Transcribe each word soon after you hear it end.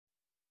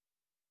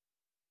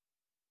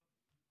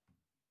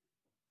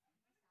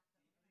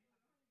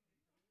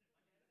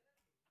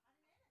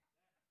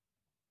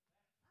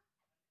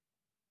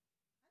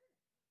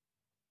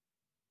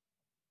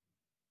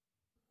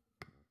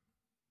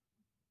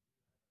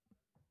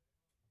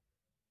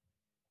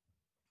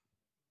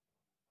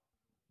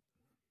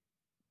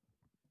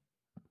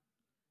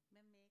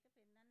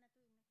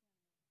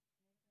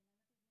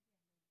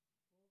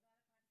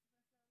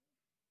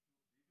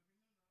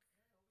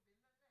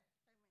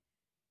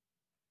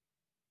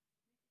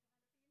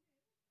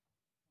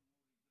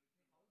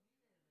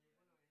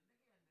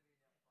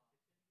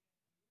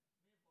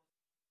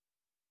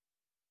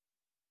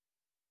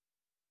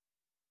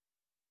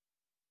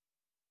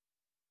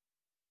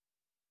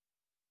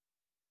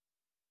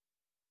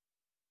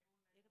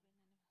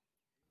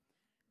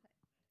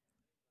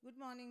Good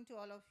morning to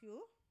all of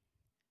you.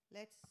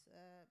 Let's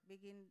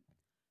begin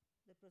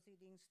the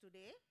proceedings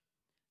today.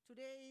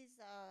 Today is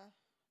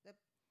the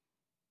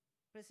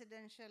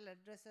presidential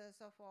addresses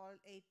of all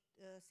 8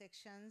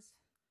 sections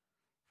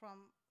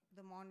from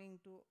the morning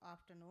to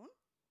afternoon.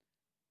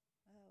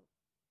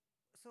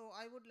 So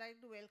I would like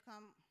to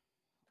welcome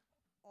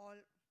all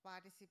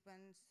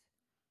participants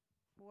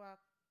who are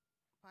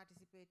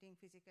participating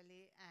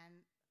physically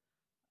and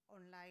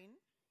online.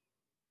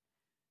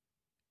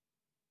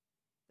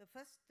 The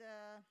first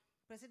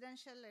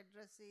presidential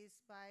address is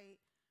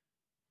by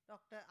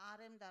Dr.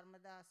 R.M.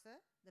 Dharmadasa,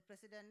 the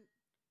President,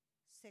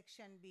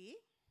 Section B.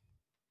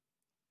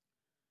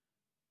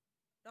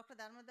 Dr.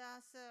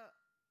 Dharmadasa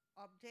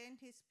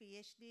obtained his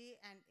PhD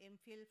and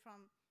MPhil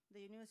from the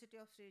University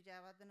of Sri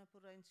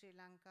Jayewardenepura in Sri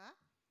Lanka,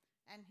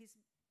 and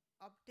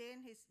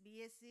obtained his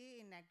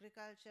BSc in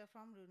Agriculture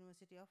from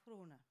University of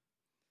Runa.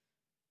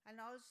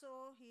 And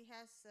also he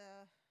has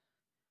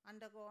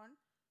undergone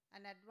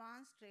an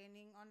advanced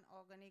training on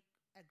organic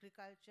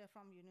agriculture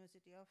from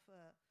University of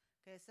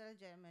Kassel,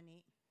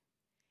 Germany.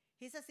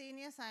 He's a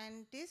senior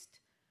scientist,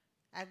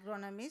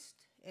 agronomist,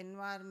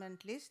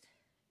 environmentalist,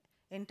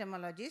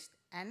 entomologist,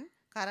 and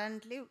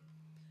currently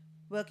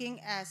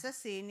working as a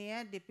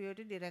senior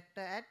deputy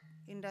director at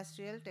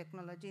Industrial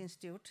Technology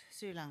Institute,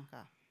 Sri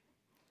Lanka.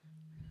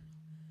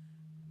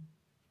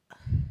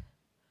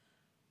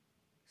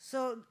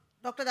 So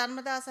Dr.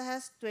 Dharmadasa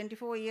has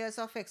 24 years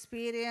of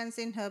experience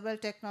in herbal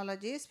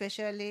technology,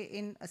 especially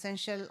in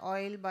essential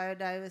oil,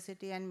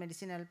 biodiversity, and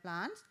medicinal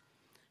plants,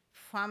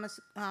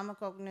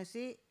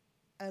 pharmacognosy,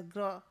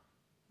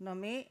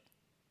 agronomy,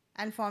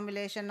 and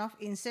formulation of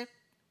insect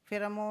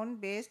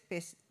pheromone-based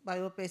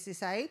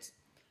biopesticides,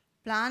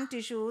 plant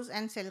tissues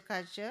and cell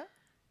culture,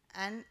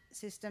 and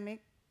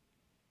systematic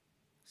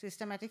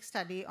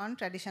study on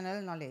traditional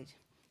knowledge.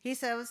 He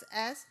serves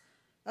as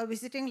a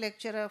visiting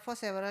lecturer for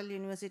several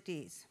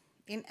universities.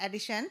 In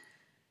addition,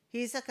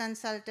 he is a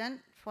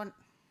consultant for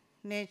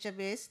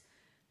nature-based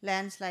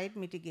landslide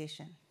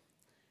mitigation.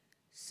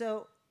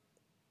 So,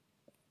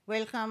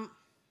 welcome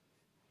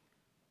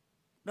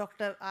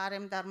Dr.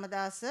 R.M.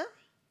 Dharmadasa,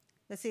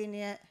 the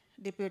Senior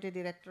Deputy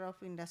Director of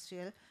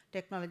Industrial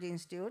Technology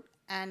Institute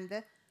and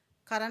the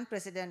current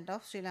President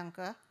of Sri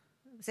Lanka,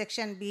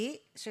 Section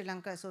B, Sri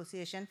Lanka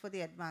Association for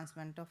the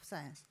Advancement of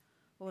Science.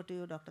 Over to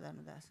you, Dr.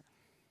 Dharmadasa.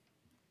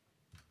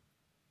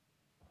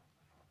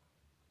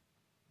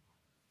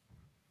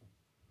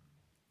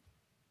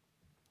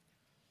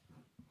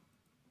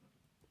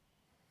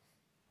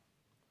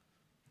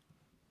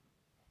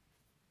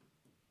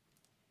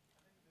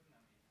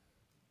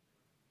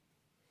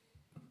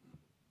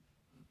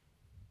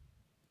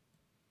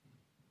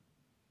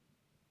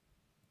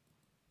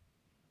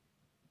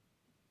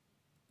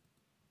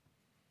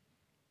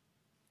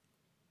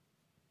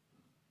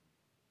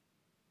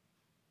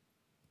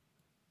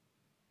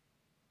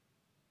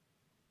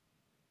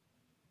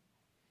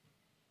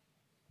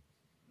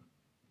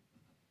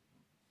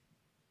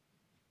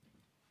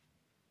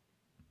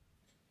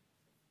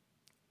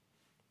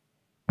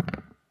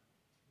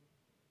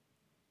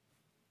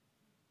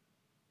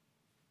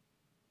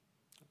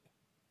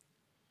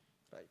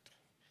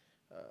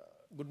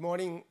 Good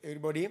morning,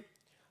 everybody.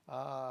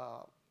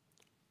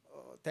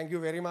 Thank you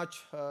very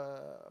much,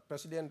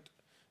 President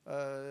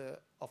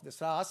of the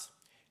SLAAS.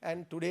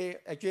 And today,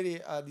 actually,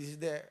 this is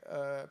the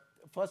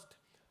first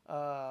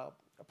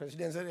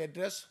presidential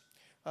address.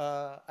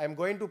 I am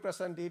going to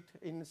present it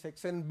in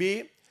Section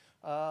B.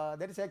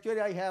 That is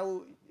actually, I have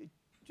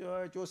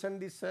chosen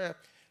this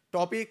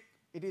topic.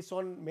 It is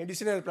on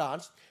medicinal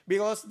plants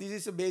because this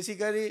is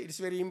basically, it's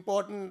very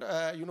important,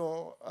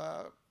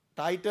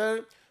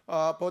 title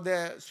for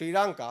the Sri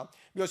Lanka,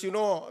 because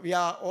we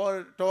are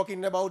all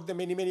talking about the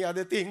many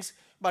other things,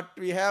 but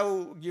we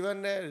have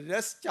given a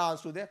less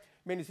chance to the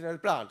medicinal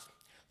plants.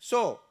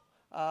 So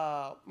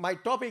my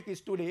topic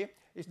is today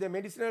is the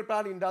medicinal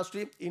plant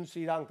industry in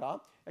Sri Lanka,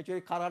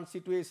 actually current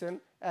situation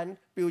and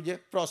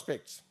future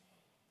prospects.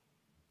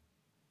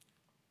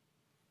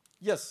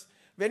 Yes,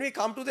 when we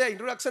come to the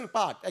introduction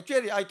part,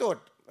 actually I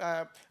thought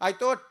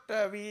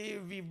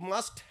we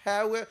must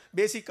have a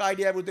basic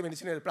idea about the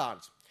medicinal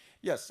plants.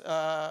 Yes,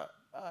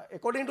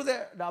 according to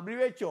the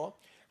WHO,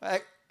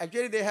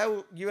 actually they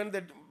have given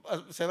the,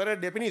 several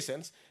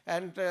definitions,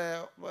 and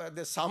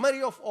the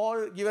summary of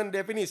all given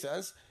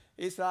definitions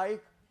is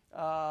like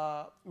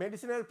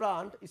medicinal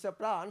plant is a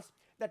plant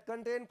that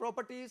contain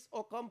properties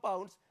or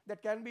compounds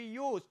that can be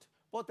used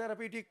for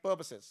therapeutic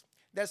purposes.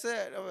 That's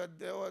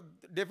a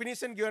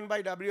definition given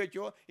by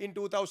WHO in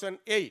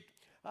 2008.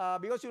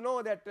 Because you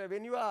know that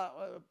when you are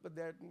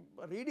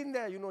reading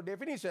the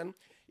definition,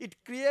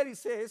 it clearly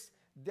says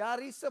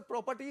there is a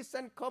properties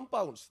and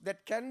compounds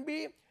that can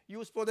be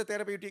used for the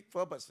therapeutic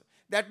purpose.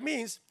 That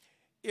means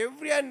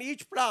every and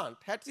each plant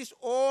has its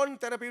own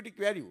therapeutic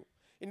value.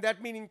 In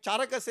that meaning,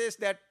 Charaka says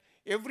that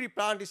every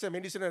plant is a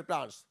medicinal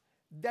plant.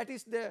 That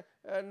is the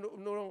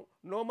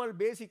normal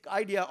basic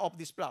idea of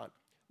this plant.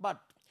 But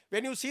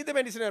when you see the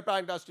medicinal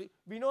plant industry,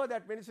 we know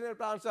that medicinal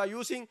plants are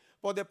using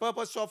for the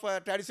purpose of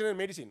traditional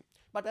medicine.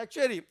 But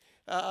actually,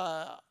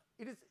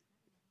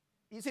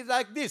 is it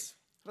like this,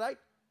 right?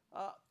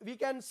 We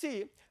can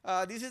see,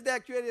 this is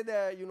actually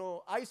the,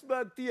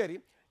 iceberg theory.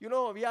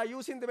 We are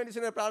using the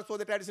medicinal plants for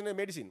the traditional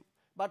medicine.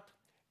 But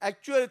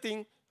actual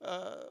thing,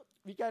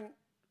 we can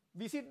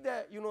visit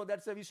the,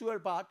 that's a visual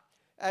part.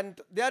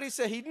 And there is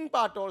a hidden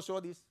part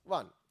also, this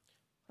one,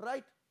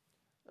 right?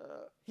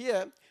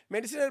 Here,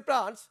 medicinal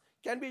plants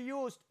can be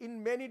used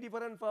in many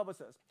different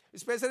purposes,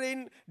 especially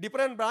in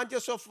different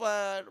branches of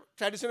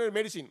traditional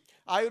medicine.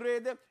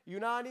 Ayurveda,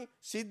 Unani,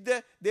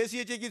 Siddha,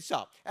 Desiya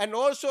Chikitsa. And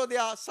also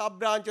there are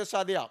sub-branches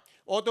are there.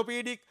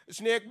 Orthopedic,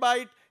 snake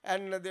bite,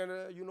 and then,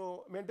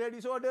 mental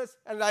disorders,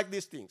 and like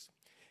these things.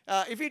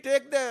 If we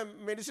take the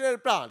medicinal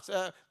plants,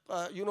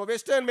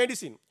 Western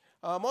medicine,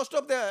 most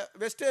of the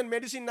Western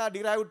medicine are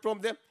derived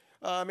from the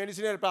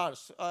medicinal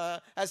plants.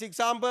 As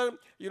example,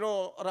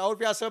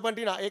 Rauwolfia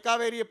serpentina,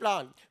 Ekaveria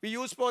plant, we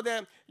use for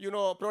the,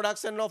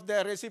 production of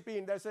the recipe.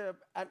 There's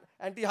an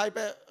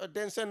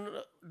anti-hypertension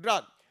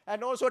drug.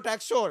 And also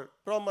Taxol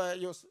from,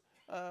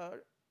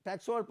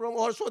 Taxol from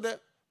also the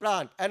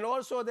plant. And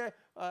also the,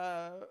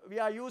 we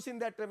are using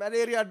that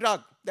malaria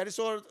drug. That's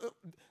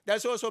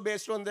also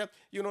based on the,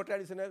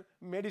 traditional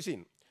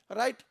medicine,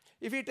 right?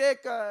 If we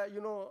take,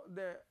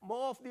 the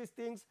more of these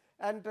things,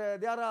 and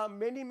there are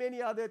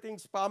many other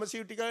things,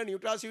 pharmaceutical,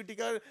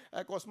 nutraceutical,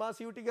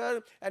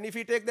 cosmeceutical, and if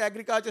we take the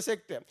agriculture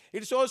sector,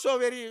 it's also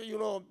very,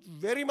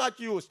 very much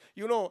used.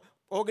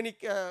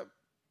 Organic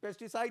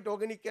pesticide,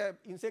 organic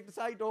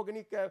insecticide,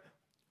 organic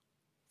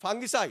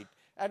fungicide,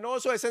 and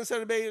also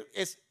essential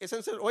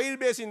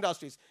oil-based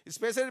industries,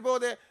 especially for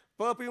the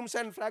perfumes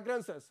and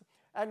fragrances.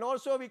 And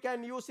also we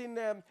can use in,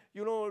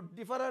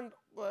 different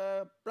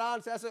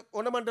plants as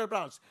ornamental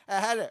plants.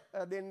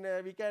 Then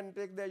we can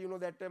take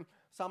the,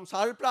 some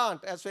sal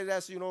plant, as well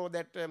as,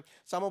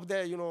 some of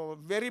the,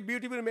 very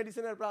beautiful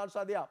medicinal plants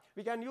are there.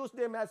 We can use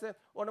them as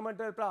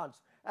ornamental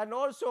plants. And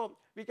also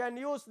we can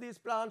use these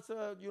plants,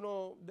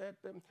 herbal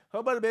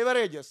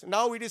beverages.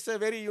 Now it is a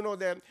very,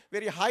 the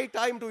very high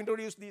time to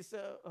introduce these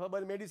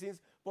herbal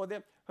medicines for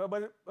the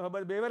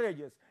herbal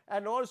beverages.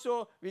 And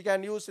also we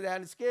can use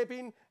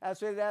landscaping,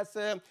 as well as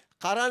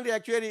currently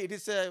actually it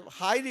is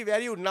highly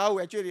valued now.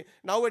 Actually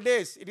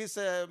nowadays it is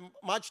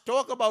much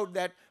talk about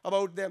that,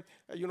 about the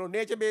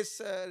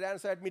nature-based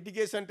landslide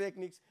mitigation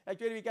techniques.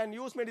 Actually we can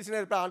use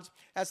medicinal plants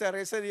as a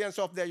resilience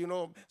of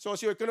the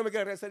socio-economic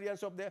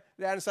resilience of the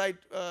landslide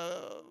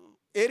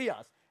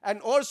areas. And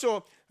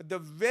also, the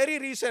very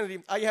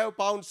recently, I have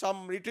found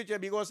some literature,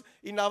 because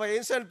in our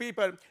ancient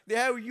people, they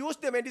have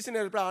used the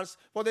medicinal plants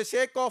for the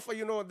sake of,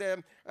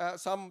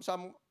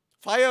 some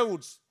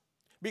firewoods.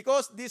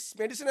 Because these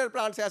medicinal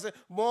plants has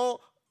more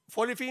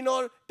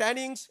polyphenol,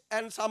 tannins,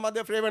 and some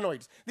other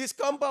flavonoids. These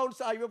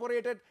compounds are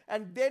evaporated,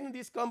 and then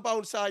these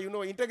compounds are,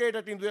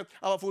 integrated into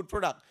our food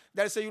product.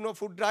 There's a,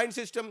 food drying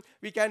system.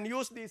 We can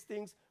use these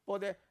things for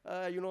the,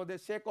 the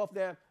sake of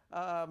the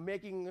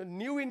making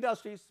new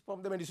industries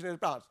from the medicinal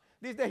plants.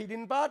 This is the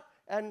hidden part,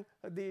 and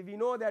we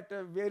know that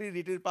very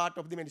little part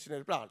of the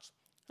medicinal plants,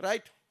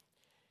 right?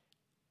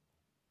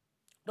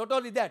 Not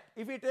only that,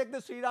 if we take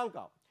the Sri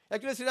Lanka,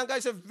 actually Sri Lanka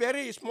is a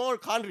very small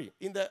country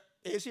in the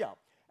Asia,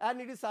 and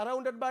it is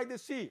surrounded by the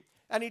sea,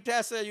 and it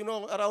has,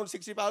 around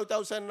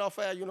 65,000 of,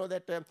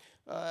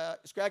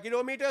 square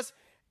kilometers.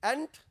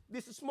 And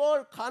this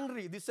small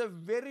country, this is a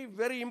very,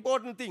 very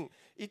important thing.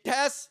 It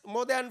has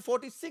more than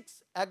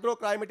 46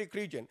 agroclimatic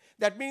regions.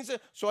 That means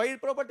soil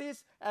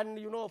properties and,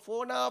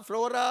 fauna,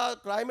 flora,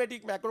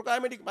 climatic,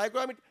 macroclimatic,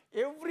 microclimatic,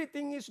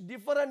 everything is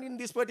different in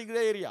this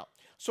particular area.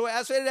 So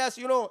as well as,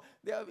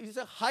 there is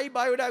a high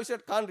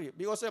biodiversity country,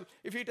 because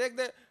if you take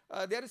the,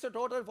 there is a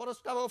total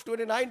forest cover of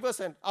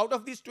 29%. Out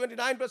of this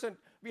 29%,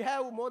 we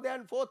have more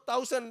than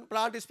 4,000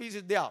 plant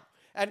species there.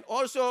 And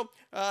also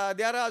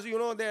there are,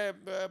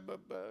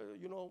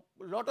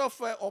 lot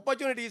of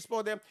opportunities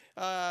for the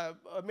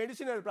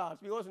medicinal plants,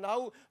 because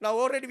now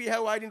already we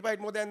have identified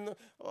more than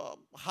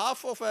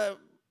half of a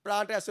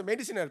plant as a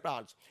medicinal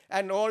plants.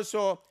 And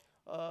also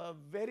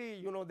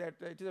very, that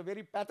it is a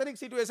very pathetic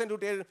situation to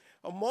tell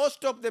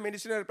most of the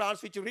medicinal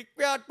plants which are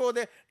required for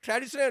the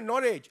traditional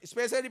knowledge,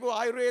 especially for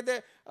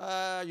Ayurveda,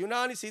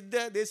 Unani,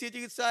 Siddha, Desiya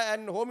Chikitsa,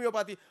 and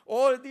homeopathy.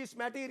 All these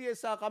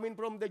materials are coming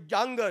from the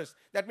jungles.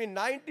 That means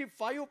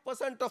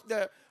 95% of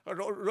the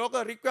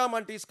local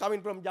requirement is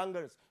coming from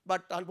jungles.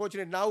 But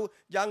unfortunately now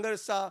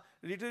jungles are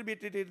little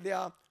bit they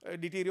are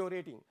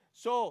deteriorating.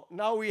 So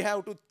now we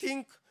have to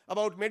think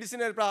about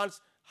medicinal plants,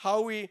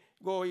 how we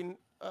go in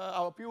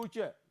our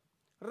future.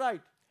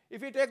 Right.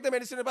 If we take the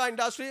medicinal plant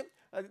industry,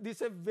 this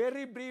is a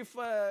very brief,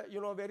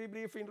 very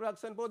brief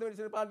introduction for the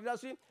medicinal plant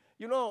industry.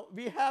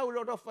 We have a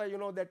lot of,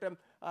 Ayurveda,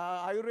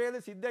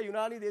 Siddha,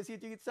 Unani, Desiya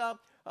Chikitsa,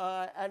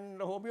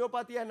 and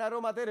homeopathy and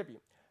aromatherapy.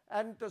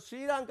 And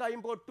Sri Lanka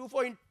import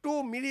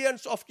 2.2 million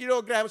of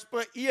kilograms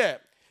per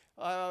year,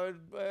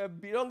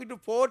 belonging to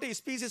 40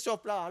 species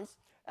of plants,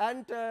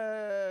 and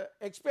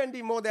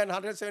expending more than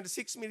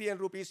 176 million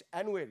rupees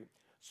annually.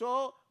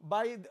 So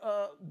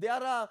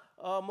there are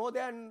more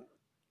than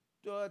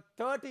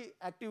 30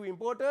 active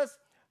importers.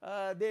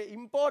 They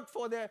import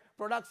for the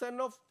production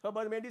of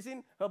herbal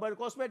medicine, herbal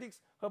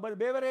cosmetics, herbal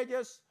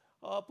beverages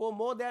for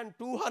more than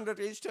 200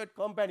 registered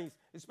companies,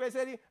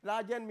 especially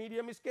large and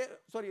medium scale,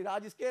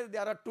 large scale.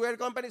 There are 12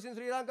 companies in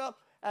Sri Lanka,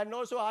 and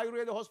also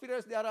Ayurveda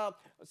hospitals. There are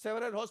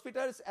several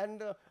hospitals,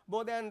 and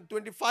more than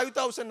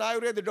 25,000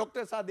 Ayurveda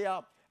doctors are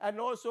there, and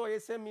also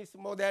SM is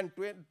more than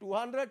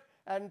 200,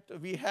 and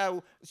we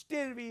have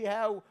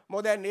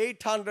more than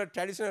 800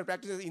 traditional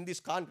practices in this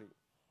country.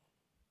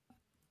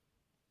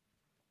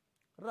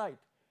 Right.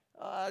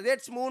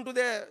 Let's move to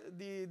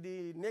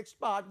the next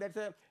part.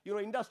 That's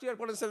industrial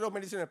potential of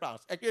medicinal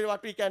plants. Actually,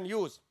 what we can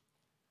use.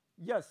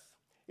 Yes,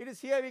 it is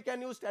here we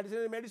can use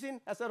traditional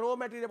medicine as a raw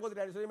material for the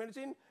traditional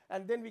medicine,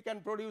 and then we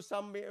can produce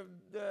some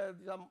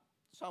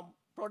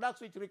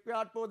products which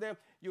required for the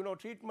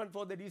treatment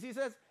for the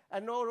diseases,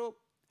 and now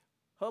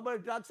herbal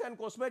drugs and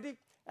cosmetic,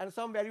 and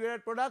some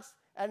value-added products.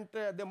 And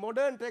the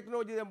modern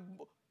technology, the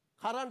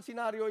current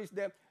scenario is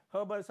the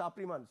herbal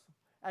supplements.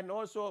 And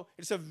also,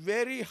 it's a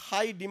very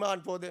high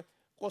demand for the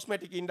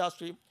cosmetic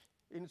industry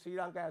in Sri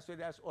Lanka as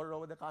well as all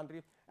over the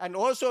country. And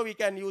also, we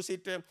can use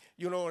it,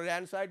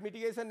 landslide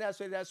mitigation as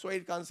well as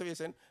soil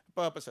conservation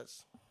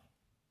purposes.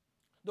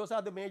 Those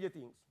are the major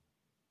things.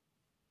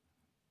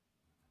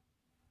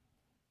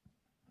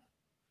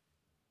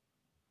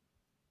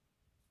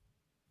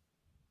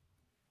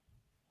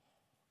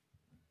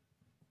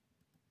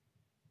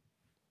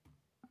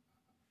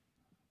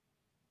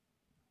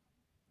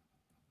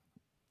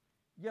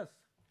 Yes.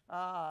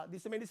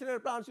 This medicinal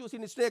plants used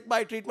in snake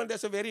bite treatment.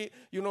 That's a very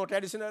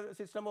traditional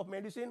system of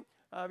medicine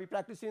we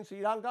practice in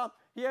Sri Lanka.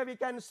 Here we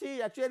can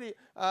see actually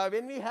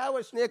when we have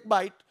a snake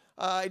bite,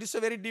 it is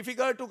very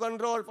difficult to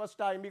control first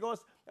time,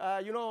 because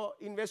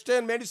in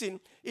Western medicine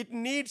it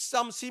needs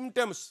some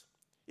symptoms.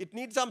 It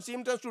needs some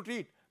symptoms to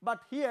treat.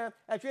 But here,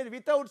 actually,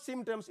 without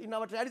symptoms, in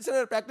our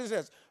traditional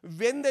practices,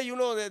 when the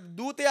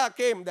Dutya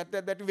came, that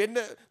when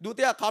the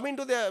Dutya coming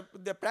to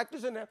the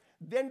practitioner,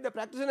 then the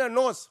practitioner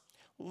knows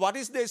what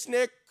is the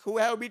snake who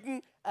have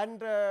bitten,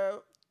 and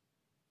where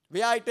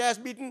it has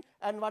bitten,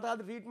 and what are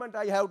the treatment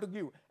I have to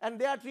give. And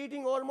they are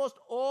treating almost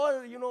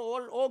all,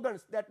 all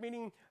organs. That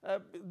meaning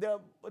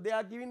they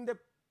are giving the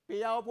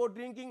payao for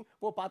drinking,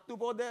 for pattu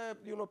for the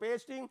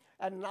pasting,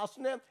 and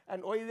nasne,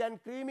 and oil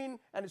and creaming,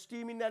 and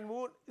steaming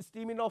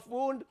of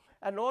wound,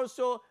 and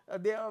also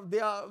they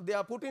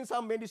are putting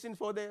some medicine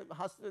for the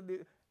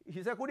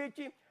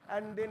hisakudichi,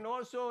 and then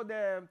also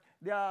they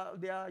are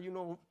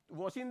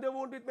washing the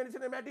wound with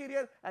medicinal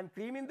material and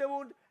creaming the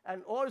wound,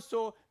 and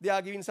also they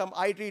are giving some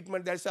eye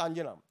treatment, that's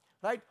anjanam.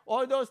 Right,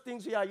 all those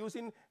things we are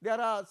using.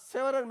 There are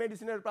several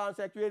medicinal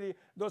plants actually.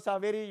 Those are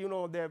very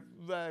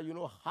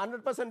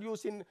 100%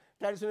 used in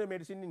traditional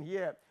medicine in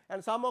here.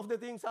 And some of the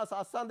things are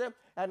sasande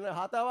and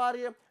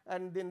hatavarya,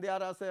 and then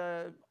there are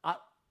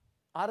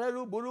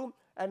aralu, bulu,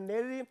 and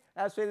nelli,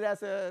 as well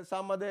as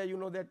some other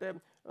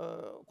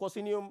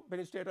Cocinium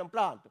penetratum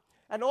plant.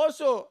 And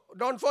also,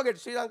 don't forget,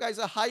 Sri Lanka is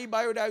a high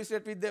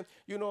biodiversity with the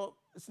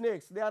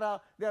snakes. There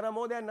are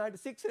more than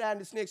 96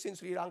 land snakes in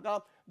Sri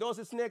Lanka.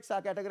 Those snakes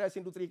are categorized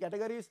into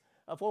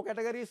 4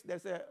 categories.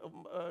 There's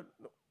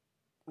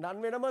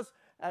non-venomous,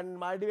 and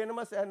mild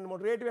venomous, and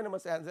moderate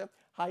venomous, and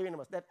high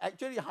venomous. That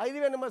actually highly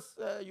venomous,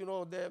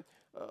 the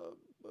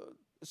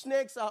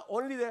snakes are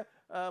only the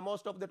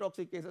most of the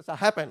toxic cases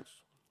happens.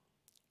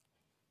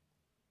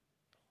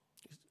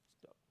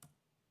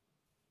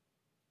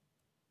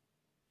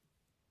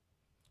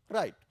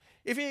 Right.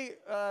 If we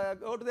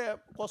go to the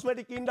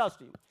cosmetic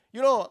industry,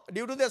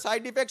 due to the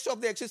side effects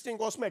of the existing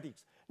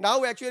cosmetics,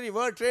 now actually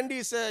world trend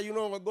is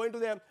going to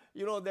the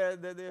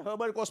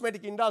herbal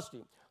cosmetic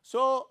industry.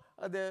 So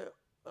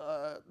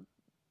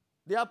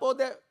therefore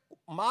the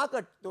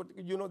market,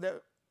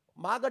 the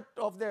market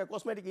of the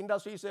cosmetic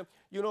industry is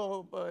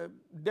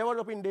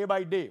developing day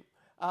by day.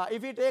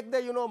 If we take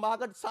the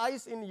market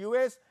size in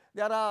US,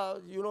 there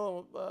are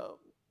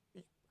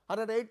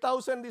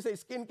 108,000 is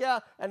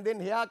skincare, and then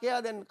hair care,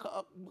 then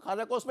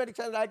color cosmetics,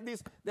 and like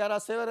this. There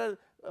are several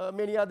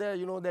many other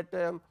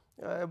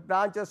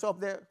branches of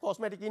the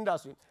cosmetic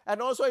industry.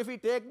 And also, if we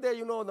take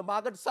the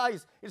market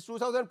size, it's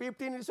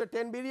 2015, it's a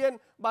 10 billion,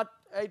 but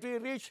it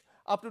will reach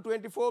up to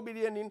 24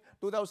 billion in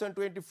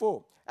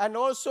 2024. And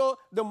also,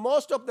 the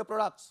most of the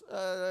products,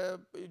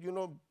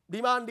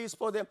 demand is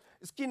for the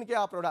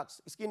skincare products,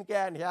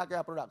 skincare and hair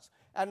care products,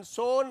 and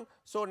so on.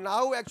 So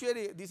now,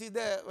 actually, this is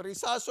the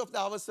results of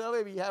our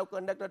survey we have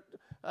conducted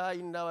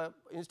in our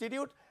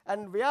institute,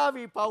 and where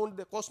we found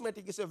the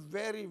cosmetic is a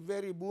very,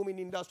 very booming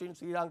industry in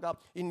Sri Lanka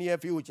in near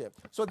future.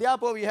 So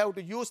therefore, we have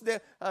to use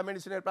the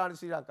medicinal plant in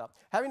Sri Lanka.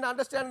 Having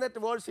understand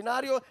that world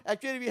scenario,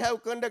 actually, we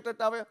have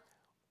conducted our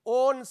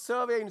own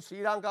survey in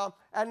Sri Lanka,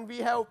 and we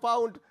have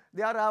found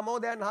there are more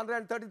than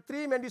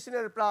 133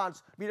 medicinal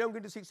plants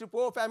belonging to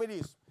 64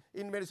 families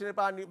in medicinal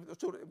plant,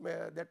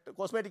 that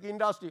cosmetic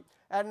industry,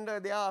 and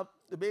they are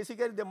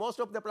basically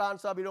most of the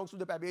plants belongs to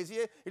the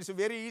Fabaceae. It's a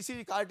very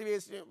easy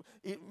cultivation,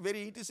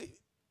 very easy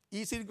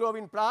easily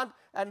growing plant,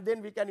 and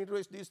then we can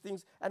introduce these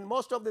things, and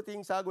most of the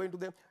things are going to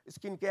the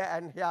skin care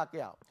and hair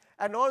care.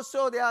 And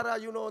also there are,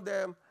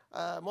 the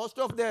most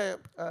of the,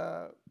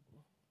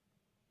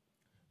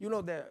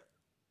 the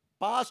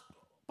parts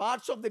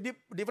of the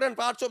different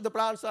parts of the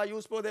plants are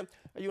used for the,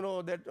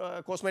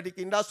 cosmetic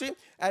industry,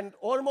 and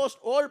almost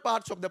all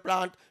parts of the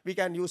plant we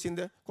can use in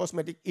the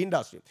cosmetic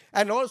industry.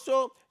 And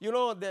also,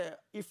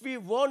 if we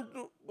want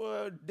to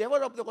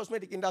develop the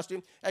cosmetic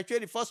industry,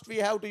 actually first we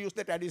have to use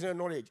the traditional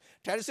knowledge.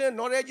 Traditional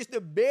knowledge is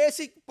the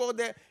basic for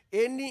the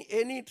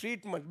any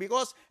treatment,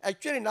 because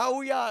actually now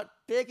we are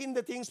taking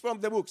the things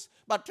from the books,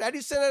 but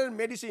traditional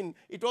medicine,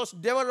 it was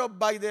developed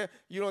by the,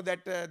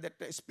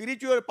 that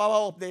spiritual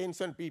power of the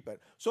ancient people.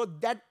 So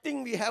that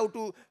thing we have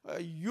to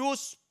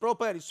use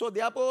properly. So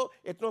therefore,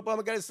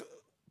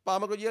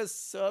 ethnoparmacological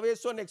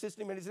surveys on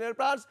existing medicinal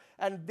plants,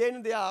 and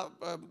then there are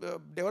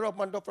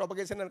development of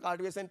propagation and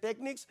cultivation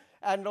techniques,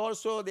 and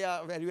also there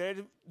are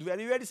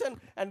value addition,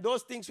 and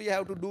those things we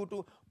have to do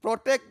to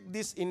protect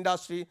this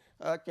industry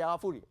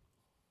carefully.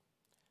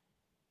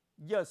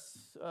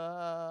 Yes,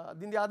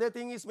 then the other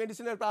thing is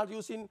medicinal plants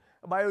used in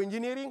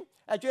bioengineering.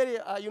 Actually,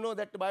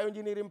 that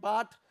bioengineering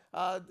part,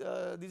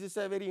 this is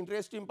a very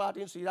interesting part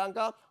in Sri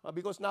Lanka,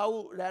 because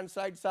now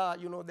landslides are,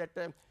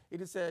 that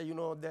it is,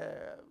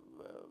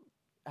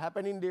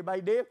 happening day by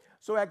day.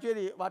 So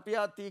actually what we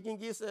are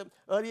thinking is,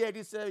 earlier it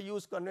is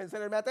used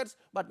conventional methods,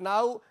 but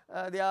now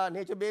there are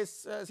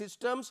nature-based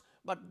systems.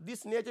 But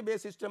this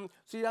nature-based system,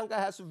 Sri Lanka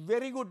has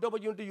very good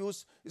opportunity to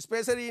use,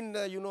 especially in,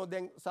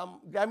 then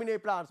some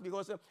graminea plants,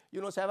 because,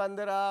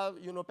 Savandara,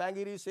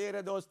 Pangiri,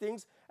 Sera, those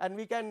things, and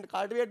we can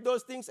cultivate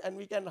those things, and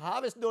we can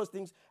harvest those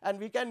things, and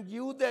we can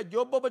give the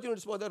job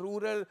opportunities for the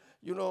rural,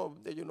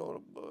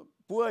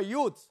 poor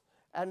youths,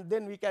 and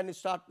then we can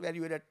start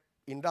value-added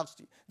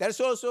industry. That's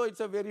also,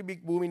 it's a very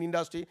big booming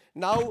industry.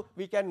 Now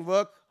we can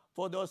work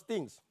for those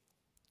things.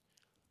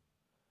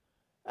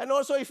 And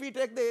also if we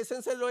take the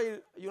essential oil,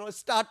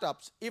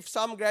 startups, if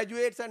some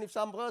graduates and if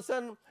some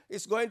person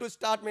is going to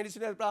start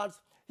medicinal plants,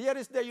 here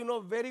is the,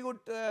 very good,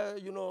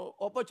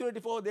 opportunity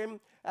for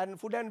them, and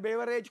food and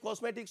beverage,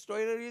 cosmetics,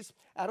 toiletries,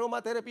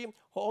 aromatherapy,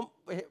 home,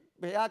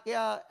 hair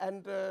care,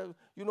 and,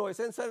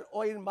 essential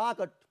oil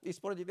market is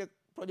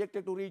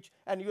projected to reach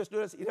and US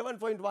dollars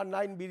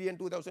 11.19 billion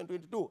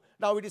 2022.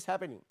 Now it is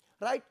happening,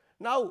 right?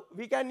 Now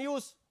we can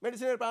use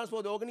medicinal plants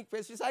for the organic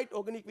pesticide,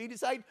 organic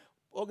weedicide,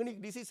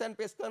 organic disease and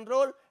pest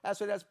control, as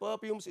well as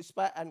perfumes,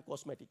 spa, and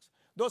cosmetics.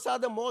 Those are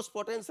the most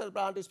potential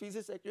plant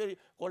species, actually,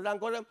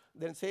 Kollankola,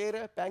 then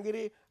Sera,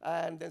 Pangiri,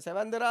 and then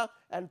Savandara,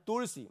 and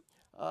Tulsi.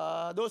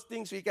 Those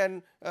things we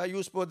can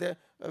use for the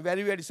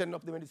value addition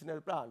of the medicinal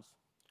plants.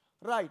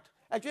 Right.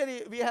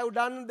 Actually, we have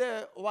done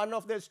one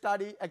of the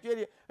study.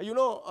 Actually,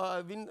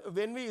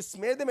 when we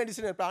smell the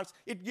medicinal plants,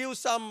 it gives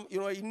some,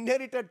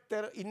 inherited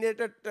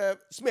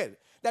smell.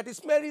 That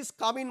smell is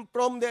coming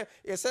from the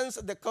essence,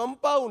 the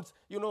compounds,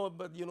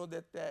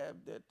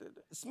 that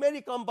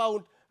smelly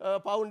compound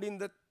found in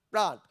the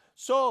plant.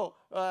 So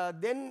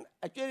then,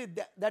 actually,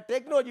 that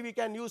technology we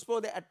can use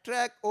for the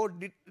attract or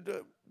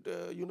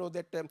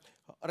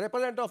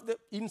repellent of the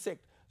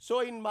insect. So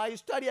in my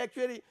study,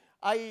 actually,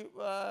 I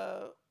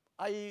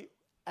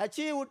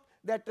achieved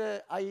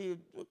that I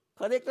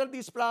collected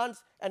these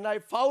plants, and I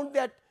found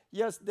that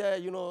yes,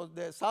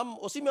 some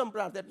osimum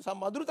plants, that some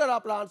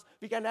Madhurutara plants,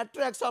 we can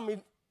attract some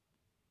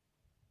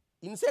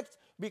insects,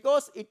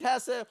 because it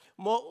has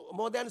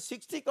more than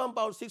 60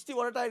 compounds, 60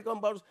 volatile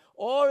compounds.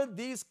 All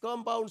these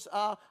compounds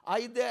are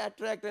either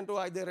attractant or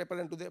either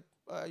repellent to the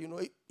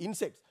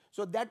insects.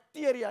 So that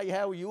theory I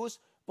have used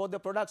for the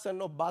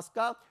production of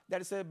Baska,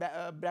 that is a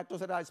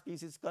Bractocera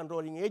species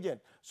controlling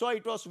agent. So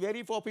it was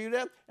very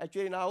popular.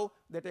 Actually now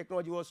the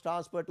technology was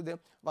transferred to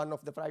one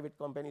of the private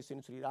companies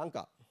in Sri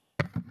Lanka.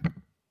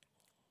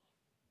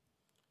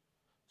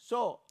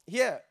 So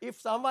here,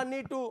 if someone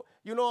need to,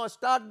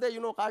 start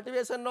the,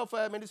 cultivation of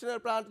medicinal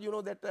plant,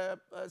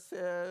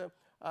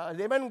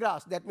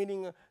 lemongrass, that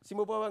meaning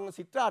Cimopavang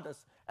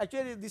citratus.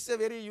 Actually, this is a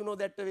very,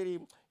 very,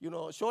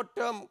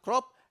 short-term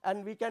crop,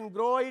 and we can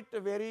grow it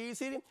very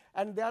easily.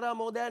 And there are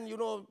more than,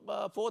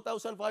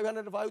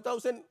 4,500,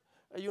 5,000,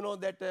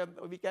 that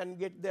we can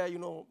get the,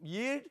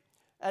 yield.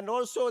 And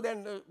also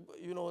then,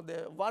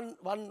 the one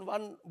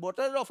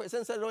bottle of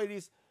essential oil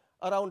is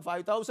around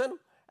 5,000.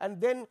 And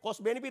then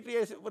cost-benefit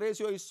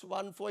ratio is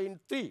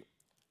 1.3,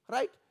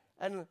 right?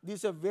 And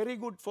this is very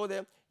good for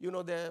the,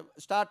 the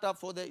startup,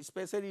 for the,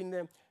 especially in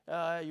the,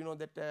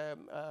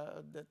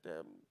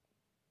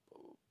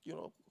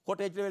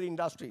 cottage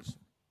industries.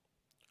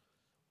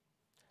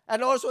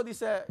 And also this,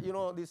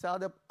 this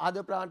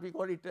other plant, we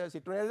call it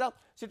citronella.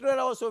 Citronella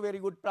also very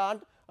good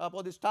plant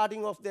for the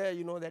starting of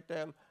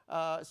the,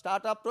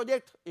 startup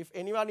project. If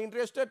anyone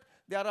interested,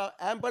 there are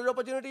ample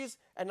opportunities,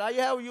 and I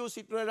have used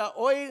citronella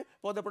oil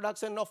for the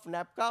production of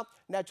NAPCA,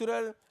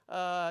 natural,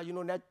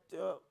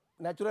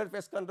 natural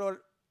pest control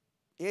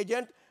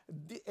agent.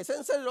 The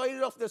essential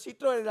oil of the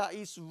citronella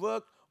is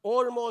worked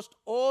almost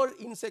all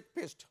insect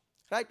pests.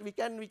 Right? We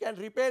can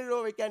repel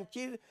or we can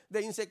kill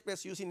the insect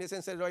pests using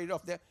essential oil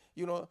of the,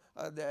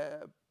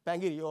 the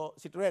pangiri or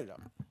citronella.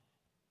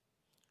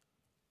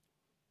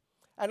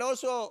 And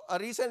also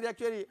recently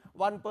actually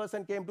one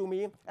person came to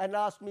me and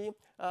asked me,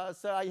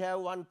 sir, I have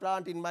one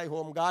plant in my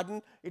home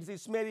garden.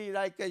 It's smelly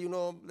like,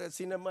 the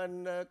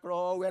cinnamon,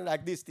 clove and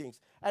like these things.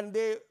 And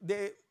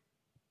they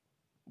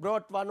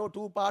brought 1 or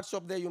 2 parts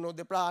of the,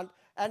 the plant,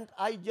 and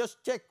I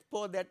just checked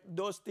for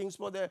those things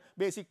for the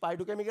basic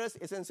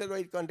phytochemicals, essential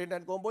oil content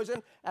and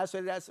composition, as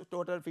well as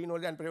total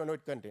phenol and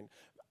flavonoid content.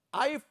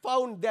 I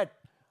found that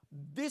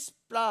this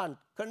plant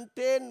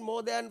contained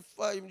more than,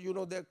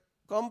 the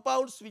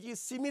compounds which is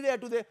similar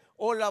to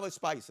all our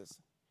spices,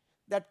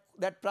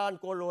 that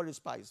plant called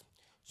allspice.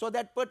 So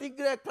that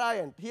particular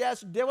client, he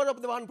has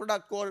developed the one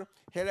product called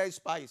Hera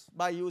Spice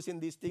by using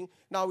this thing.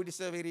 Now it is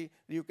a very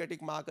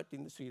lucrative market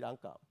in Sri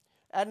Lanka.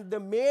 And the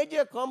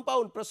major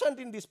compound present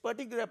in this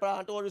particular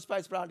plant,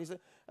 allspice plant, is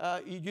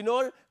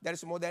eugenol. That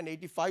is more than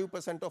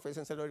 85% of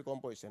essential oil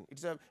composition.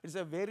 It's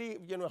a very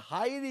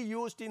highly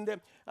used in the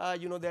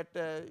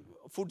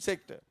food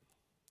sector.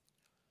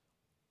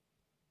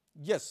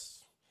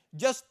 Yes,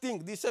 just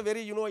think, this is a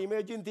very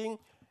emerging thing.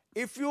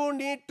 If you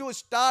need to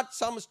start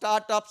some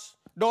startups,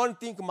 don't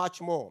think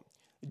much more.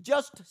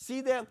 Just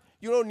see the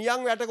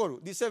Nyang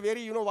Vatagoru. This is a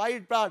very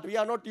wide plant. We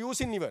are not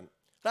using even,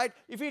 right?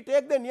 If we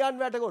take the Nyang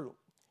Vatagoru,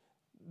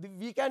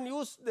 we can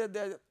use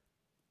the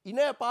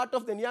inner part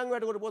of the Nyang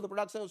Vatagoru for the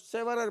production of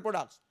several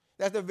products.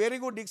 That's a very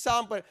good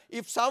example.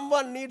 If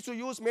someone needs to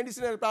use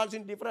medicinal plants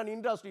in different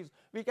industries,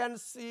 we can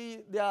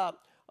see their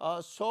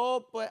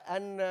soap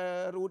and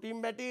routine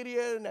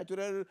material,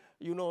 natural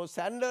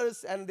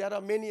sandals, and there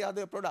are many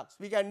other products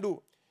we can do.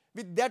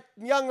 With that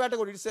Nyang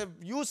Vatagoru, it's a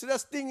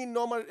useless thing in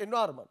normal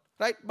environment,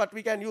 right? But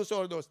we can use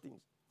all those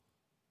things.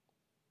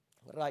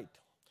 Right.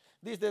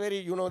 This is the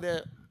very,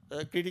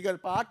 the critical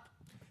part.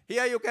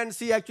 Here you can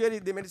see actually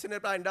the medicinal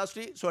plant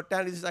industry, short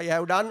analysis I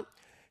have done.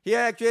 Here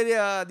actually,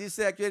 this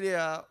is actually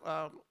a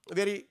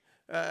very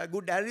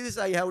good analysis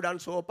I have done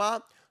so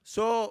far.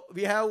 So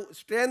we have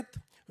strength,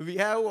 we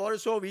have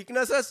also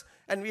weaknesses,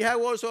 and we have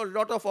also a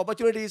lot of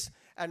opportunities,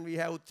 and we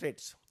have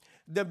threats.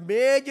 The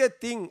major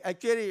thing,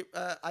 actually,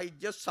 I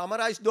just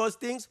summarized those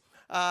things.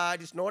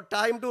 It is not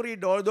time to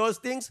read all those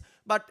things,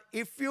 but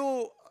if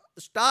you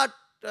start,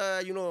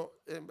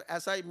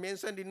 as I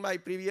mentioned in my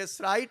previous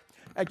slide,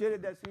 actually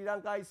the Sri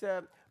Lanka is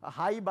a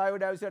high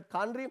biodiversity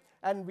country,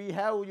 and we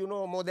have,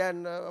 more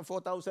than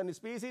 4,000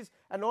 species,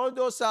 and all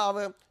those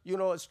are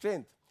our,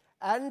 strength.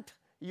 And,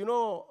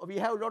 we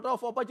have a lot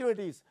of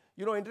opportunities.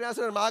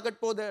 International market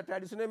for the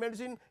traditional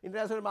medicine,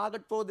 international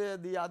market for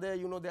the other,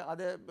 the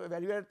other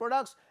value-added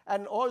products,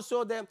 and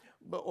also the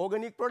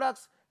organic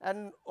products,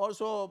 and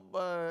also,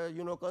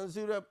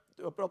 consider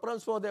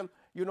preference for them,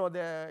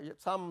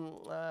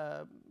 some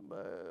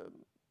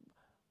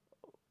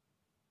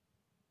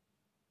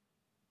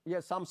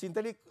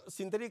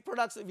synthetic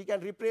products we can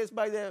replace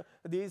by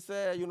these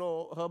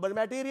herbal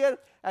material,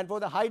 and for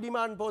the high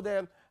demand for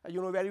the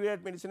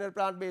value-added medicinal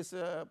plant-based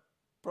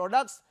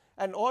products.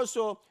 And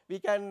also we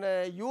can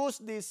use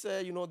this,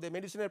 the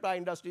medicinal plant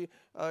industry,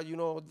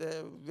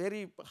 the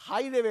very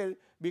high level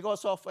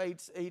because of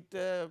its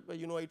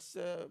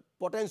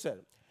potential.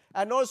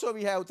 And also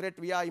we have threat.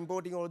 We are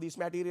importing all this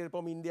material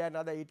from India and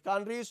other 8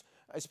 countries,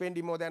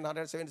 spending more than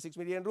 176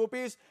 million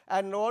rupees.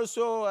 And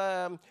also,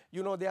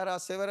 there are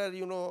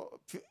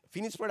several,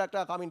 finished products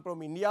are coming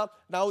from India.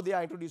 Now they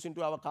are introduced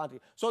into our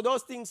country. So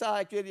those things are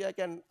actually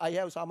I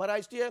have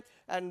summarized here,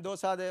 and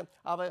those are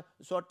our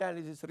short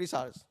analysis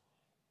results.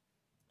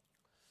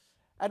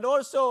 And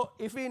also,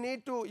 if we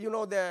need to,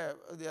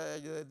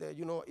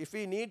 if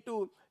we need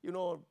to,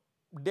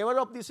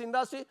 develop this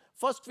industry,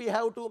 first we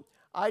have to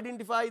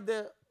identify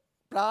the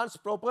plants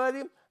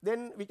properly.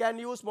 Then we can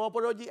use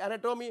morphology,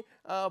 anatomy,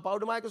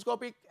 powder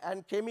microscopic,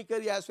 and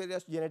chemically as well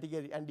as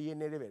genetically and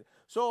DNA level.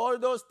 So all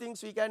those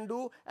things we can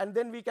do, and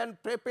then we can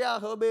prepare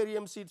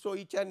herbarium seeds for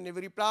each and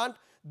every plant.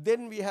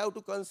 Then we have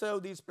to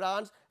conserve these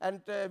plants,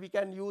 and we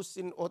can use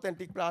in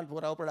authentic plant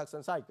for our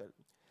production cycle.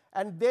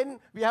 And then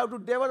we have to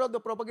develop the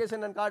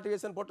propagation and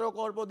cultivation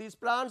protocol for these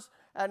plants.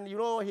 And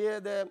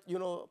here the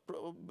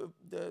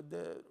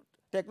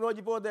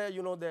technology for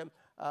the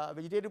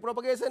vegetative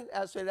propagation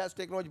as well as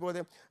technology for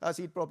the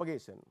seed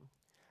propagation.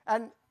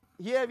 And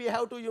here we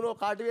have to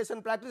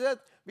cultivation practices.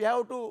 We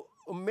have to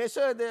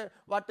measure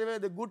whatever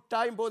the good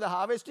time for the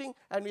harvesting,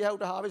 and we have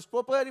to harvest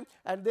properly.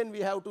 And then we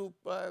have to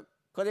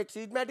collect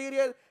seed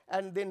material,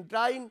 and then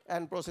drying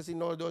and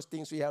processing, all those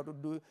things we have to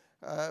do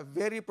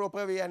very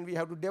proper way, and we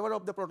have to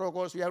develop the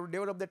protocols, we have to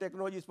develop the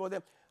technologies for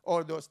them,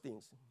 all those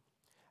things.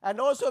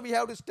 And also we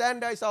have to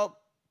standardize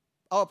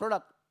our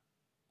product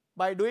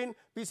by doing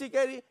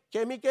physically,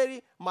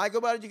 chemically,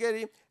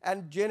 microbiologically,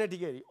 and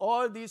genetically.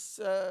 All these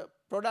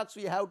products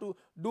we have to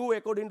do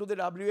according to the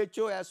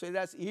WHO as well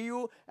as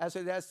EU, as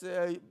well as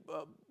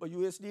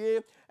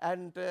USDA,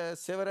 and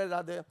several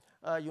other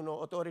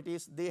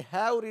authorities. They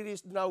have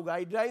released now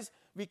guidelines.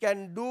 We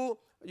can do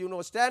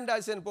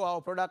standardization for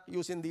our product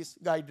using these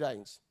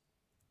guidelines.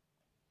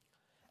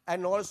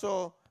 And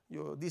also,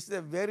 this is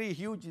a very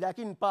huge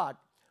lacking part.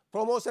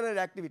 promotional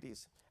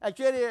activities.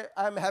 Actually,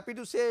 I am happy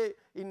to say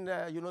in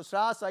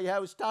SLAAS, I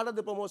have started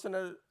the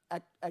promotional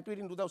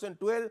activity in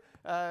 2012,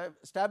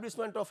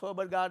 establishment of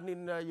herbal garden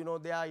in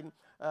they are in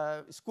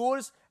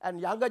schools, and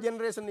younger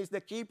generation is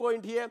the key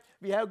point here.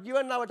 We have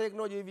given our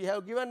technology, we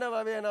have given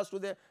our awareness to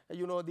the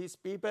these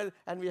people,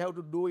 and we have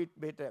to do it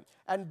better.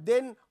 And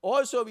then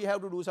also we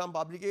have to do some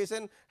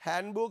publication,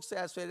 handbooks,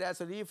 as well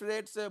as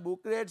leaflets,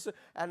 booklets,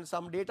 and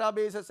some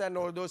databases, and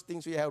all those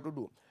things we have to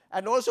do.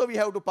 And also we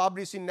have to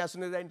publish in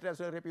national and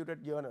international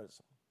reputed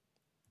journals.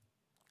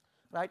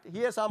 Right,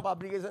 here some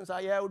publications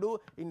I have to do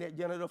in the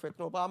Journal of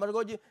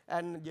Ethnoparmacology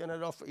and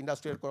Journal of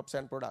Industrial Crops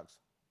and Products.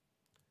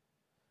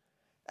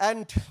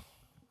 And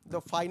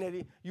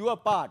finally, your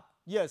part.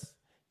 Yes,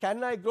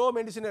 can I grow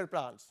medicinal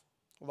plants?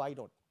 Why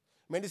not?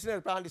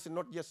 Medicinal plant is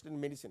not just in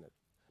medicinal,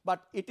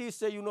 but it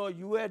is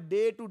your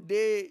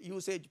day-to-day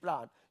usage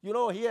plant.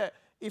 Here,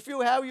 if you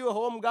have your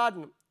home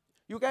garden,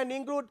 you can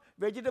include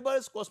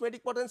vegetables,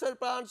 cosmetic potential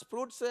plants,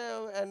 fruits,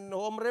 and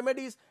home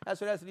remedies, as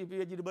well as leafy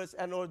vegetables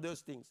and all those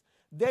things.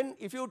 Then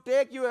if you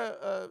take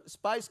your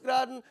spice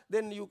garden,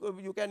 then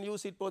you can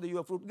use it for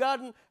your fruit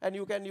garden, and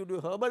you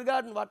do herbal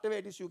garden, whatever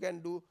it is you can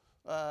do.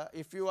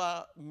 If you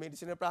are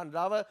medicinal plant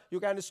lover, you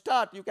can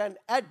start, you can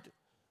add.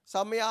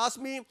 Some may ask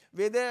me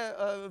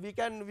whether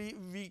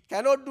we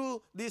cannot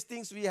do these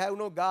things, we have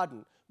no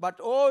garden.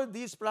 But all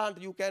these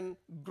plants you can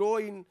grow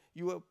in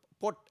your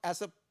pot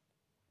as a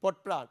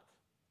pot plant,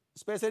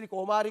 especially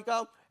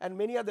Komarica and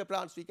many other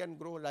plants we can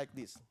grow like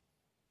this.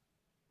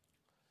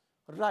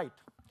 Right.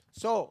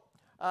 So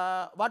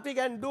what we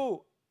can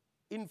do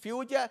in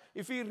future,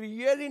 if we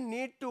really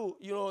need to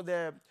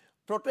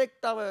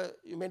protect our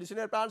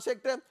medicinal plant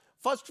sector,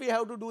 first we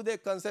have to do the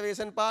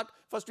conservation part.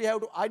 First we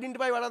have to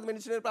identify what are the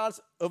medicinal plants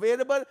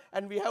available,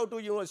 and we have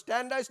to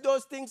standardize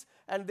those things,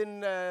 and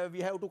then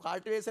we have to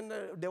cultivate and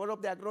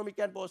develop the agronomic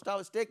and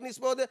post-harvest techniques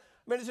for the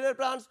medicinal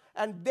plants,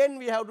 and then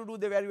we have to do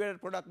the value-added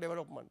product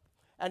development.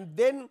 And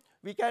then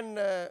we can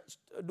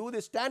do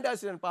the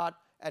standardization part,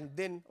 and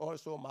then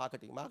also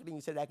marketing. Marketing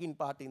is a lacking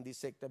part in this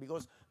sector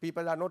because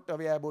people are not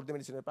aware about the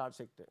medicinal plant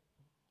sector.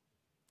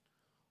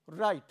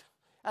 Right.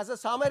 As a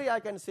summary, I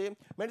can say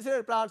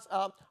medicinal plants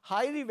are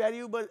highly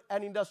valuable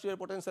and industrial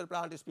potential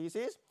plant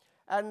species,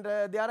 and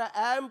there are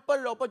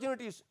ample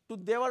opportunities to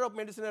develop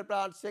medicinal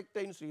plant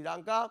sector in Sri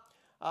Lanka,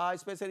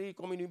 especially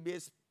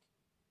community-based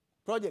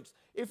projects.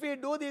 If we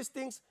do these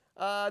things,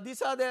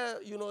 these are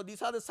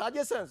the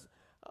suggestions.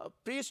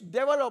 Please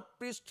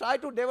try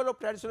to develop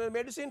traditional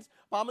medicines,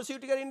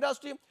 pharmaceutical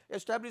industry,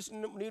 establish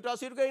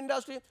nutraceutical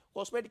industry,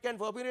 cosmetic and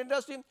perfumery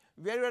industry,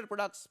 value-added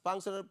products,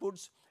 functional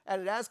foods,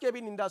 and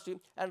landscaping industry,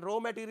 and raw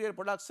material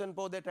production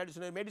for the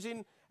traditional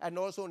medicine, and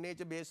also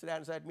nature-based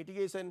landslide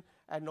mitigation,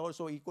 and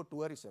also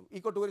ecotourism.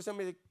 Ecotourism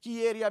is a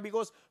key area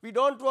because we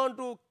don't want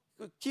to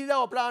kill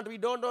our plant, we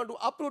don't want to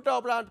uproot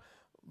our plant.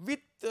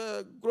 With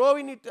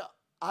growing it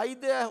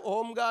either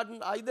home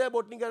garden, either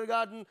botanical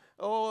garden,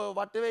 or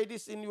whatever it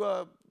is in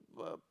your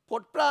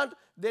pot plant,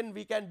 then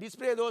we can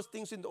display those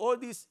things in all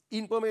this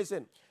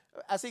information.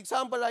 As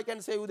example, I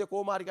can say with the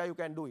Komarica you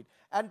can do it,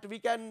 and we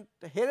can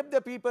help the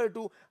people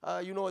to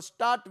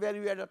start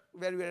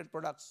value-added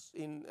products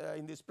in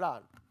this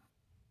plant.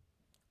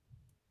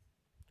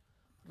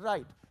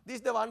 Right. This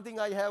is the one thing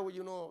I have,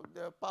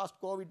 the past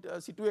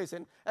COVID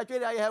situation.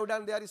 Actually, I have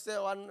done, there is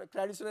one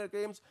traditional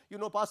claims,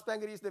 pus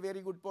pancreas is the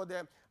very good for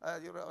the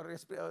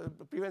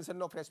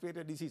prevention of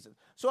respiratory diseases.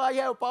 So I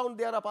have found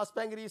there are pus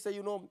pancreas,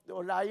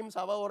 lime,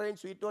 sour orange,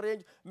 sweet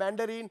orange,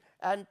 mandarin,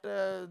 and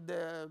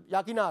the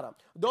yakinara.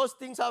 Those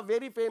things are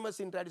very famous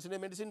in traditional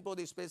medicine for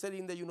the, especially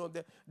in the,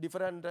 the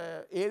different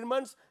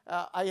ailments.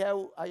 I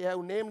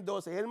have named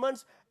those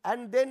ailments,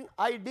 and then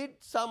I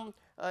did some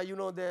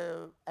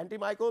the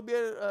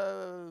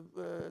antimicrobial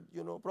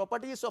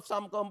properties of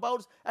some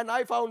compounds, and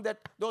I found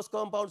that those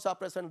compounds are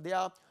present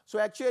there. So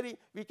actually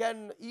we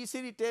can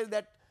easily tell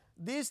that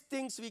these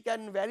things we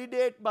can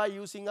validate by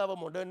using our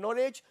modern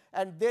knowledge,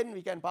 and then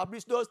we can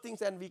publish those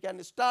things, and we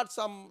can start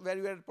some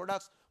value-added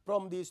products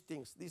from these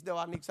things. This is the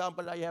one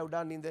example I have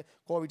done in the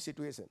COVID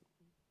situation.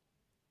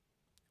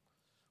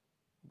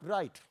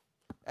 Right.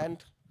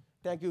 And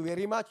thank you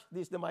very much.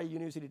 This is my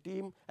university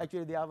team.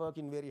 Actually they are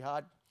working very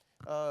hard.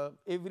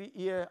 Every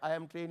year I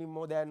am training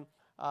more than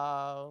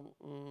 10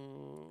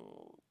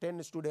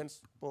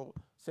 students for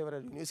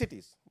several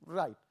universities.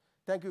 Right.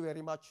 Thank you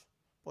very much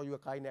for your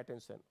kind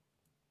attention.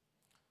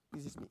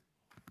 This is me.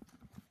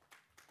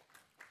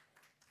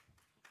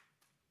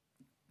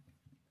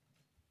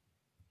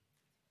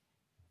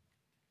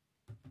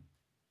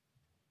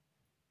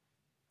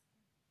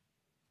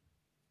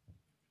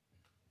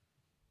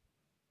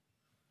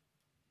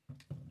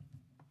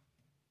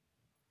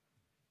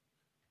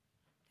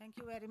 Thank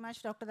you very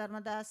much, Dr.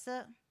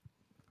 Dharmadasa,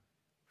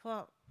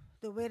 for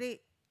the very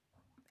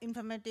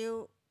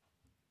informative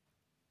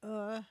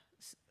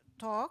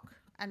talk,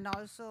 and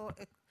also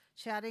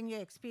sharing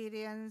your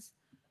experience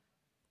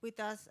with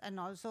us. And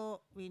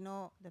also we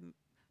know the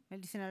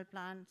medicinal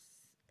plants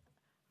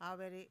are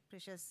very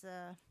precious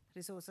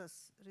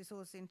resource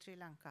in Sri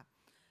Lanka.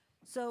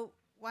 So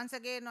once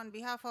again, on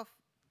behalf of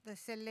the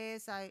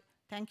SLAAS, I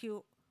thank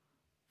you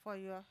for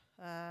your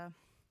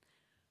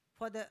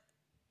for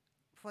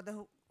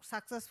the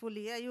successful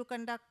year you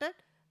conducted,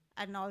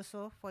 and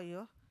also for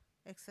your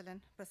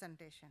excellent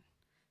presentation.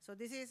 So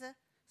this is a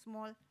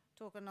small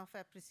token of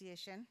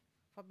appreciation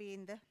for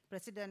being the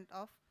president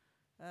of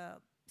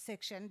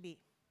Section B.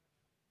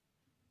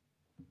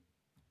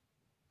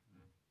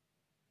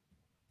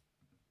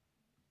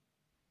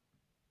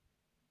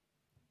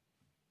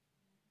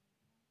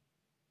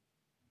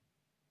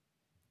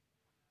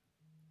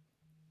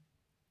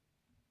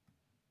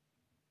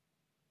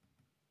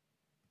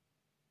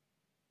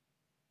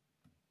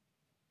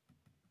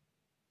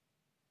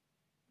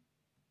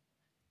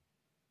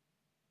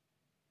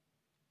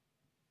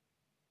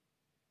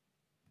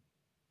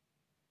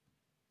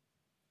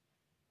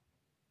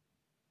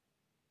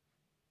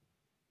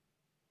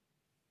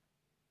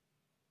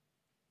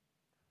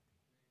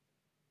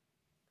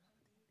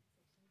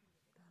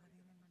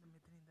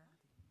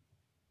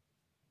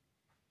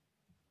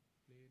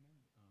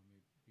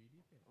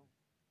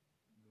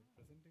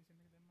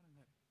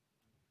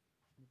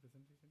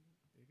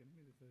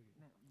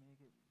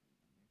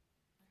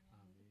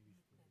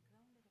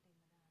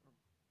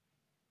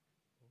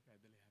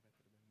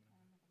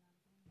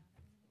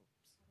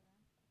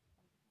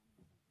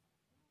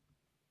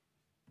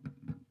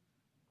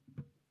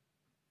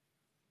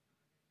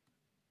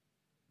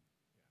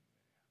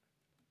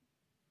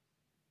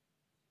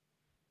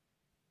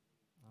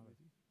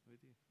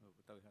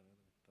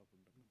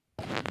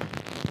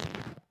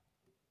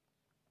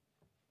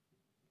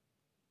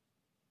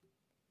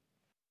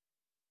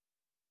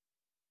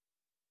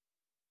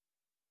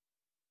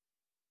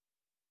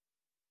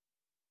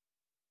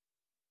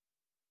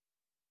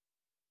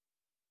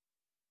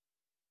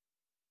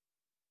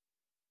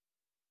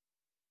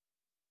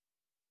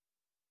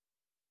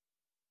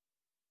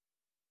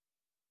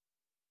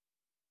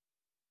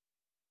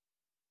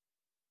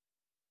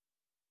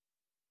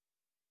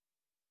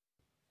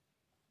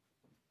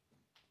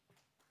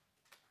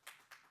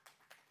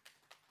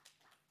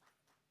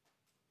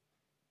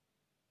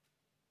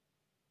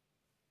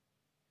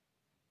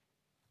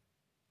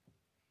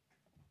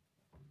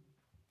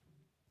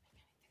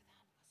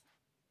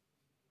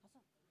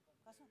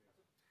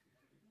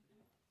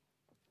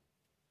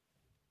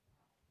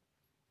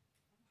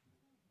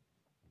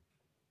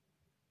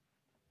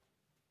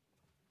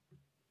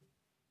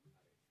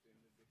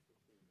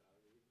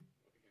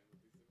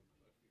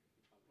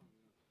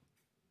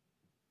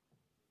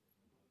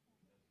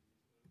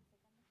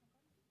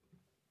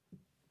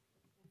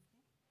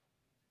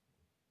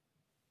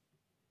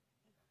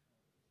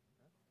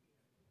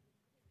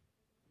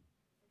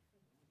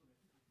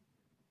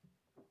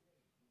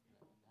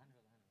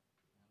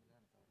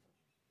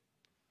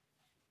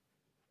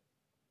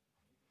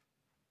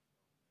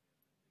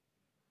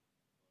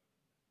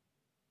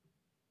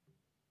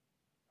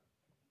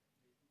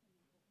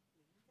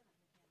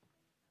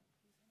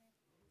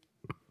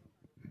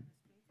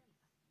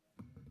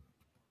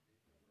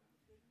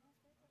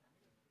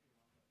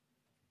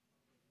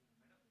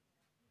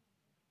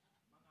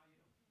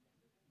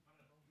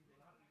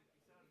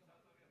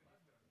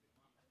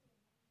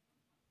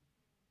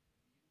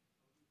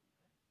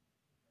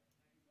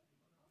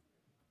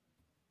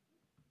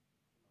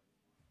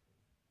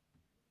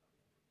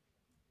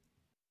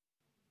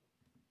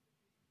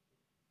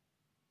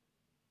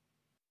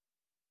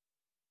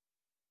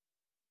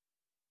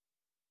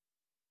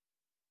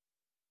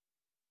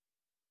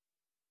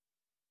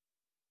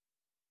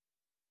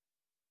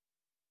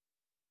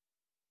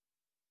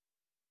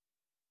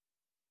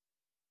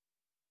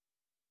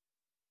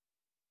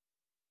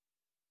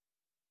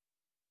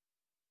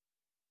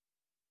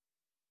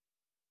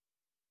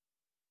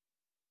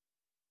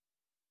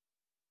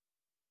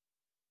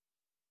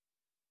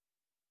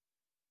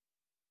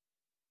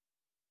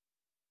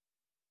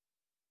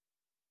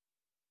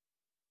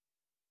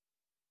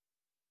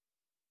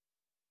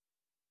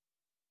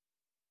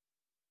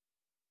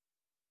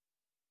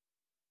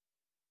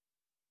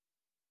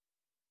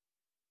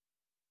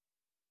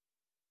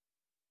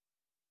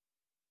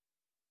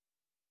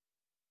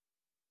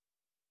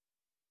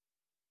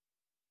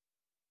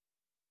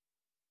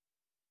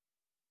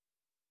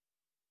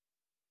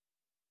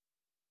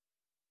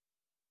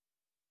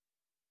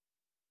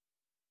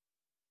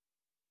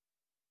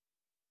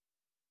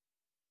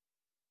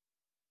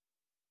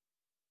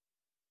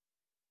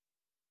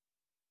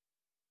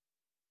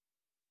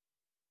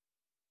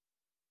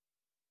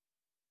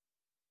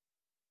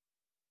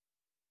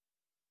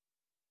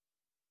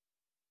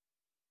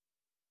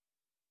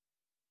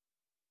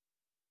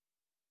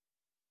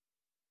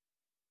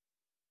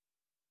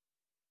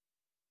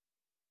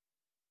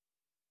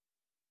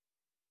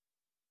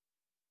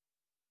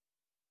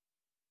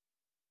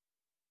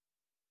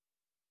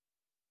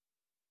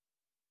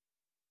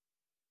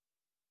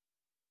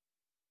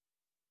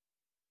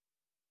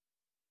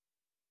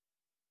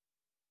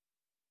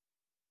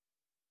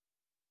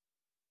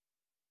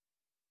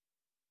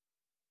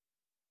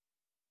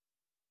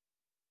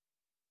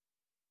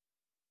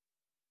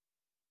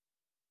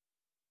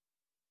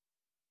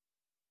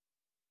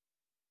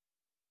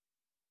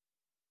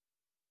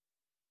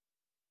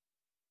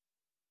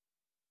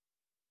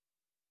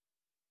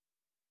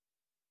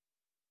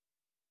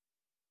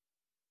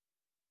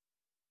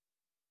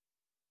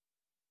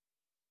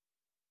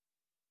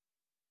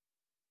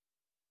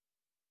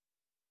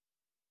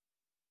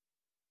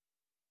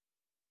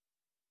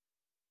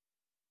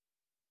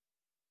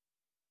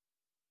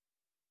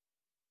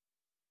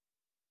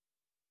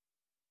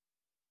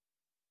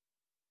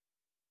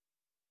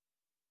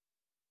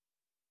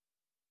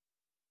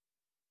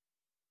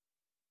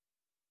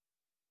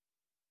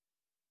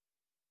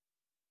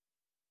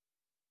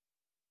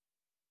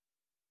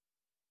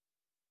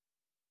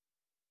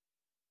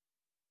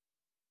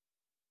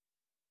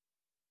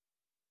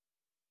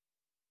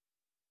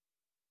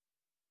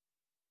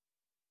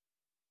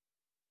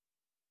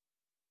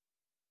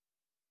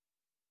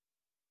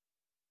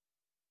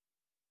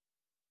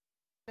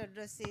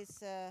 address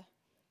is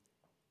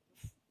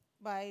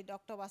by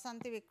Dr.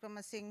 Wasanthi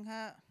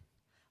Wickramasinghe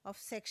of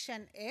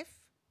Section F.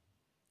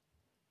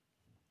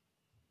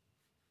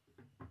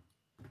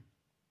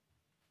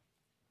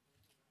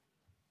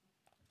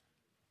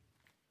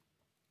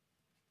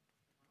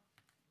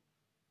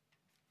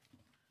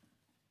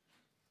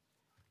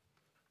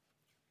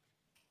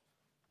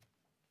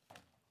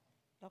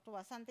 Dr.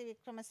 Wasanthi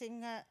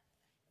Wickramasinghe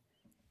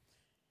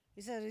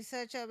is a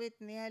researcher with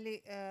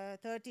nearly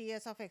 30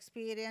 years of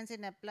experience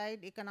in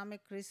applied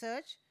economic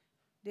research,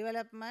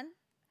 development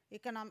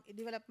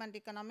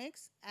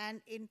economics,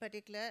 and in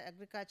particular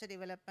agriculture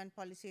development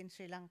policy in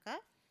Sri Lanka.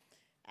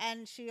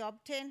 And she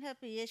obtained her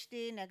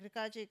PhD in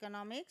agriculture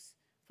economics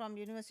from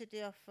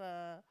University of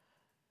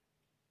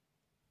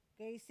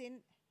Gießen,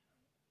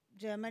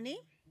 Germany,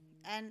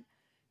 and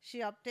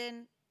she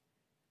obtained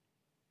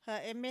her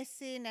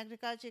MSc in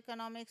agriculture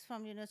economics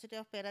from University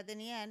of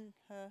Peradeniya and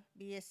her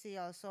BSc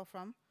also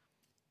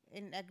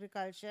in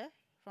agriculture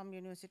from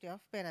University of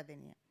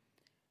Peradeniya.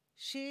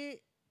 She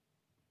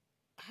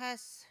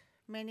has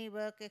many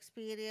work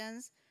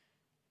experience,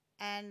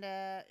 and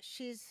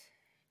she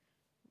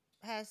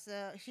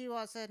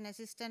was an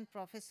assistant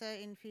professor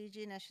in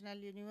Fiji National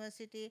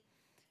University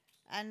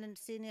and a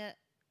senior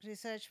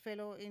research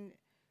fellow in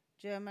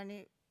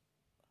Germany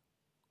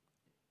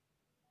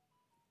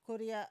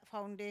Korea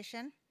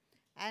Foundation,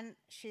 and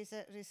she's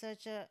a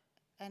researcher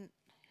and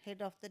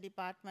head of the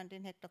department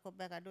in Hector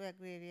Kobbagadu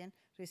Agrarian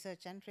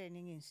Research and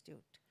Training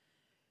Institute.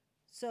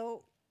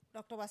 So,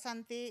 Dr.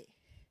 Wasanthi,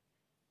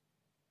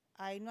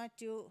 I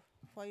invite you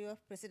for your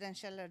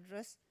presidential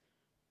address.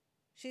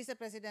 She's the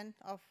president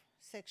of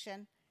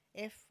Section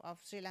F of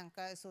Sri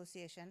Lanka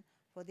Association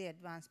for the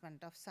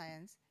Advancement of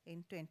Science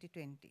in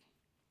 2020.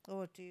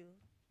 Over to you.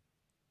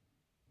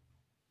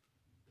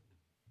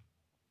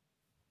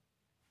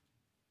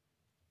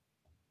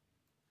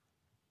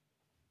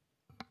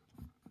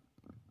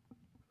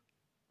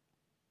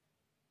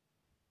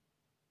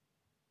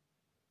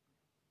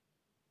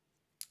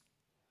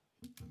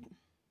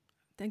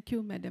 Thank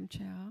you, Madam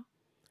Chair.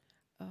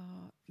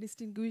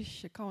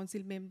 Distinguished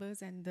council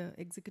members and the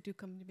executive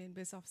committee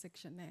members of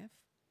Section F.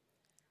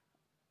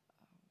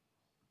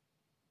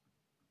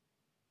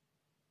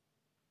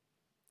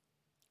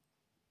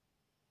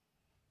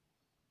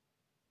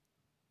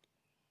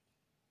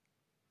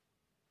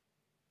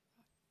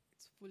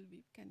 It's full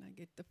view. Can I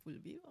get the full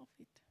view of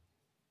it?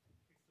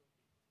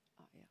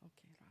 Oh, yeah,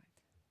 okay,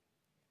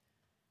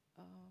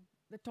 right.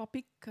 The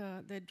topic,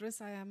 the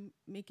address I am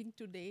making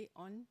today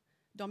on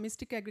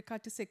domestic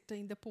agriculture sector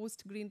in the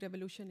post-Green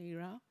Revolution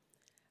era,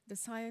 the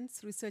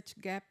science research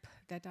gap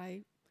that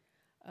I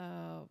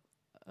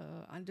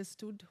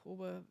understood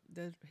over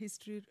the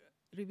history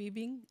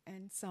reviewing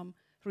and some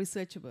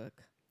research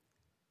work.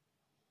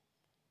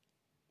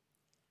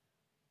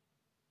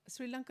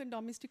 Sri Lankan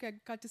domestic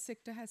agriculture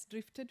sector has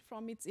drifted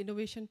from its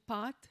innovation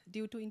path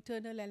due to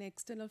internal and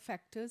external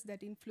factors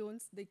that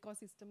influence the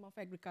ecosystem of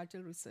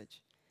agricultural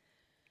research.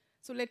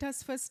 So let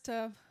us first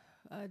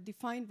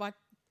define what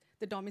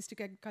the domestic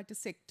agriculture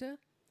sector.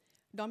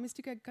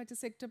 Domestic agriculture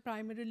sector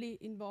primarily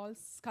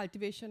involves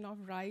cultivation of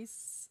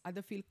rice,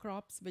 other field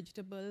crops,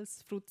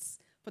 vegetables, fruits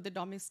for the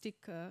domestic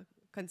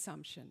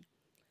consumption.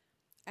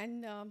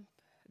 And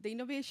the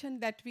innovation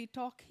that we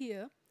talk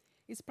here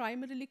is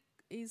primarily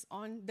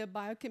on the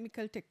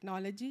biochemical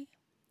technology.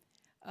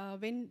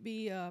 When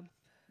we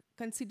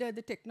consider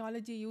the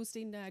technology used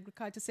in the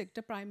agriculture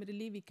sector,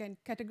 primarily we can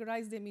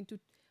categorize them into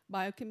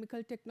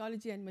biochemical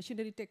technology and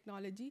machinery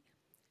technology.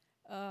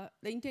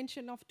 The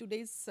intention of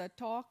today's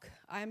talk,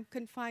 I am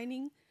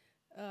confining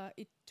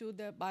it to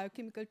the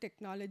biochemical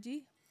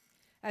technology.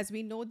 As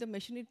we know, the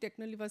machinery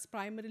technology was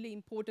primarily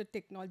imported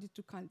technology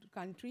to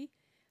country.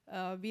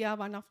 We are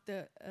one of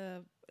the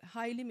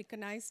highly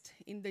mechanized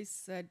in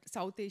this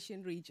South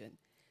Asian region,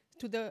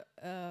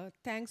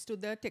 thanks to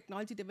the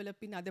technology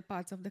developed in other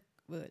parts of the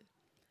world.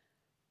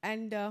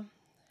 And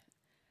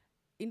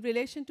in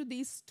relation to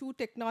these two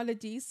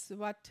technologies,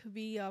 what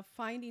we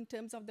find in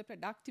terms of the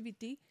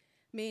productivity,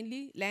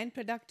 mainly land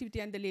productivity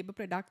and the labor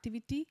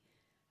productivity.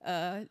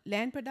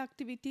 Land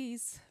productivity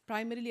is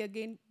primarily,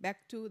 again,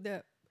 back to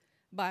the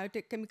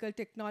biochemical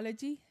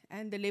technology,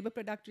 and the labor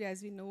productivity,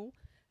 as we know,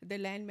 the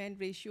land-man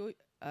ratio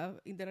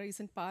in the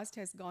recent past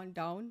has gone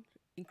down,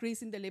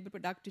 increasing the labor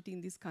productivity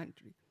in this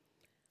country.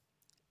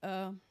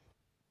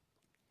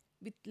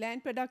 With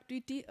land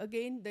productivity,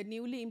 again, the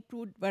newly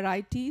improved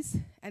varieties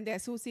and the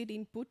associated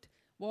input,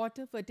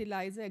 water,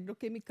 fertilizer,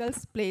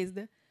 agrochemicals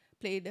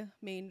played a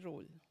main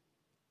role.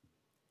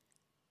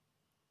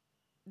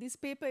 This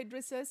paper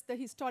addresses the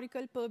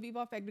historical purview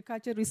of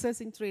agriculture research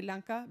in Sri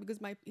Lanka,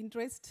 because my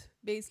interest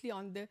basically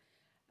on the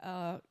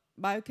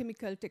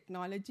biochemical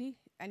technology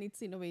and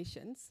its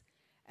innovations.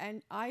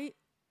 And I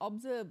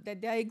observed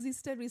that there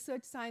exists a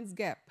research science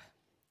gap.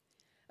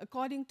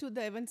 According to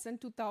the Evanson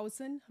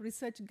 2000,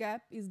 research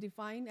gap is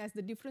defined as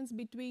the difference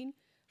between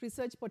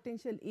research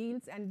potential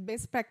yields and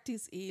best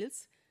practice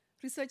yields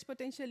research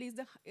potential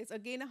is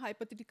again a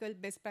hypothetical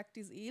best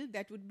practice yield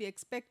that would be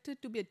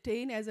expected to be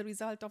attained as a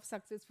result of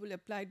successful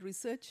applied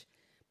research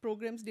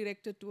programs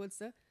directed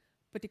towards a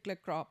particular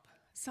crop.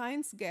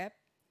 Science gap,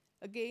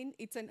 again,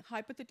 it's a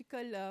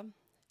hypothetical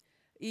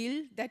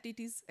yield that it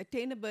is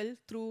attainable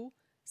through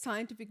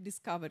scientific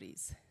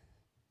discoveries.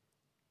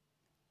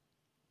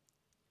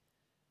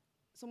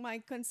 So my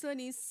concern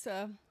is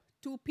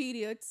two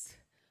periods,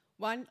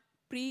 one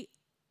pre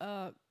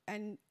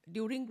and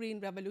during Green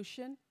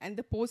Revolution and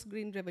the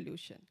post-Green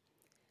Revolution.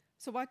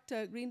 So what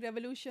Green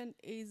Revolution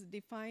is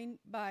defined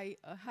by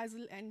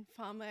Hazel and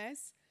Farmer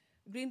as,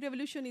 Green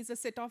Revolution is a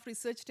set of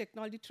research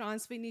technology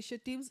transfer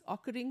initiatives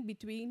occurring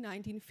between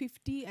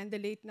 1950 and the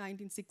late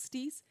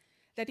 1960s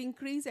that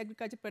increase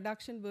agriculture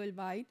production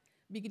worldwide,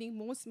 beginning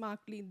most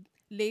markedly in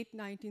late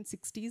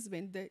 1960s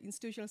when the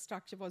institutional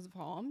structure was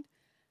formed.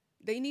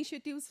 The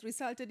initiatives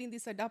resulted in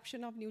this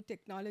adoption of new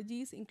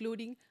technologies,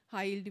 including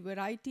high-yield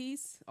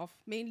varieties of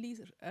mainly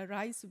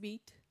rice,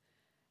 wheat,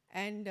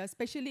 and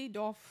especially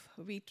dwarf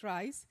wheat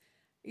rice.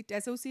 It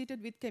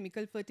associated with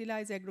chemical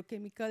fertilizer,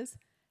 agrochemicals,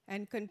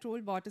 and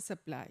controlled water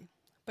supply,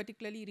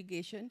 particularly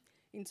irrigation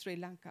in Sri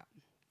Lanka,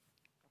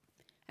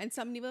 and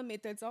some newer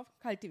methods of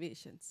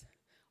cultivations.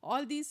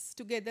 All these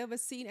together were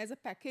seen as a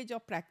package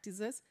of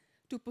practices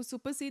to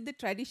supersede the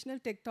traditional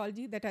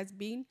technology that has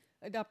been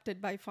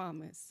adopted by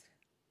farmers.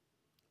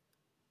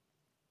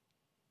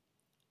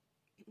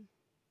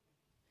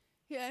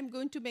 Here I'm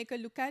going to make a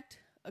look at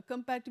a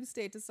comparative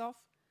status of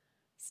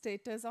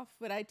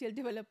varietal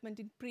development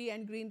in pre-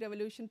 and Green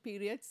Revolution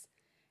periods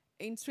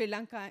in Sri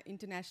Lanka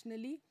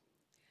internationally.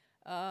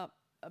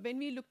 When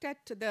we looked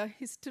at the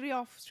history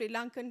of Sri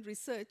Lankan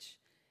research,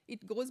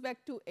 it goes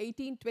back to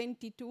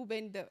 1822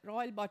 when the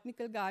Royal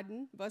Botanical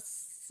Garden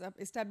was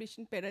established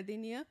in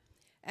Peradeniya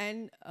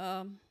and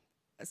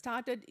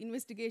started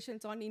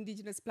investigations on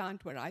indigenous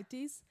plant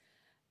varieties.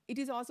 It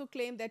is also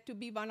claimed that to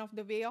be one of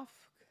the way of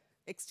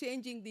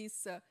exchanging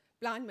these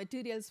plant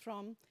materials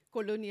from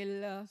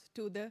colonial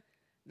to the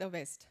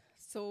West.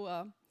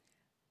 So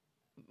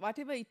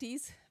whatever it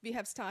is, we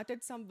have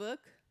started some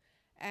work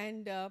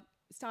and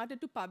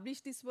started to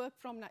publish this work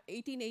from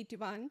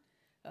 1881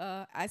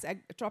 as a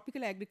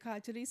tropical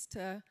agriculturist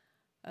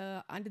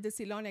under the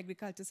Ceylon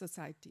Agriculture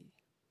Society.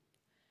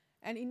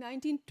 And in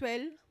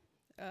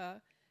 1912,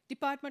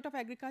 Department of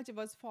Agriculture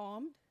was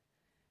formed.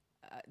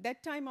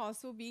 That time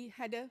also we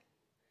had a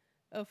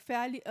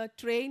fairly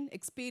trained,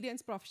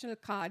 experienced professional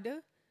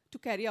cadre to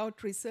carry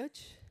out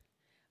research,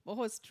 who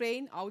was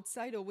trained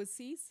outside,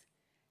 overseas,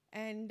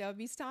 and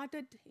we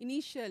started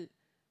initial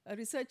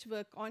research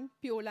work on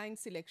pure line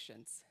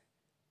selections.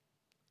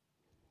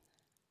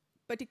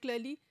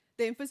 Particularly,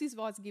 the emphasis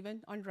was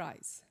given on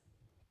rice.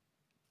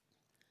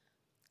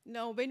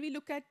 Now, when we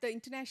look at the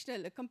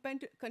international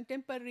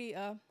contemporary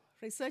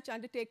research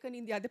undertaken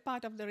in the other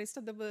part of the rest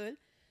of the world,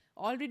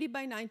 already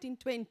by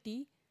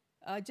 1920,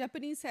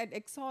 Japanese had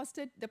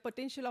exhausted the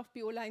potential of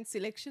pure line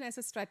selection as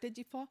a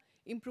strategy for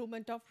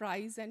improvement of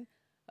rice and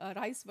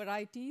rice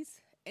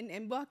varieties and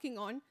embarking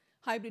on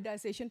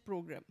hybridization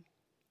program.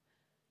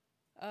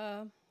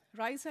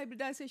 Rice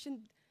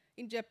hybridization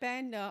in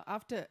Japan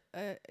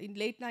in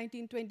late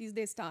 1920s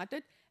they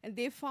started, and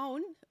they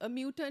found a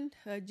mutant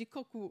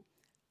jikoku.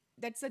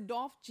 That's a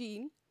dwarf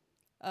gene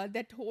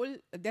that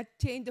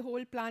changed the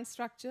whole plant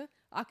structure,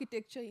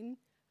 architecture in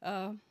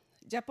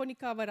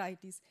Japonica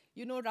varieties.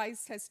 You know,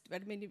 rice has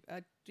very many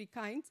three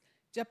kinds.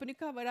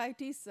 Japonica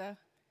varieties,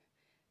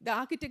 the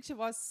architecture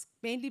was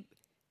mainly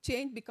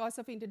changed because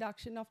of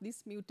introduction of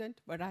this mutant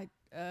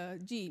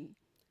gene.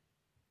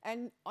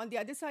 And on the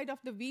other side of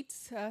the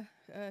wheat's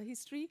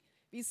history,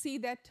 we see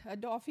that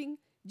dwarfing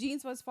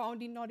genes was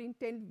found in not in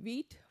 10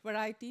 wheat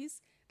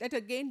varieties that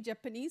again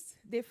Japanese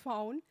they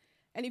found.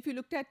 And if you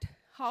looked at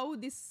how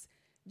this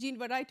gene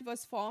variety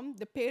was formed,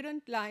 the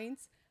parent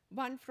lines,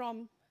 one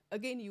from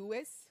again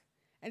US,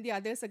 and the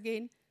others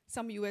again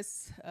some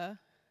US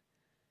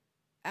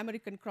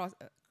American cross,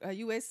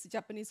 US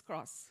Japanese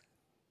cross.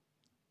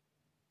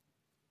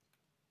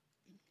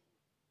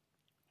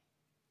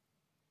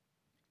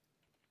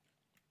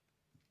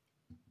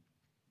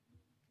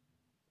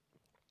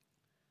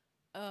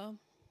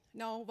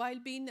 Now, while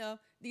being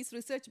this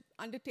research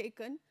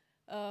undertaken,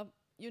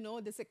 you know,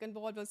 the Second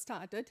World War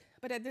started,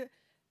 but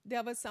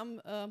there was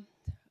some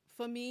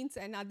famines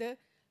and other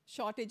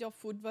shortage of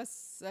food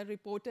was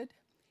reported.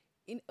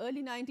 In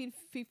early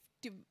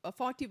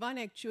 1941,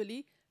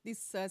 actually,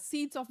 this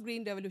seeds of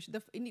Green Revolution,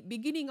 the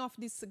beginning of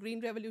this Green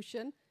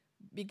Revolution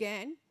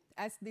began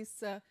as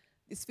this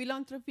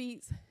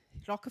philanthropy,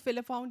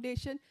 Rockefeller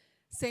Foundation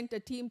sent a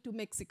team to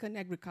Mexican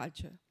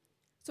agriculture.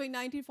 So in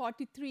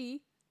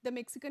 1943, the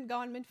Mexican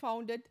government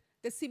founded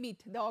the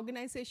CIMIT, the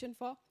Organization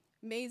for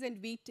Maize and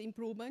Wheat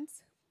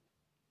Improvements,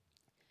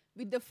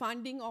 with the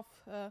funding of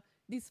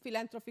these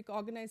philanthropic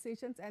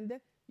organizations and the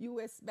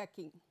US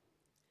backing.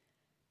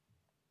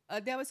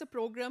 There was a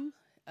program,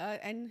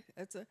 and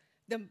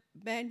the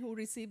man who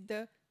received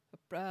the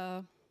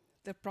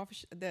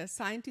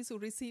scientist who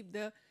received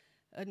the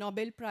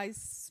Nobel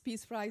Prize,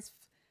 Peace Prize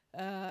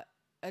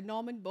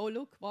Norman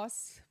Borlaug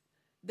was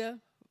the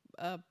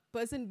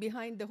person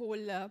behind the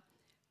whole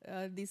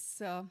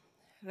this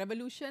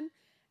revolution,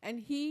 and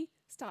he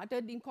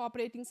started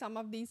incorporating some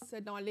of this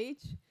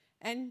knowledge,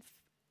 and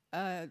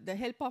the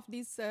help of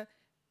this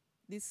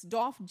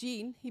dwarf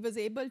gene, he was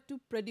able to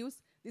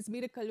produce this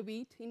miracle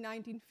wheat in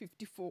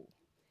 1954.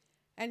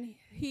 And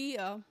he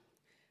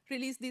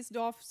released this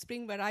dwarf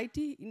spring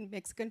variety in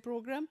Mexican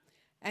program,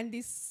 and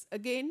this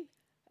again,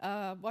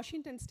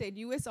 Washington State,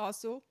 US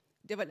also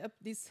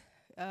developed this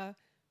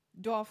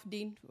dwarf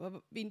gene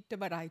winter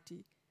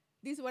variety.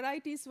 These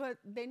varieties were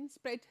then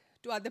spread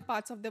to other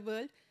parts of the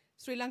world.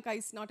 Sri Lanka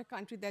is not a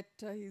country that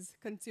is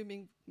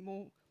consuming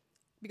more,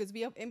 because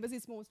we have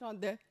emphasis most on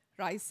the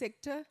rice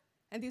sector,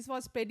 and this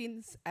was spread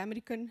in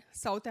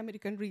South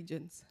American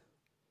regions.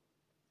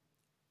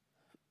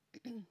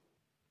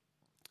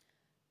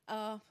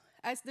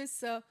 As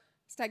this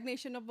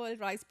stagnation of world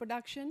rice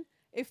production,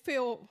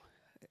 FAO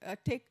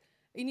took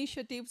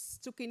initiatives,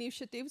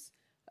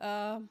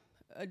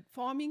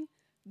 forming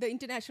the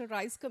International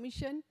Rice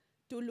Commission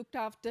to look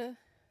after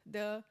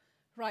the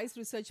rice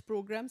research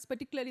programs.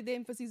 Particularly, the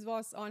emphasis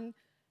was on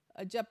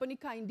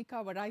Japonica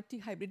indica variety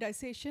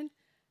hybridization,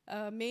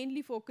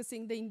 mainly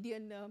focusing the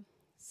Indian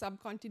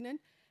subcontinent,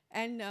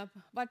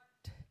 but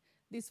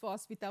this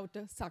was without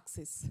a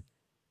success.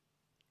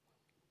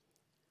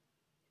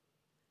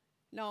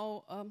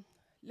 Now,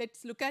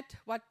 let's look at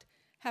what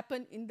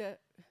happened in the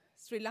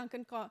Sri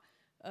Lankan,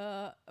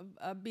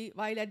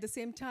 while at the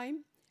same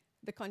time,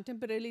 the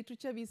contemporary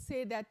literature, we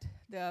say that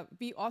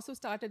we also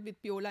started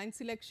with pure line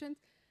selections.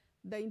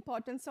 The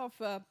importance of,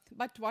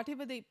 but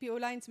whatever the pure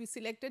lines we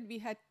selected, we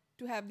had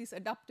to have these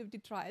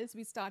adaptivity trials.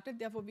 We started,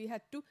 therefore we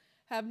had to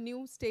have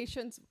new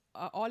stations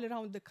all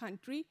around the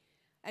country,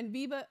 and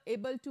we were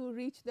able to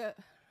reach the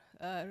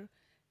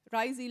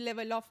rice yield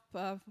level of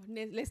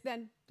less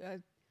than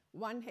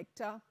 1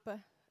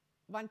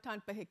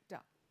 ton per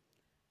hectare.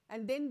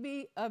 And then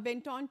we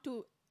went on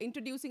to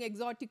introducing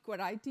exotic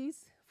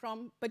varieties,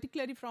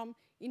 particularly from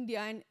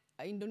India and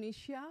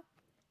Indonesia.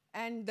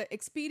 And the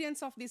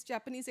experience of this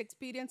Japanese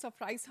experience of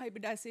rice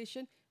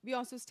hybridization, we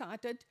also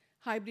started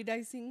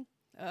hybridizing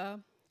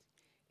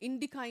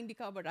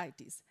indica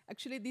varieties.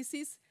 Actually, this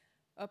is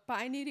a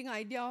pioneering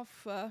idea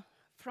of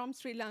from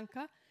Sri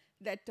Lanka,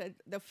 that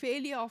the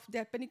failure of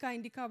Japonica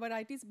indica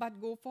varieties, but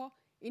go for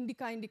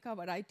indica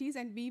varieties,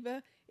 and we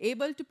were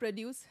able to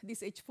produce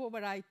this H4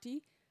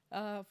 variety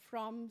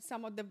from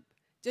some of the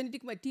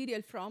genetic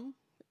material from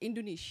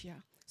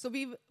Indonesia. So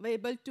we were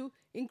able to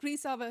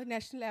increase our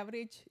national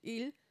average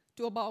yield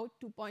to about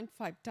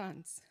 2.5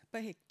 tons per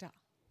hectare.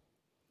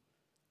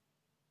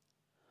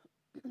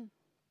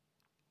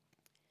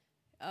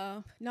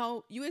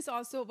 Now, US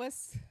also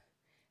was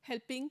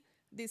helping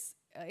this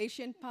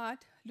Asian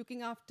part,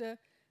 looking after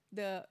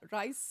the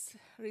rice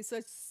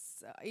research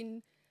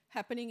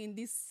happening in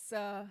this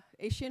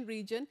Asian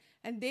region,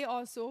 and they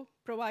also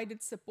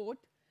provided support.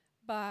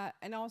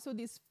 And also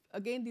these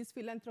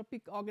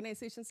philanthropic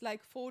organizations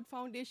like Ford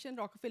Foundation,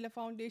 Rockefeller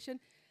Foundation,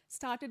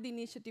 started the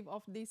initiative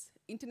of this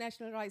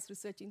International Rice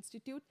Research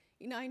Institute.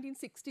 In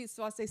 1960s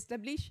was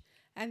established,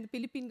 and the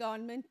Philippine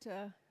government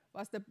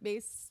was the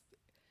base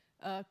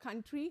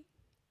country.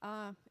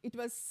 It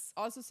was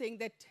also saying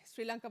that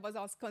Sri Lanka was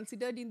also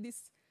considered in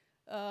this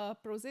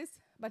process,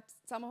 but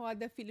somehow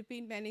the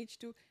Philippines managed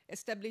to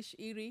establish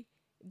IRI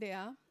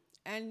there.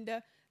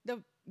 And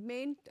the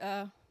main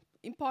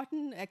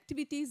important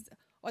activities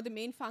or the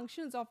main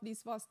functions of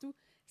this was to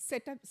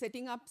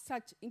setting up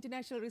such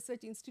international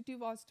research institute,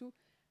 was to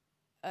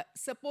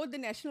support the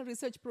national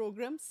research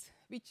programs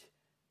which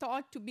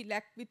thought to be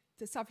lacked with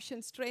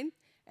sufficient strength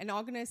and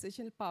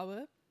organizational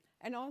power,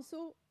 and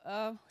also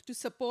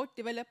to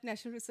develop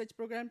national research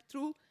programs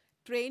through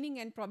training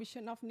and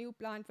provision of new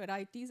plant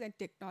varieties and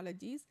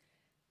technologies,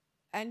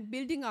 and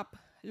building up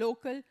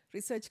local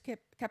research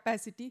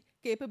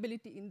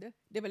capability in the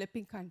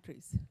developing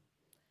countries.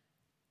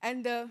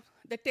 And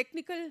the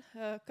technical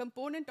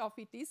component of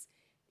it is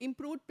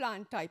improved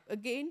plant type.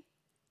 Again,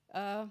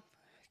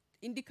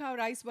 indica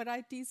rice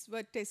varieties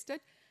were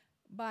tested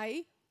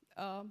by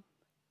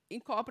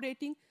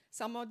incorporating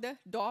some of the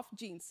dwarf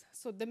genes.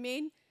 So the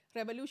main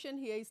revolution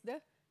here is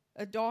the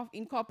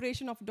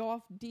incorporation of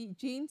dwarf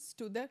genes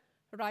to the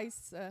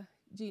rice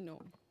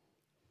genome.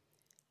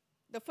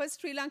 The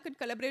first Sri Lankan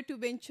collaborative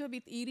venture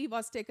with IRI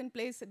was taken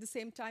place at the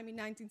same time in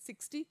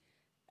 1960.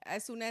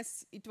 As soon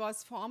as it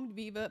was formed,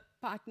 we were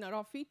partner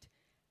of it,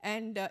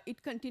 and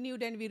it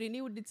continued, and we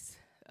renewed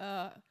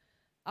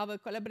our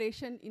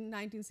collaboration in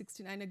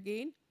 1969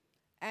 again.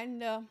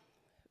 And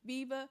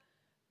we were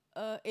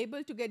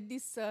able to get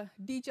this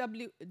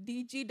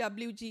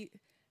DGWG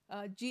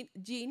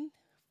gene,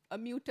 a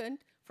mutant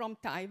from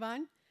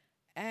Taiwan,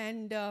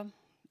 and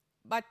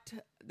but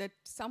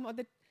some of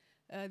the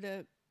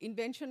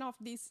invention of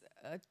these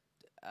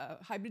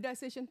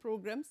hybridization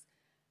programs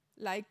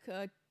like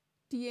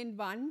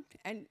TN1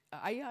 and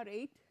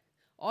IR8,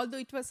 although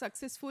it was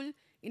successful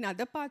in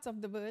other parts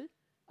of the world,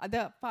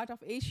 other part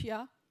of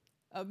Asia,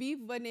 we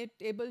were not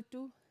able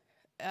to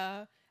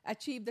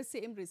achieve the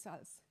same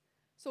results.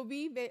 So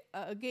we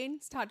again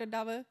started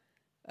our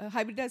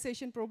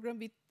hybridization program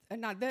with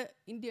another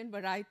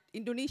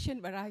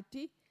Indonesian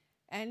variety,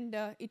 and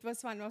it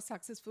was one of our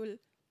successful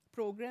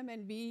program,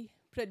 and we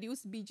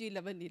produced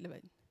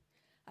BG1111.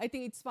 I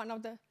think it's one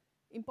of the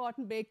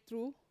important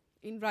breakthrough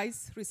in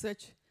rice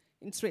research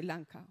in Sri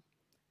Lanka.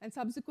 And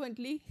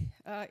subsequently,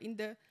 in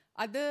the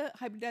other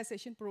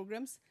hybridization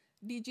programs,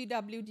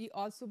 DGWG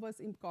also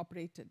was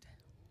incorporated.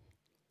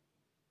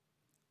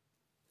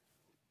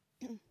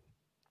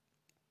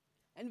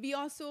 And we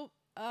also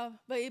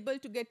were able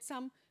to get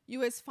some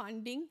US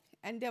funding,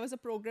 and there was a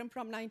program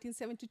from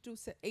 1972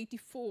 to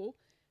 84.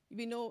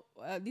 We know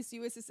this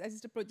US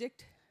assisted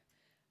project.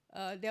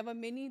 There were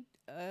many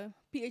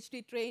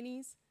PhD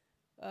trainees,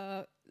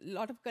 a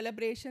lot of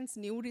collaborations,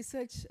 new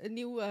research,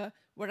 new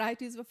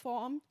varieties were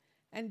formed,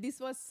 and this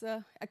was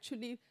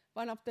actually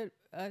one of the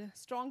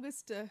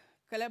strongest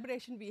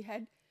collaboration we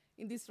had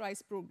in this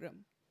rice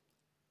program.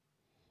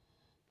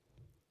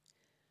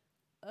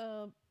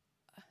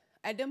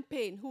 Adam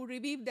Payne, who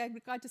revived the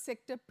agriculture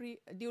sector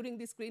during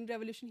this Green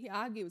Revolution, he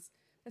argues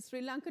that Sri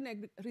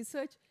Lankan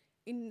research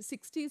in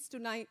 60s to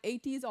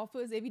 80s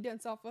offers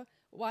evidence of a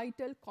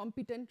vital,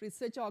 competent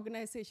research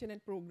organization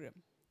and program.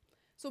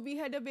 So we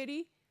had a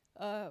very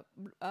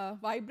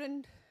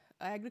vibrant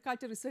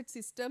agriculture research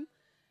system.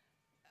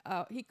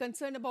 He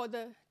concerned about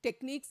the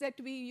techniques that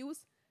we use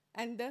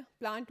and the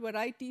plant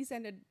varieties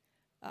and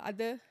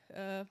other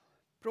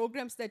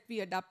programs that we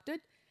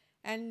adopted.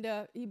 And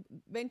he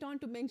went on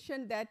to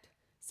mention that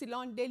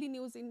Ceylon Daily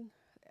News in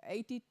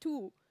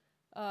 82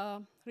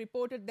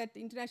 reported that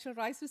the International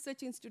Rice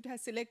Research Institute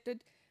has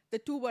selected the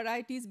two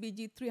varieties,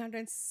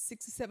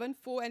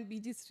 BG367-4 and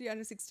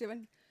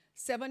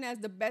BG367-7, as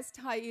the best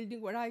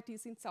high-yielding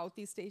varieties in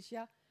Southeast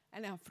Asia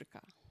and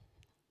Africa.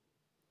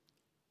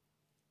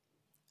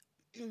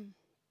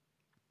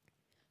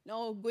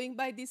 Now, going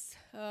by this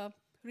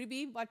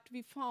review, what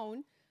we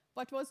found,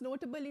 what was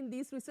notable in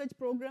this research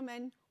program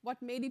and what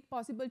made it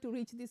possible to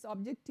reach this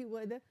objective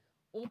were the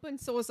open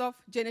source of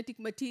genetic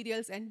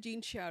materials and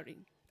gene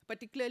sharing,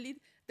 particularly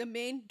the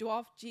main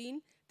dwarf gene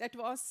that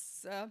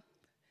was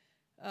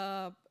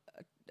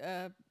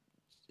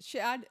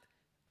shared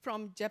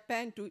from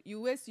Japan to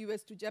US,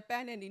 US to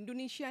Japan, and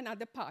Indonesia and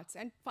other parts,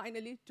 and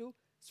finally to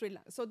Sri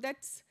Lanka. So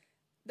that's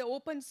the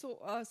open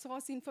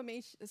source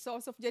information,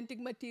 source of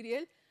genetic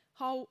material,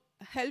 how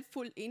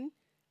helpful in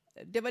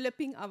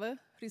developing our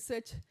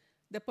research,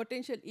 the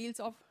potential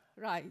yields of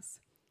rice.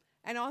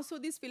 And also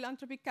this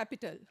philanthropic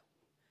capital.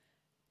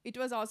 It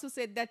was also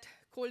said that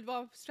Cold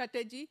War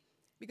strategy,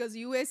 because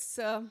US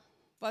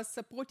was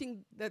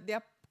supporting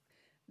their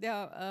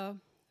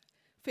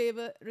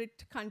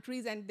favorite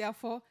countries, and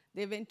therefore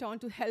they went on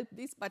to help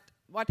this. But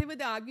whatever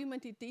the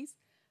argument it is,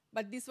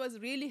 but this was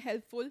really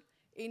helpful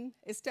in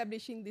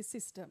establishing this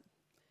system.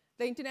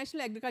 The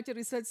International Agriculture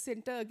Research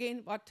Center,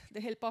 again, what the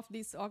help of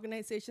this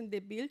organization they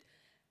built,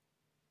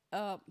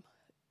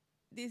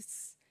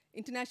 these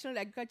International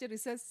Agriculture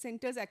Research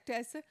Centers act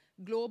as a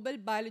global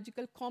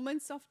biological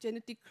commons of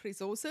genetic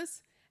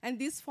resources, and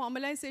this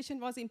formalization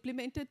was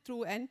implemented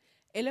through an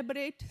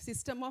elaborate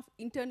system of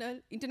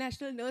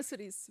international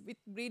nurseries with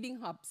breeding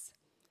hubs,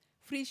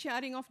 free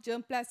sharing of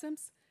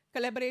germplasms,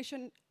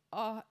 collaboration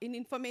in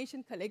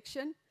information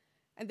collection,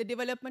 and the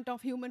development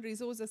of human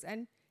resources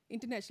and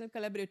international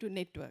collaborative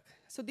network.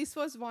 So this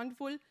was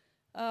wonderful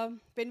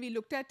when we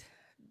looked at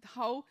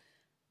how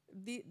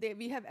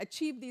we have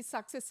achieved these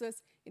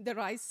successes in the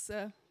rice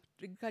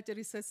agriculture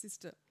research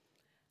system.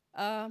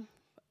 At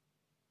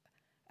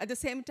the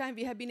same time,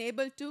 we have been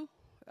able to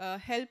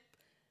help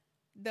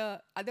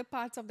the other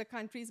parts of the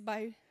countries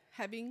by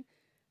having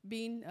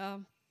been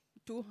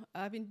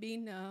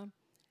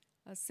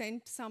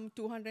sent some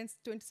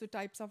 222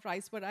 types of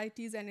rice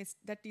varieties, and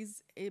that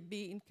is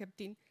being kept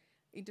in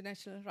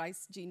International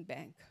Rice Gene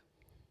Bank.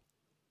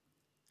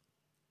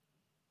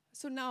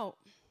 So now,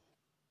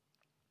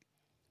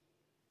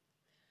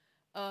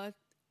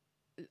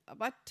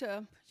 but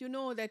you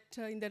know that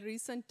in the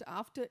recent,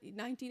 after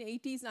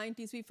 1980s,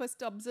 90s, we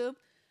first observed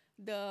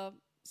the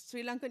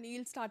Sri Lankan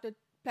yield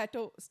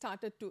plateau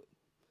started to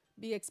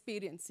be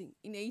experiencing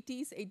in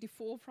 80s,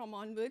 84 from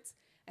onwards,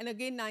 and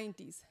again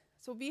 90s.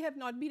 So we have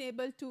not been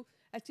able to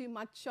achieve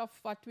much of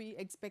what we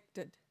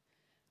expected.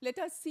 Let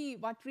us see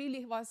what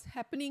really was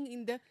happening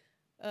in the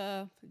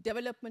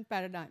development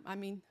paradigm. I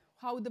mean,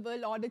 how the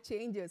world order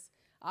changes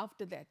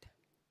after that.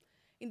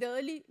 In the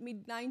early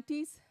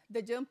mid-90s,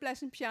 the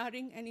germplasm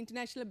sharing and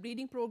international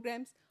breeding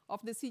programs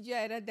of the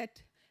CGI era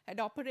that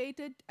had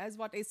operated as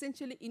what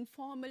essentially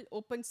informal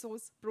open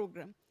source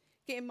program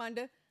came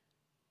under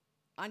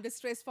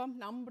stress from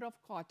number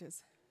of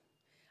quarters.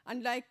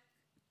 Unlike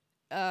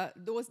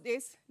those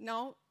days,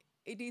 now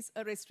it is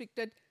a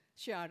restricted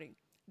sharing.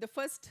 The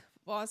first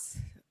was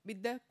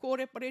with the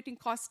core operating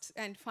costs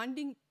and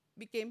funding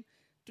became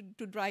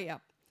to dry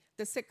up.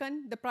 The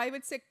second, the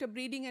private sector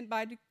breeding and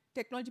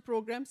biotechnology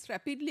programs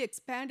rapidly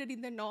expanded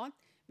in the north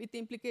with the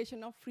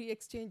implication of free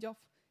exchange of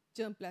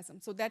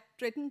germplasm. So that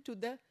threatened to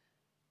the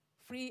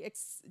free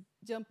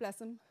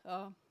germplasm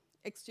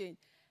exchange.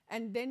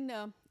 And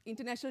then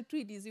international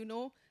treaties, you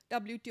know,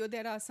 WTO,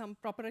 there are some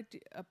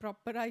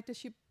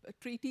proprietorship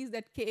treaties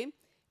that came,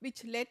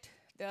 which led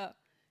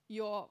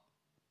your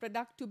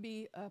product to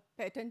be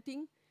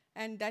patenting,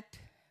 and that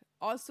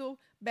also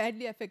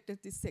badly affected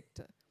this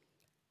sector.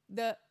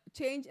 The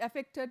change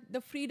affected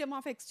the freedom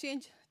of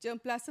exchange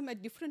germplasm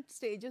at different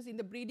stages in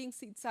the breeding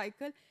seed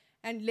cycle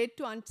and led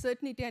to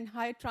uncertainty and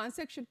higher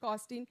transaction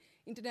cost in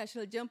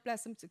international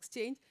germplasm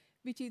exchange,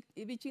 which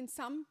in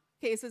some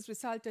cases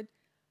resulted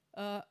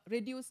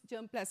reduced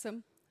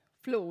germplasm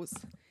flows.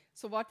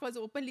 So what was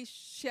openly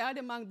shared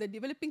among the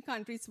developing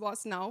countries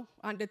was now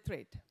under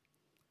threat.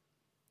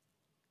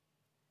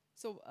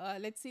 So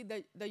let's see,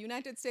 the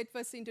United States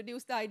first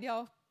introduced the idea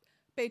of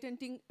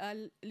patenting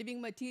living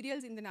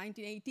materials in the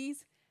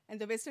 1980s, and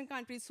the Western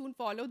countries soon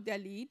followed their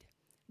lead.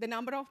 The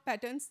number of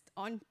patents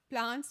on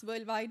plants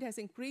worldwide has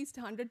increased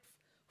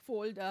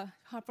 100-fold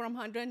from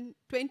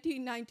 120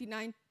 in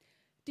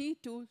 1990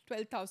 to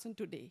 12,000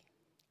 today.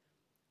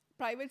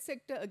 Private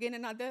sector, again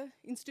another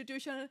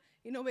institutional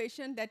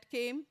innovation that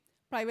came.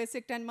 Private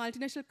sector and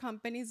multinational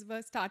companies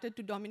were started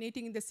to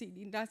dominating in the seed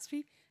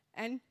industry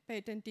and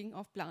patenting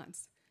of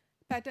plants.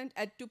 Patent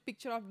add to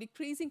picture of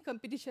decreasing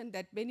competition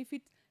that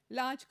benefits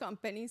large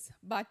companies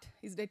but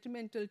is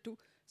detrimental to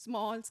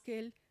small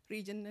scale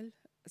regional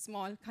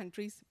small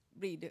countries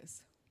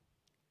breeders.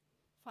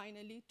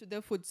 Finally, to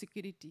the food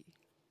security.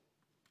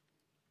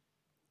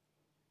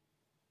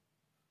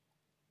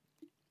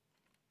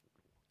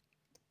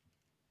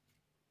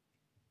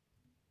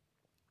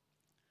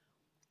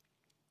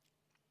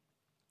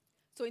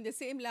 So in the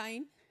same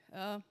line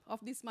of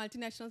this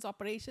multinationals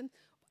operation,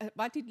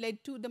 what it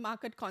led to the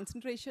market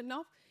concentration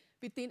of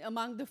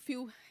among the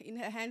few, in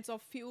the hands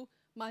of few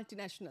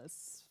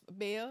multinationals.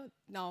 Bayer,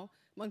 now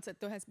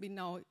Monsanto has been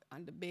now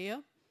under Bayer,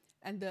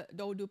 and the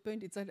Dow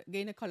DuPont, it's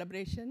again a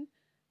collaboration,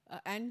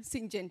 and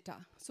Syngenta.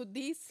 So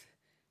these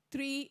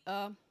three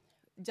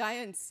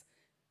giants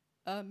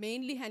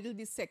mainly handle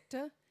this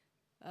sector.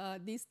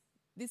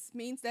 This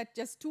means that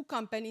just two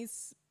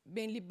companies,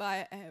 mainly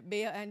by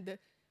Bayer and the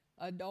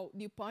Dow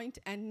DuPont,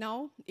 and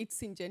now it's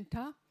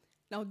Syngenta.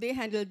 Now they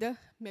handle the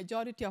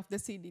majority of the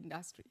seed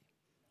industry.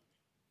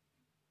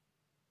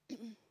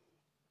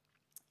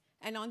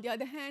 And on the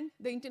other hand,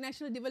 the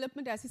international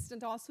development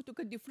assistance also took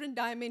a different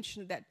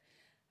dimension, that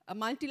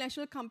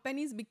multinational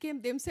companies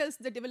became themselves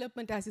the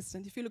development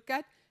assistance. If you look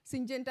at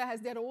Syngenta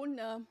has their own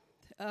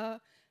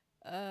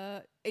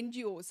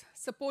NGOs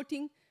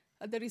supporting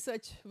the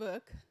research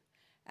work,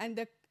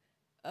 and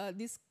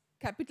this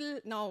capital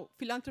now,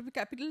 philanthropy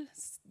capital,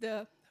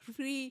 the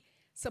free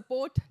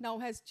support now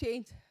has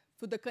changed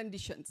to the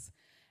conditions.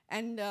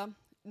 And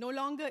no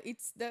longer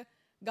it's the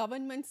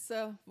government's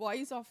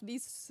voice of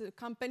these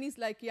companies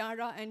like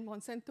Yara and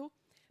Monsanto,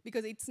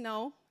 because it's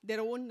now their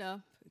own,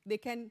 they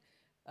can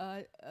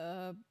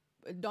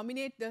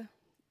dominate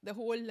the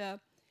whole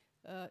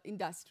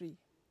industry.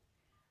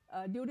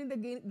 During the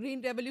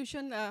Green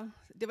Revolution,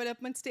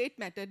 development state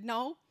method,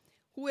 now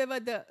whoever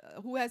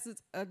who has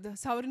the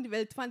sovereign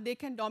wealth fund, they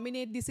can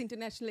dominate these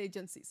international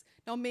agencies.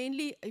 Now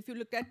mainly, if you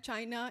look at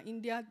China,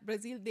 India,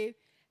 Brazil, they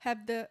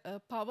have the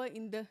power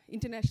in the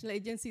international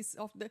agencies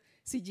of the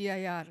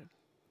CGIAR.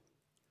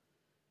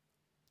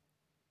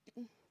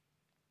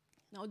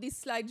 Now this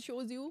slide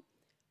shows you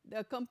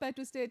the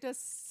comparative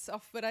status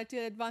of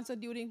varietal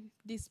advancement during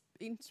this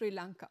in Sri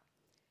Lanka.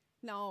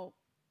 Now,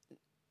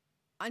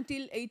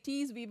 until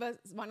 80s, we were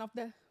one of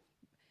the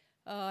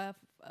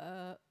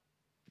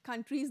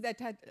countries that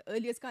had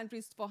earliest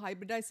countries for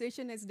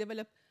hybridization, has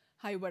developed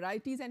high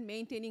varieties and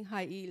maintaining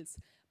high yields.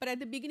 But at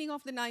the beginning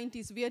of the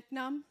 90s,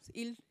 Vietnam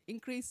yield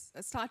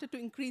started to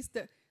increase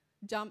the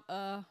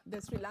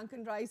Sri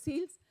Lankan rice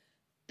yields,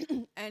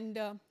 and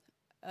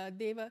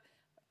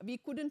we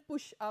couldn't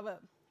push our,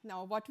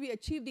 now what we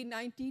achieved in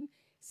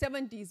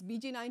 1970s,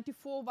 BG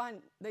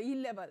 94-1, the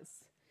yield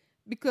levels,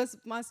 because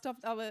most of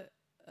our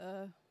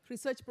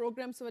research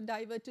programs were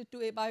diverted to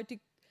abiotic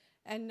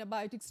and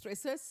biotic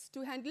stressors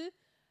to handle,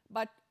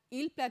 but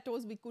yield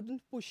plateaus we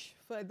couldn't push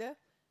further.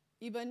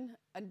 Even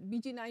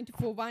BG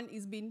 94-1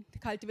 is being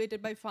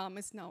cultivated by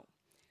farmers now.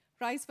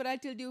 Rice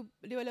varietal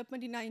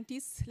development in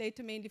 90s,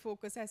 later mainly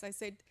focused, as I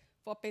said,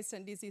 for pests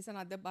and disease and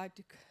other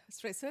biotic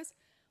stressors.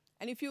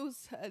 And if you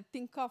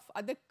think of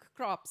other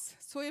crops,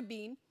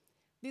 soybean,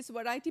 this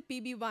variety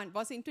PB1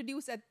 was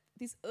introduced at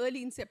this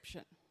early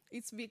inception.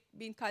 It's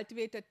been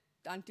cultivated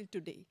until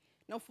today,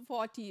 now for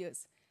 40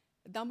 years.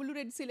 Dambulu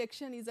Red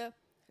selection is a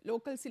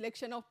local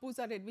selection of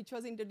Pusa Red, which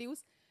was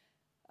introduced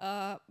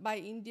by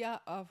India,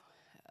 a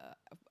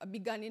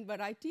Biganin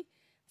variety.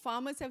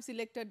 Farmers have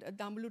selected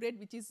Dambulu Red,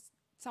 which is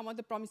some of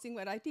the promising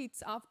variety.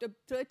 It's after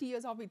 30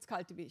 years of its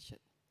cultivation.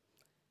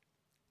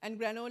 And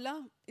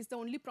granola is the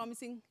only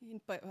promising in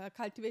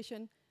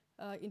cultivation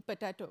in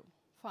potato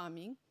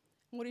farming.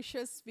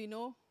 Mauritius, we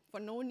know, for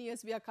known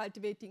years we are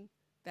cultivating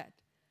that.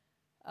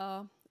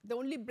 The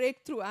only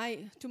breakthrough,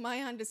 to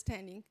my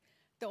understanding,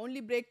 the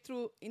only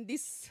breakthrough in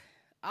this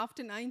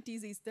after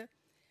 90s is the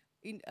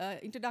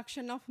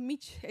introduction of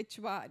Mich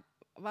H1,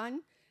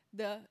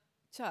 the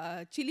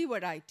chili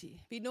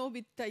variety. We know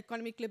with the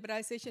economic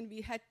liberalization,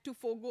 we had to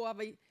forego our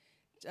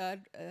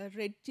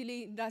red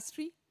chili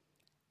industry.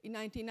 In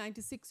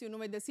 1996, you know,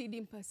 when the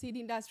seed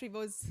industry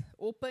was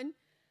open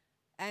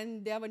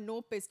and there were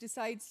no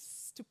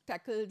pesticides to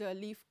tackle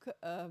the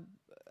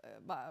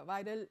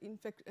viral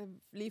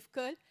leaf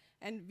curl,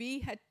 and we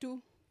had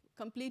to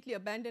completely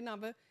abandon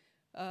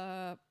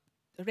our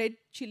red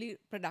chili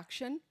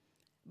production.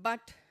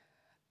 But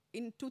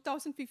in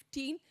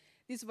 2015,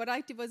 this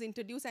variety was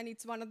introduced, and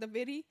it's one of the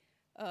very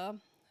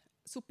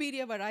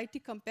superior variety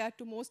compared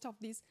to most of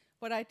these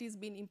varieties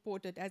being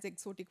imported as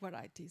exotic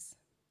varieties.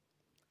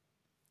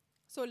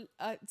 So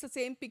it's the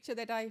same picture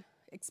that I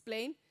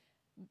explained.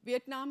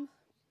 Vietnam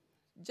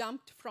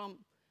jumped from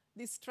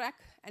this track,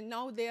 and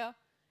now they are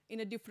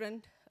in a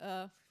different,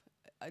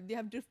 they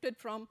have drifted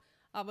from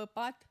our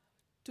path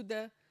to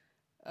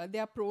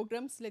their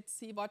programs. Let's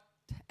see what,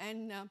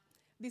 and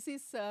this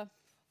is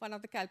one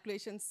of the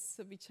calculations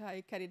which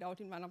I carried out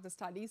in one of the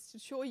studies to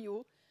show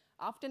you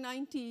after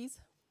 90s,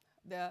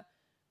 the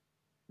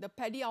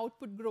paddy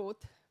output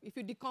growth, if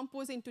you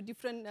decompose into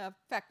different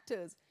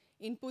factors,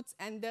 inputs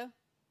and the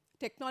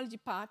technology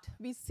part,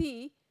 we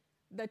see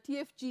the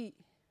TFG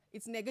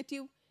is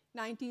negative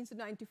 19s to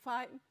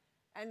 95,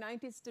 and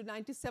 90s to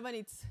 97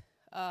 it's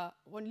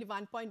only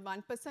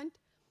 1.1%,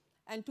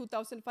 and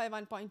 2005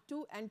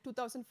 1.2, and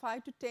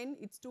 2005 to 10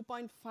 it's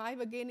 2.5.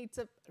 Again, it's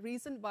a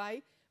reason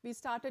why we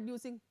started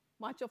using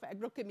much of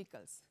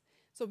agrochemicals.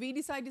 So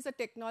weedicide is a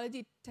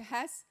technology, it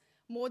has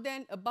more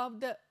than above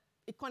the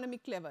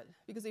economic level,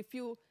 because if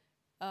you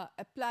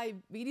apply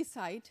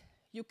weedicide,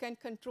 you can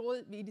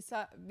control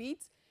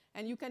weeds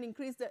and you can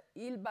increase the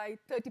yield by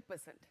 30%.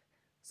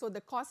 So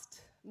the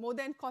cost, more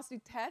than cost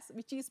it has,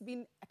 which is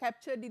been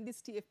captured in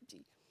this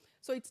TFG.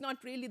 So it's not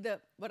really the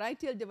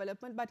varietal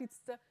development, but it's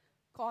the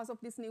cause of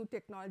this new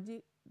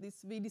technology,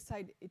 this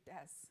weedicide it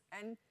has.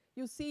 And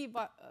you see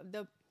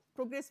the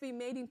progress we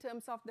made in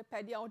terms of the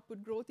paddy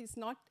output growth is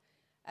not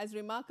as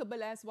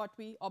remarkable as what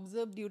we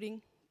observed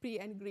during pre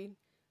and green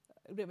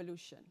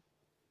revolution.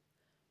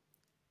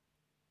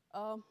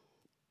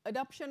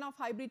 Adoption of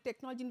hybrid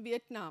technology in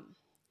Vietnam.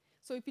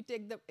 So if you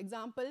take the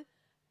example,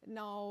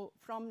 now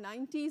from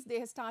 90s they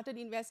have started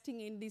investing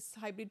in this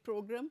hybrid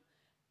program,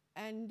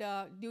 and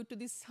due to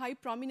this high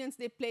prominence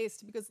they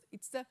placed, because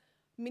it's the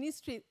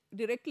ministry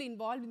directly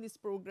involved in this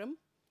program,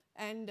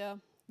 and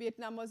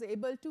Vietnam was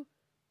able to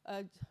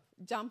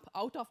jump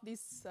out of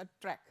this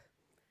track.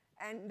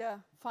 And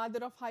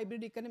father of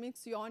hybrid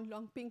economics, Yuan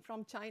Longping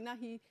from China,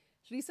 he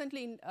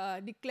recently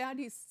declared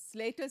his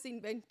latest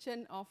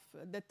invention of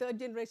the third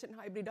generation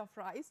hybrid of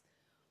rice.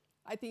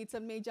 I think it's a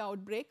major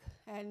outbreak,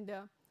 and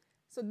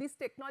so this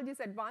technology is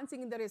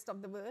advancing in the rest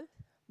of the world,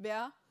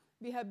 where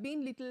we have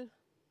been little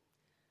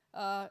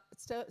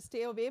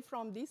stay away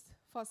from this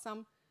for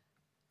some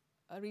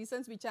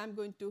reasons which I'm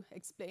going to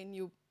explain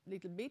you a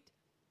little bit.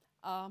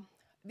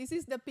 This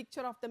is the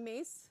picture of the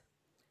maize.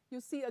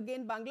 You see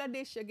again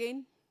Bangladesh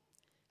again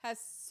has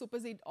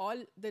superseded all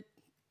the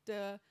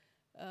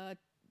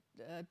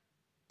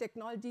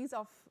technologies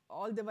of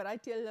all the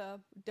varietal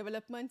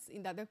developments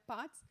in the other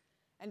parts,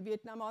 and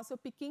Vietnam also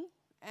picking,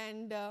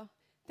 and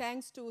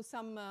thanks to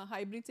some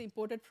hybrids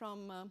imported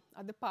from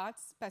other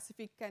parts,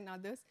 Pacific and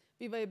others,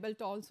 we were able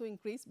to also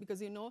increase,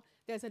 because you know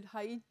there's a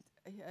high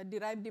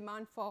derived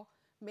demand for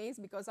maize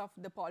because of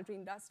the poultry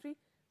industry.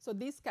 So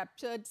this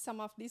captured some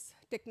of this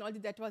technology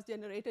that was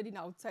generated in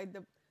outside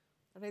the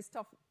rest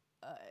of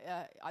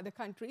other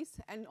countries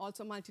and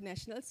also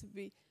multinationals.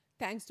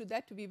 Thanks to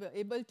that, we were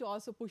able to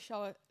also push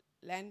our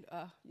land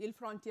yield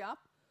frontier up.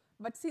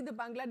 But see the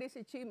Bangladesh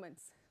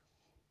achievements.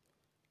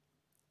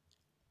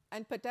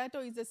 And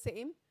potato is the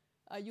same.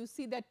 You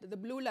see that the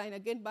blue line,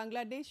 again,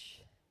 Bangladesh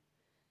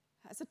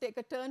has to take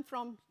a turn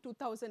from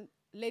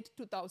late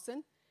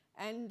 2000,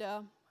 and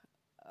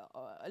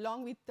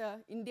along with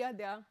India,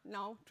 they are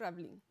now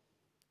traveling.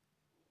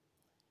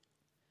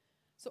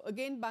 So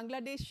again,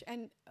 Bangladesh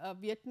and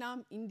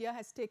Vietnam, India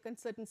has taken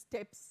certain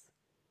steps.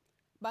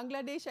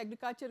 Bangladesh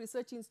Agriculture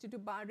Research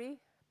Institute, Bari,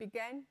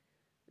 began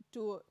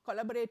to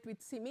collaborate with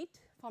CIMIT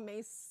for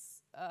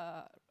maize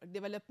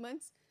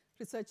developments,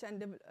 research and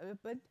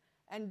development,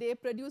 and they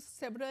produced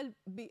several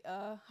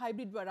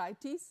hybrid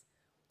varieties.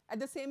 At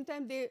the same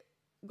time, they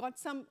got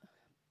some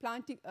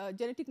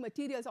genetic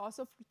materials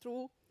also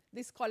through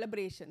these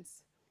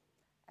collaborations.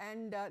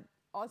 And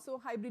also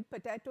hybrid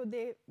potato,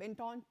 they went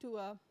on to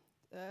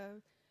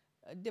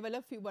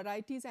develop few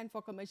varieties and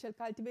for commercial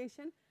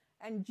cultivation,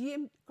 and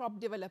GM crop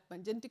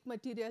development, genetic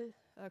material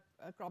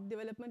crop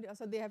development,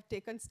 also they have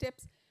taken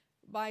steps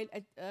while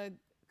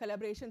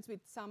collaborations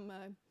with some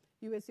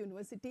US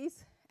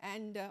universities,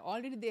 and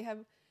already they have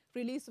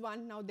released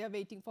one, now they are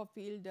waiting for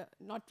field,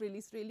 not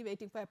released really,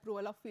 waiting for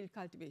approval of field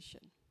cultivation.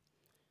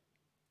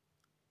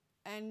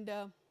 And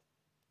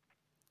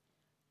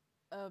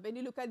when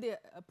you look at the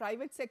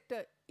private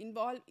sector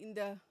involved in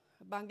the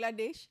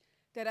Bangladesh,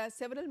 there are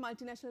several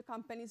multinational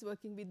companies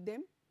working with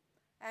them,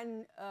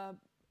 and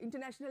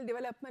International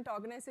Development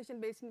Organization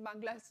based in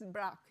Bangladesh,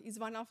 BRAC, is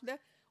one of the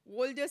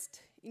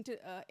oldest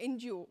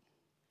NGO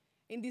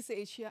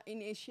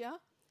in Asia,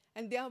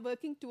 and they are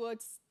working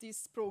towards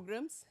these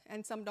programs.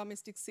 And some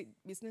domestic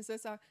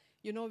businesses are,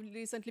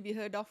 recently we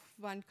heard of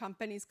one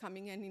company is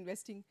coming and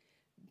investing,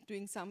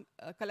 doing some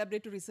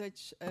collaborative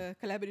research,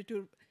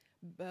 collaborative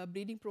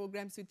breeding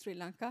programs with Sri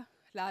Lanka,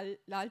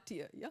 Lal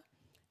Tier,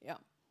 yeah.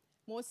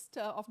 Most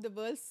of the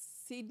world's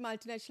seed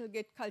multinational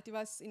get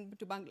cultivars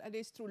into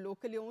Bangladesh through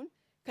locally owned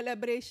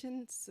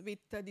collaborations with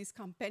these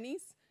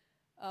companies.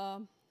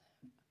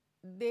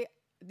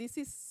 This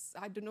is,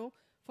 I don't know,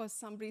 for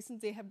some reason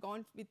they have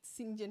gone with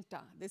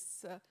Syngenta,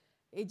 this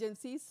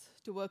agencies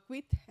to work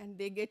with, and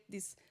they get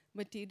these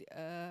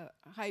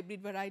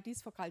hybrid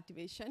varieties for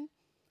cultivation.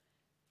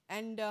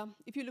 And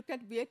if you look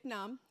at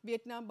Vietnam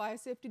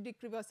biosafety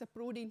decree was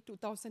approved in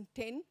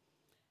 2010,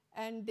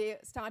 and they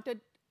started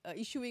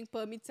issuing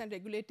permits and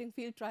regulating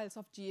field trials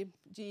of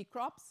GE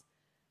crops.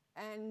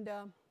 And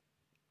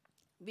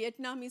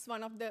Vietnam is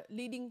one of the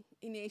leading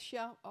in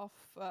Asia of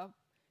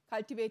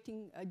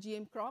cultivating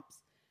GM crops,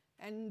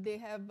 and they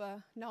have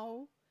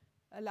now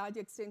a large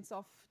extent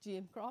of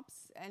GM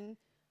crops, and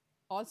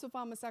also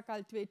farmers are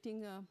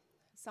cultivating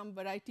some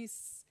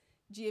varieties,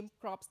 GM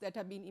crops that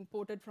have been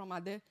imported from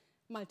other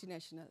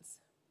multinationals.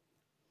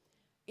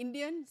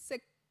 Indian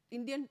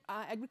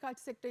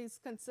agriculture sector is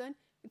concerned,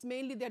 it's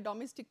mainly their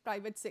domestic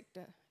private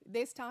sector.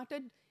 They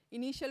started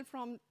initial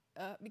from,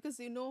 because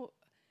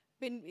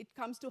when it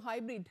comes to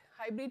hybrid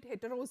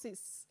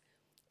heterosis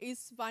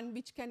is one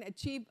which can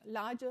achieve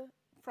larger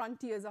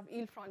frontiers of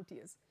yield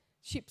frontiers,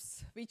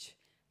 ships, which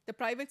the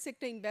private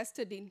sector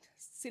invested in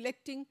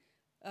selecting,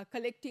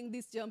 collecting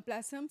these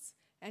germplasms,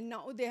 and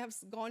now they have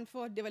gone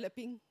for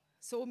developing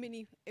so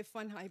many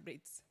F1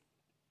 hybrids.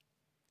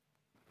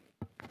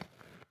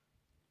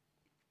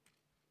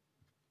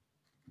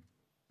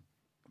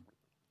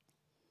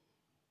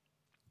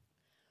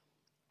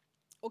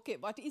 Okay,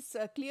 what is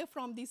clear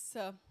from this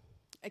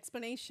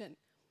explanation,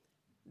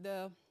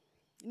 the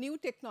new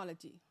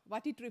technology,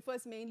 what it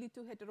refers mainly to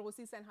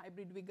heterosis and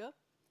hybrid vigor.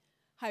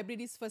 Hybrid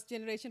is first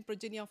generation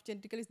progeny of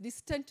genetically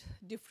distant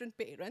different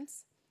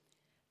parents.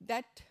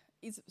 That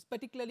is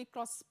particularly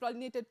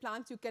cross-pollinated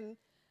plants. You can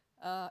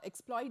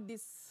exploit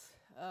this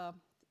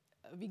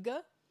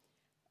vigor,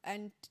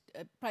 and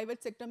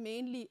private sector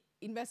mainly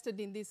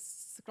invested in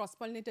these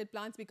cross-pollinated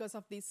plants because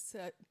of these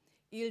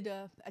yield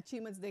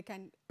achievements they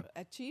can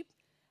achieve.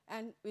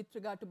 And with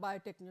regard to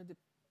biotechnology,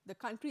 the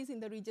countries in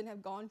the region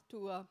have gone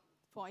to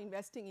for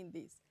investing in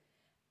these.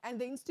 And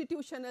the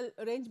institutional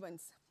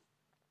arrangements,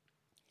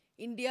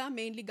 India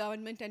mainly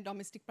government and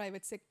domestic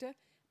private sector,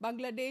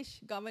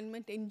 Bangladesh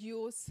government,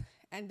 NGOs,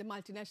 and the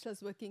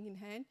multinationals working in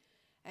hand,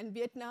 and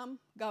Vietnam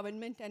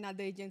government and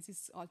other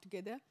agencies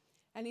altogether.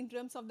 And in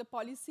terms of the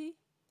policy,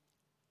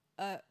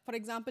 for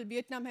example,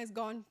 Vietnam has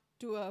gone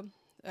to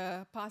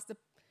pass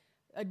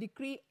a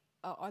decree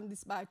on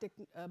this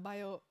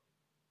biotechnology,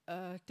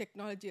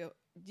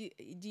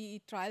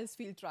 GE trials,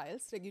 field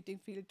trials, regulating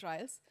field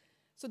trials.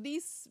 So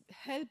these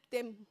help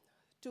them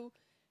to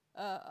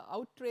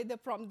outweigh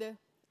from the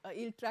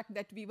yield track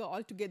that we were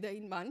all together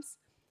in once.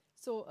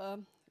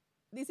 So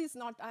this is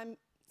not, I'm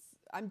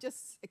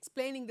just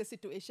explaining the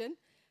situation.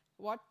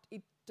 What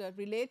it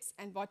relates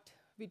and what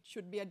we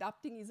should be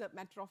adapting is a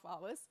matter of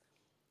hours.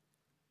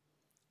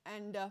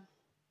 And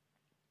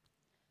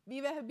we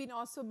have been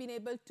also been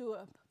able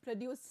to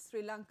produce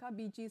Sri Lanka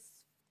BG's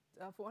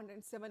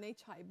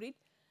 407H hybrid,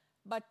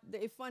 but the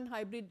F1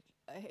 hybrid,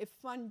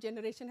 F1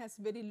 generation has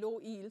very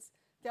low yields.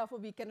 Therefore,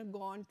 we cannot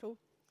go on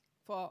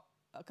for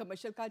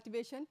commercial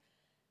cultivation.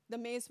 The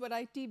maize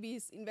variety,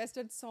 we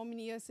invested so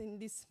many years in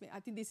this. I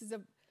think this is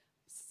a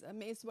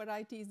maize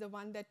variety is the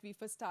one that we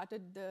first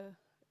started the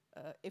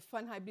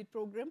F1 hybrid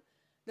program.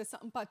 The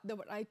Sampat, the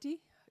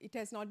variety, it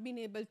has not been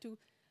able to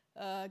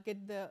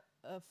get the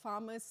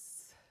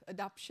farmers'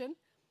 adoption.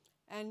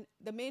 And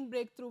the main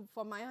breakthrough,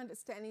 from my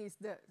understanding, is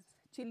the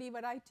chili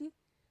variety.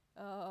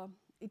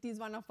 It is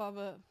one of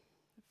our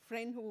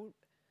friend who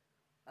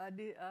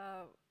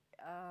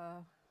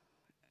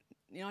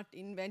not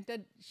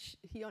invented,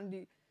 he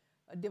only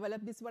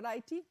developed this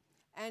variety.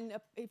 And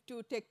if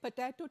to take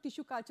potato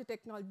tissue culture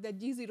technology, the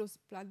G0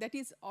 plant, that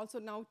is also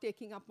now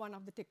taking up one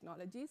of the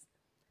technologies.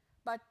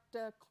 But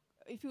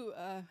if you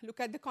look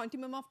at the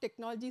continuum of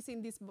technologies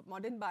in this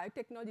modern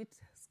biotechnology, it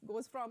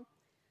goes from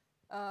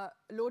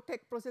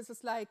low-tech processes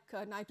like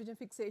nitrogen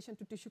fixation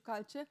to tissue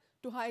culture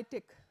to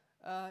high-tech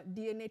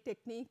DNA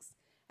techniques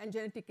and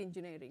genetic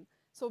engineering.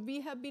 So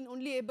we have been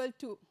only able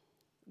to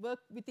work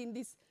within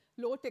these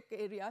low-tech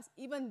areas,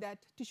 even that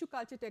tissue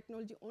culture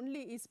technology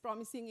only is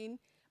promising in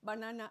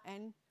banana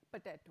and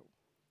potato.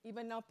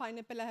 Even now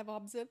pineapple, I have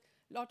observed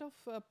a lot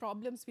of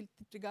problems with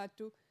regard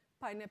to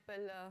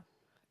pineapple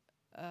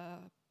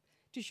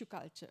tissue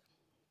culture.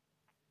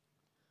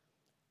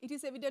 It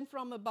is evident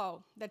from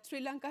above that Sri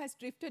Lanka has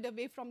drifted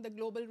away from the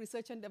global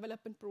research and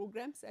development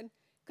programs and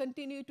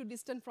continue to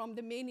distance from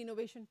the main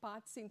innovation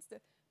path since the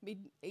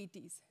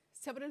mid-80s.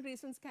 Several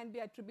reasons can be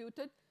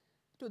attributed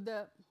to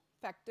the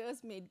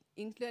factors made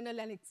internal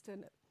and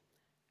external.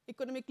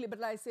 Economic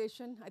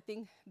liberalization, I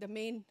think the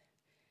main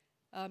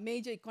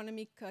major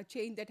economic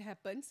change that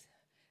happens.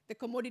 The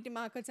commodity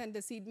markets and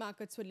the seed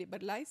markets were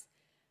liberalized.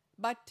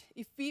 But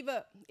if we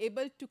were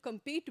able to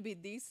compete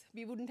with these,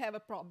 we wouldn't have a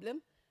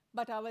problem.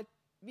 But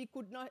we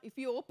could not, if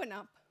we open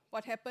up,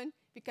 what happened?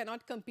 We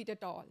cannot compete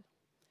at all.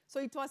 So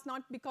it was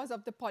not because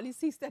of the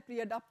policies that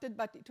we adopted,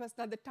 but it was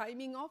the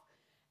timing of,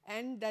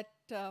 and that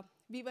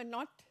we were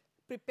not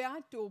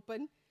prepared to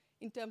open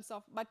in terms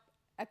of, but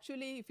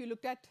actually if you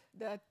look at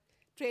the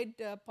trade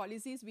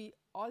policies, we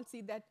all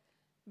see that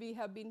we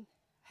have been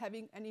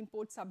having an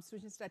import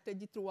substitution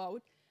strategy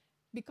throughout,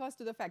 because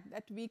to the fact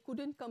that we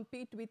couldn't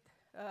compete with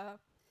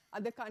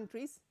other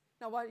countries.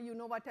 Now you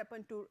know what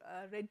happened to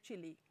red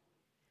chili.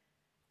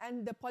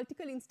 And the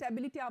political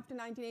instability after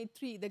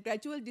 1983, the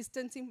gradual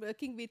distancing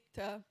working with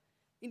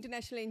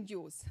international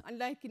NGOs.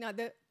 Unlike in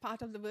other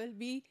parts of the world,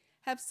 we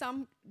have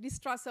some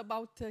distrust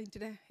about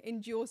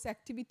NGOs'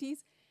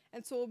 activities,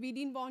 and so we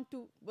didn't want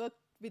to work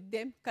with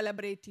them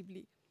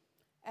collaboratively.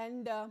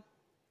 And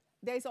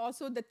there is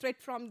also the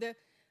threat from the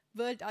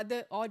world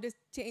other order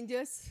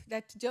changes,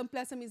 that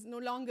germplasm is no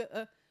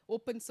longer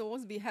open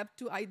source. We have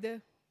to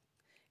either,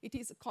 it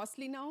is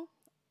costly now,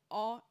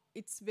 or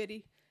it's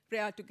very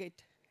rare to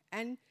get.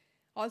 And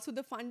also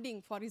the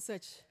funding for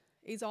research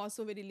is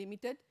also very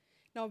limited.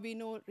 Now we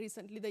know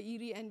recently the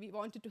ERI, and we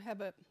wanted to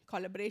have a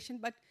collaboration,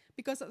 but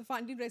because of the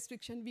funding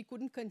restriction, we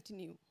couldn't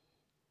continue.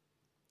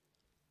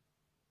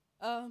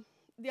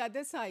 The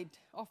other side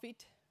of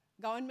it,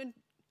 government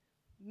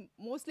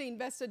mostly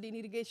invested in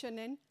irrigation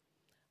and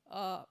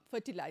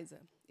fertilizer.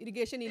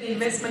 Irrigation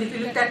investment, if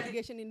you look at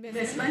irrigation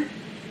investment,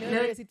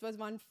 earlier it was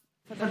one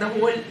for the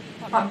whole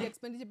public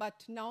expenditure,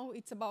 but now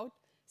it's about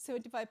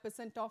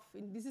 75% of,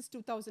 this is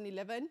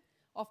 2011,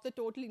 of the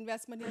total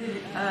investment in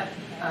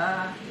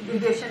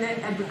irrigation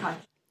and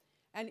agriculture.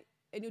 And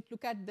when you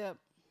look at the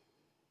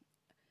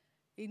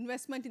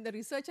investment in the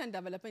research and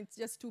development, it's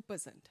just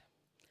 2%.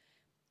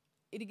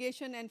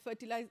 Irrigation and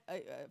fertilizer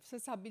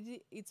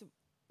subsidy,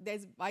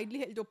 there's widely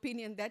held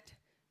opinion that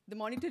the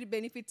monetary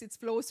benefits it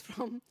flows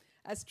from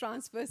as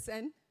transfers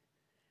and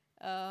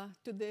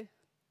to the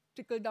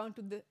trickle down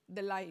to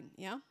the line,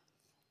 yeah?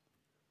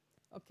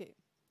 Okay.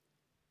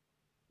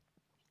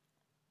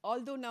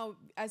 Although now,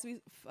 as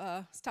we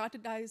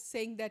started, I was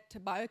saying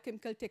that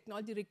biochemical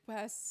technology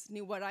requires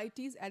new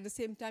varieties, at the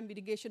same time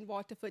irrigation,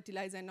 water,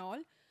 fertilizer and all.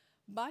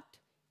 But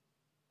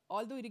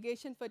although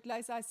irrigation,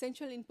 fertilizer are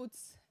essential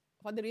inputs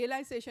for the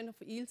realization of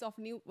yields of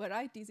new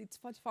varieties, it's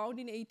found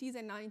in 80s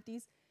and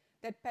 90s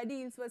that paddy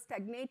yields were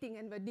stagnating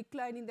and were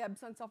declining in the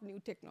absence of new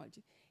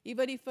technology.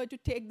 Even if we were to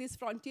take this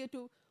frontier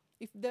to,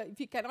 if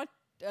you cannot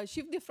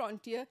shift the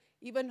frontier,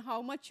 even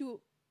how much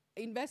you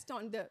invest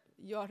on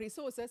your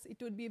resources,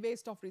 it would be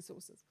waste of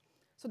resources.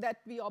 So that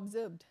we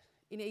observed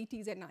in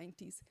 80s and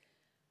 90s.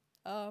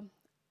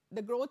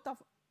 The growth of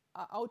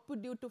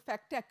output due to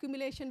factor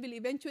accumulation will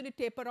eventually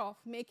taper off,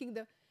 making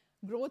the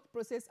growth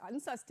process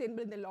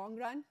unsustainable in the long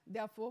run.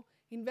 Therefore,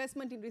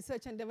 investment in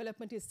research and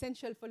development is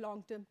essential for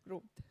long-term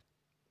growth.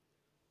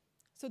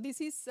 So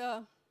this is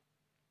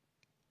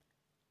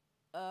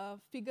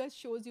figures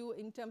shows you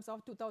in terms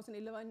of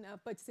 2011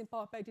 purchasing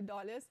power parity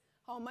dollars,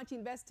 how much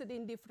invested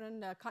in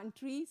different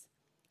countries.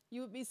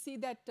 We see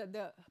that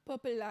the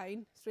purple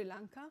line, Sri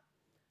Lanka.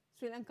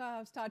 Sri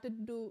Lanka started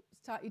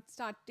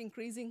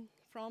increasing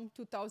from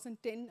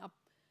 2010 up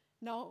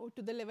now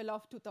to the level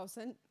of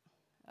 2000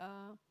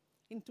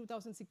 in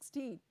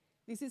 2016.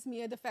 This is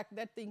mere the fact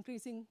that the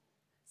increasing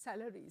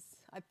salaries.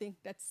 I think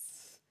that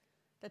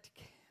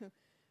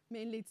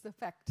mainly it's the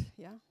fact,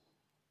 yeah.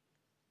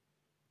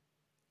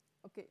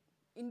 Okay,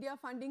 India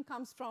funding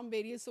comes from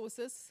various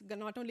sources,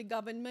 not only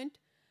government,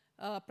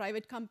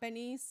 private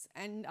companies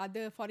and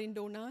other foreign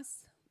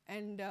donors.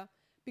 And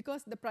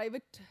because the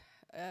private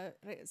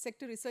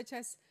sector research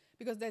has,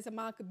 because there's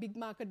a big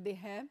market they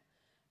have,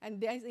 and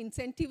there's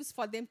incentives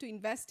for them to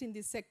invest in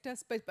these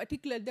sectors,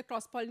 particularly the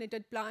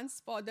cross-pollinated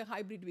plants for the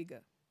hybrid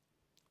vigor.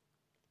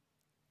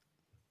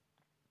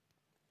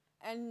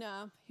 And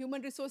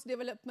human resource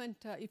development,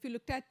 if you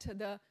looked at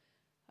the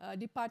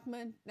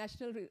department,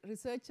 national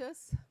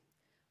researchers,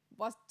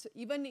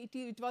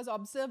 it was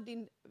observed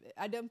in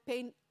Adam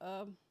Payne,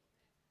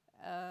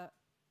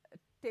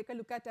 take a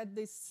look at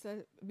this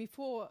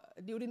before,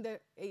 during the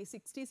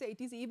 60s,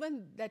 80s,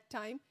 even that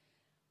time,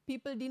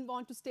 people didn't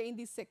want to stay in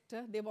this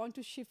sector. They want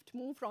to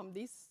move from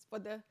this, for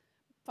the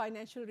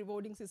financial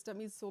rewarding system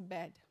is so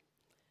bad.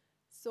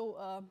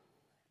 So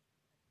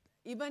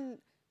even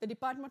the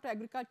Department of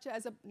Agriculture,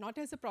 not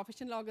as a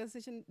professional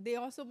organization, they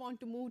also want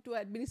to move to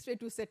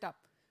administrative setup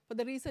for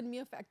the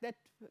mere fact that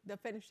the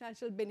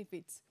financial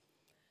benefits.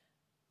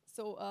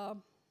 So,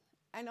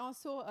 and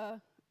also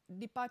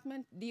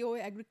Department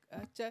DOA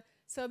Agriculture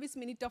Service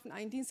Minute of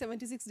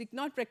 1976 did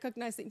not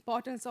recognize the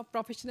importance of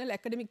professional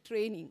academic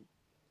training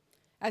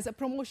as a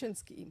promotion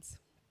schemes.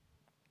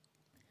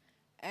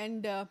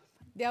 And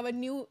there were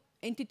new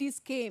entities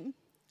came,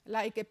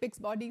 like Apex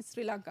Bodies,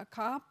 Sri Lanka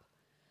CARP,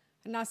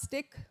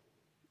 NASTEC,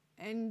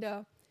 and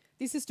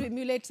this is to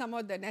emulate some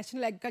of the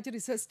national agriculture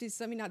research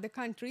system in other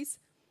countries.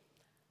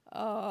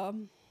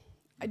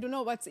 I don't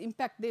know what's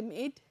impact they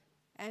made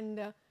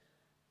and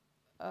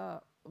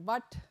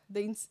what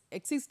the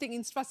existing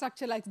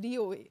infrastructure like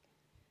DOA,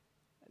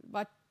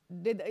 but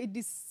it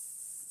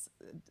is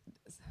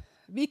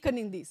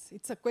weakening this.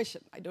 It's a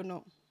question, I don't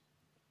know.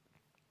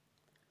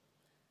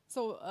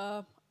 So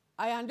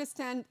I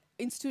understand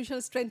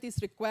institutional strength is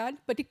required,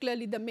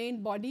 particularly the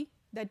main body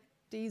that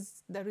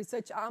is the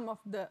research arm of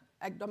the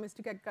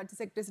domestic agriculture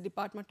sector's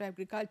Department of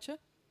Agriculture.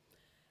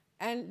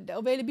 And the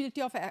availability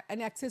of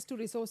and access to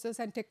resources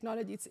and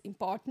technology is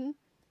important.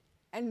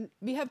 And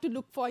we have to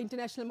look for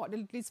international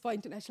modalities for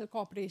international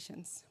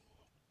cooperations.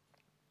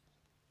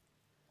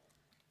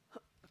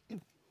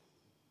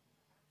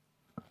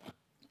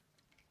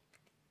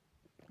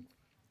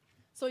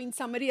 So in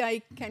summary,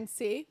 I can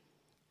say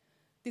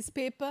this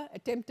paper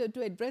attempted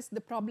to address the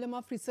problem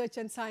of research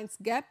and science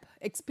gap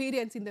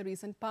experienced in the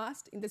recent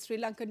past in the Sri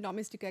Lankan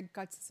domestic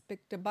agriculture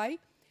sector by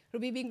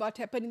reviewing what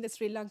happened in the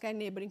Sri Lanka and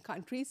neighboring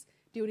countries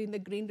during the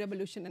Green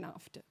Revolution and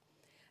after.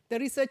 The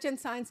research and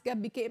science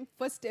gap became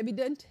first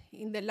evident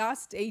in the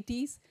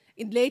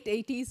late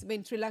 80s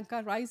when Sri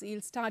Lanka rice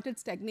yields started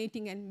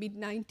stagnating and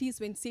mid-90s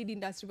when seed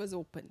industry was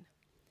open.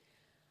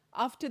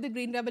 After the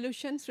Green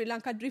Revolution, Sri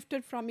Lanka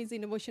drifted from its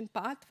innovation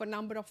path for a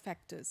number of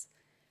factors.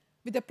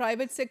 With the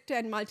private sector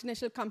and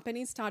multinational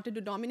companies started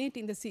to dominate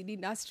in the seed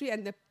industry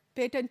and the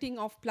patenting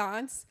of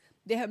plants,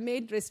 they have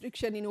made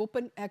restriction in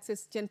open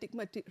access genetic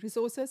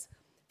resources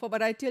for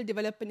varietal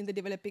development in the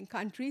developing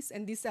countries,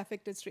 and this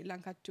affected Sri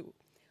Lanka too.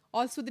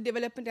 Also, the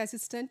development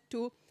assistance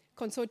to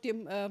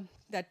consortium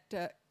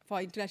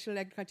for international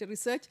agriculture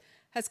research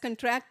has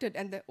contracted,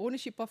 and the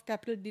ownership of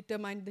capital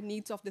determined the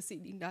needs of the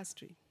seed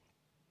industry.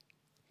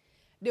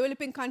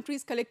 Developing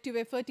countries' collective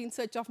effort in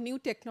search of new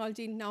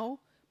technology now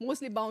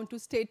mostly bound to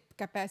state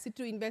capacity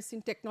to invest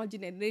in technology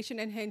generation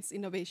and hence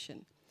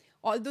innovation.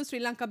 Although Sri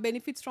Lanka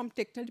benefits from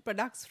technology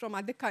products from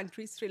other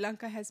countries, Sri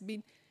Lanka has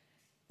been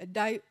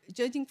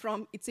diverging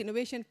from its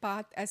innovation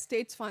path as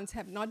states' funds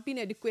have not been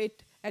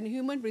adequate and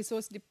human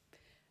resource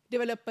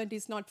development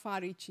is not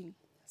far-reaching.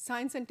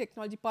 Science and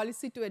technology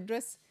policy to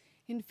address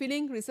in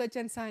filling research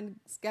and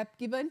science gap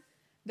given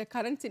the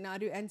current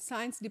scenario, and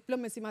science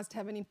diplomacy must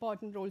have an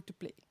important role to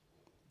play.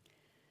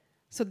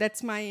 So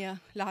that's my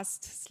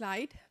last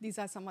slide. These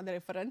are some other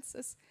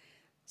references.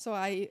 So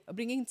I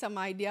bring in some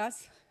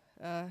ideas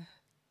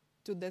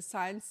to the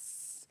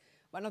science,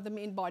 one of the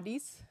main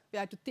bodies. We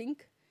have to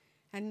think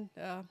and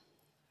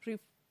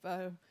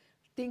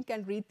think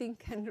and rethink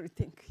and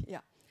rethink.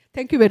 Yeah.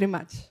 Thank you very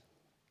much.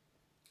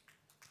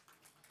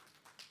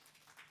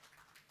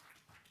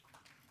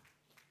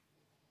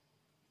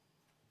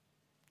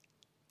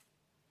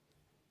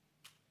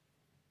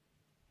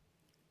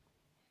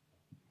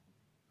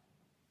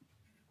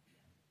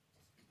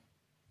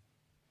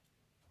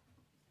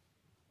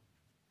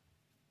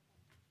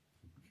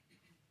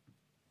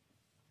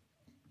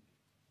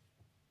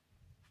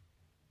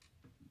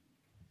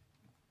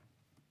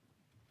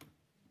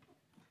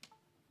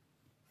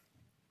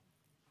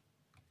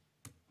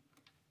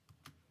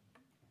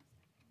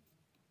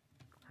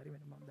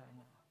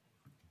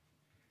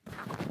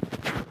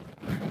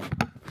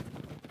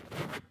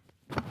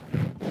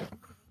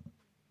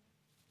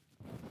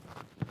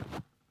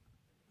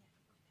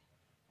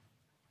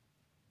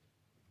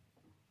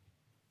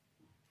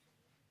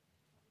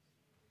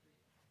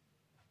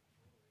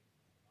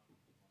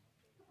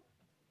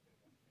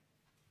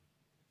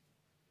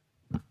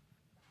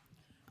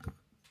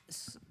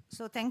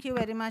 So thank you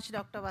very much,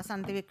 Dr.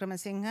 Wasanthi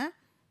Wickramasinghe.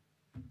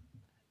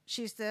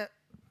 She's the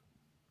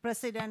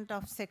president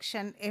of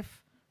Section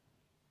F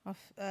of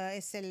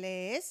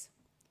SLAAS.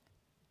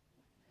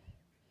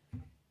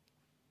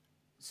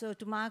 So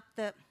to mark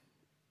the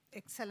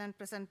excellent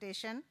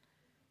presentation,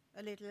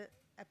 a little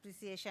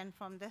appreciation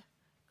from the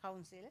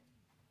council.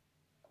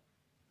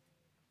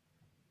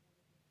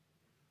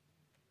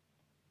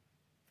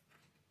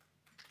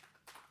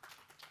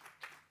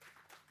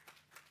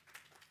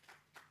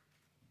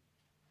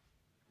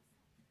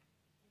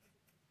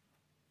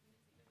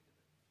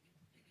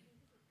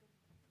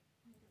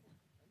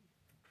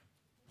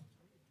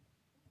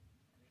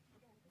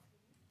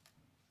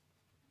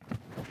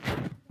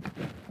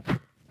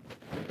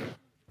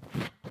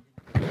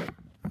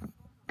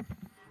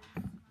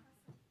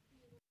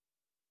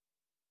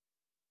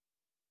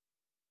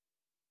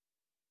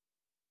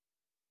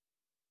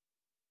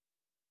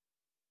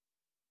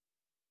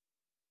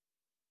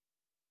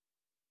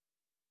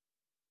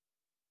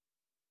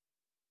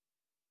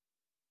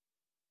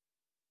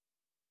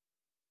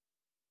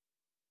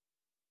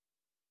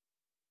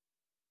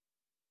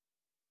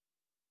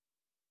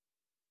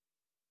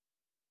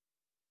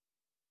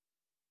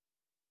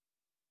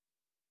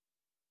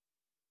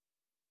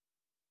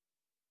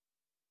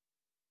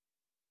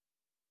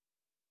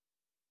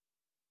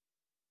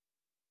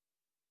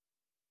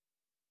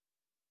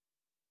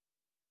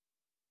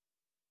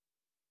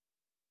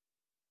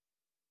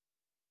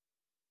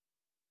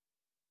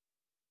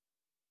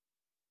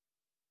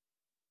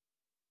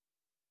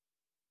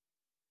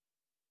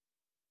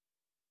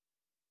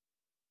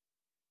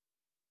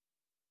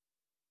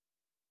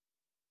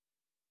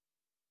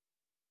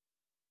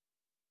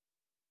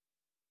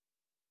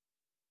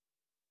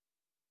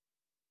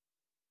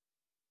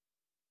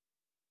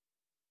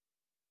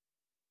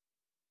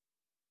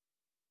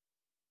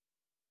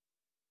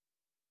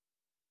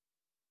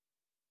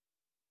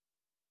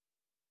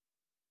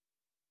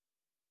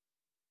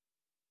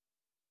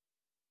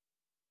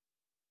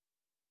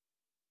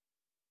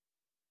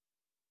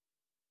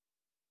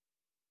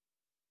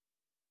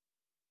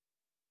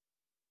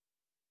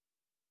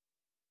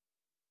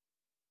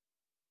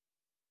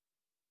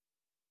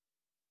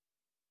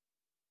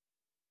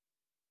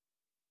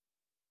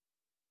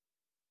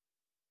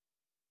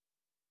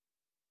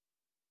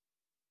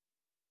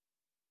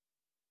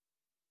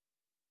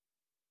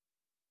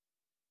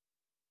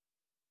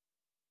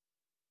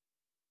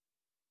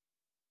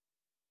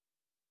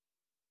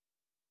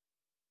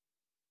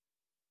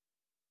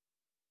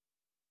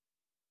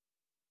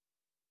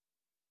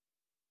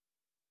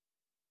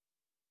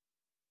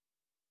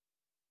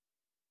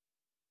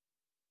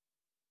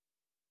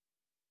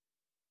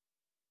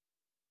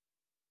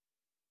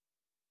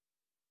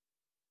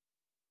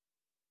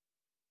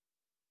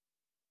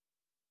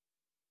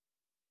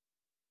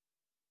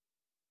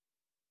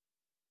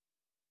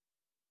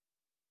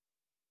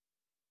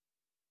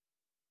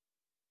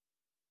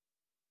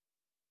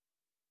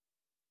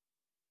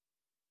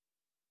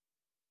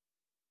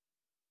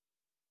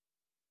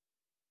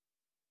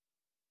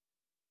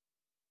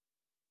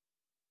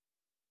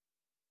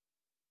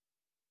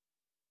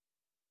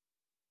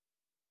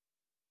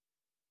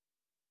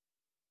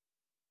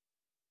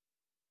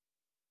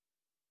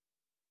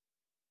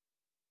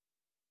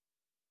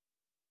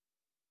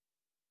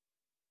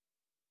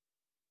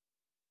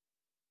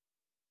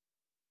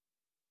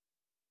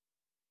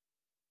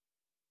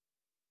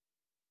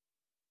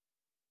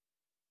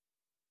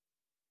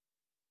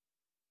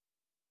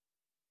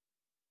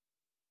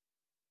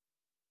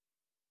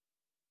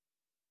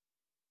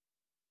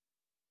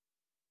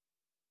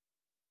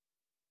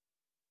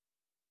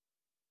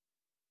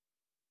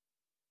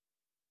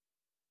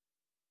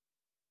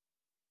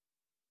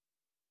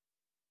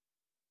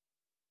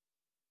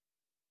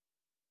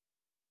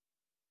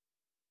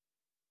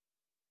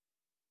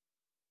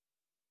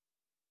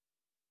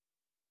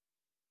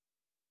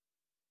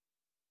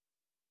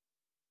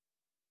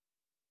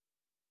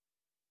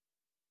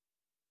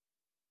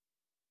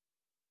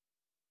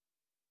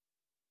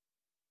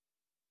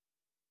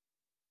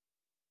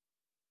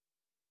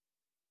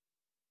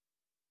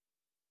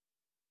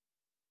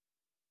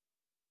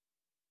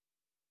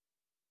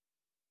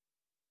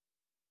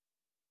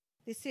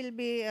 This will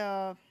be,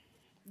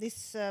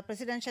 this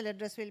presidential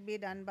address will be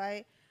done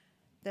by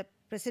the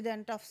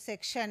president of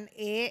Section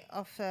A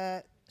of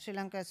Sri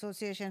Lanka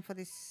Association for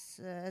this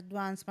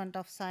Advancement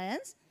of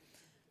Science,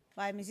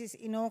 by Mrs.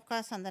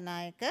 Inoka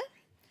Sandanayake.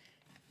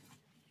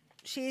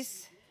 She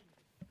is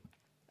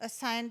a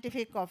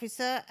scientific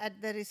officer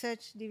at the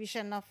Research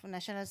Division of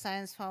National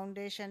Science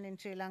Foundation in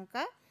Sri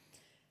Lanka.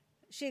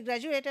 She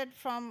graduated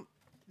from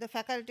the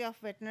Faculty of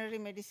Veterinary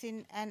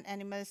Medicine and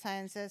Animal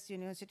Sciences,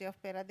 University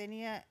of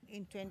Peradeniya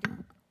in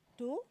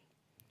 2022,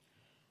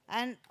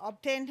 and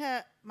obtained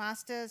her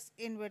Masters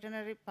in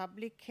Veterinary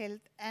Public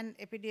Health and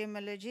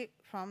Epidemiology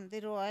from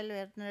the Royal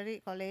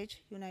Veterinary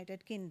College,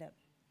 United Kingdom.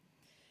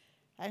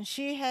 And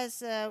she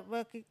has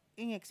working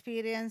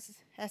experience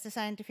as a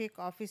scientific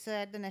officer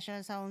at the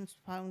National Science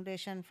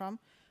Foundation from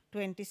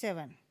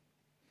 27.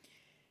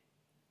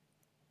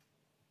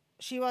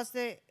 She was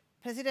the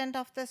president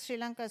of the Sri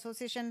Lanka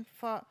Association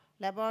for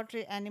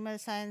Laboratory Animal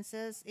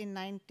Sciences in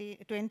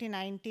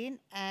 2019,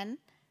 and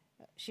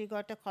she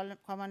got a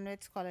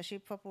Commonwealth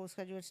Scholarship for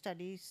Postgraduate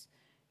Studies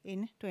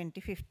in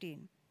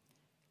 2015.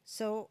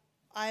 So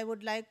I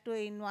would like to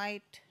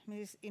invite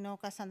Ms.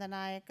 Inoka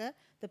Sandanayake,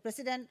 the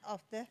president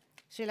of the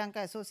Sri Lanka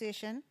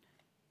Association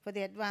for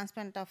the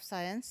Advancement of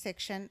Science,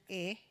 Section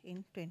A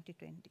in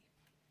 2020.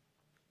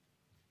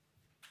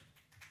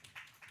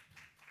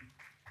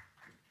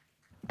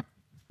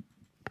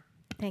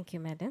 Thank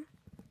you, Madam.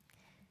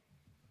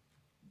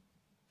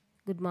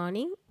 Good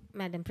morning,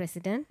 Madam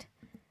President,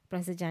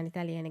 Professor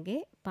Janita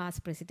Liyanage,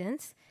 past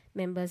presidents,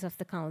 members of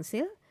the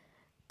Council,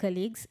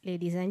 colleagues,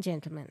 ladies and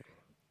gentlemen.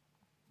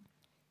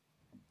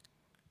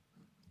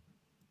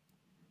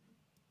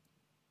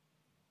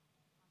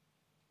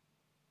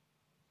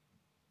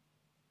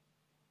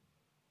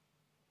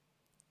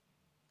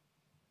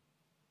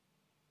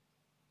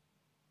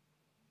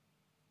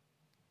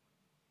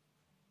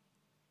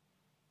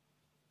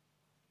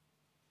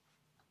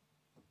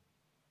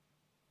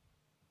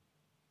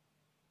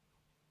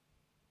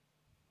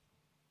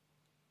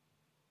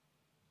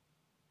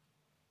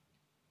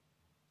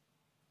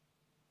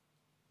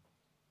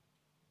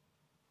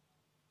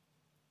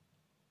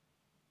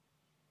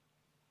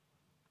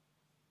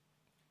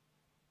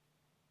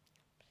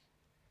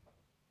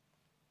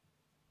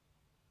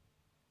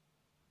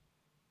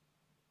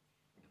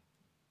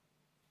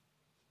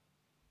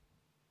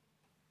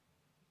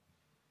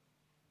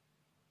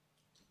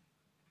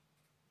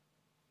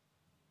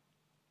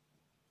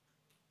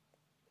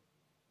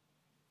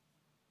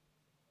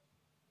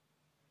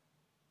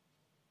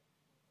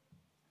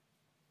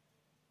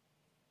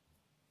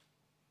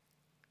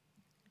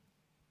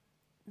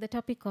 The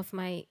topic of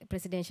my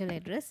presidential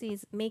address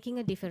is making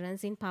a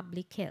difference in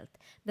public health,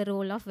 the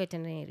role of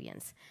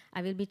veterinarians.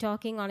 I will be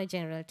talking on a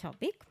general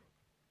topic.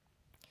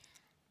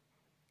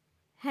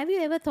 Have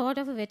you ever thought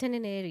of a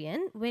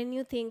veterinarian when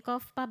you think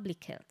of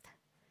public health?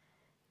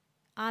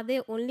 Are they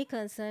only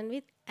concerned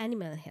with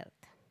animal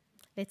health?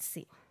 Let's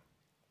see.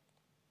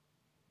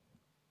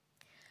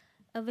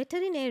 A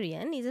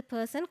veterinarian is a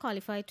person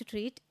qualified to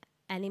treat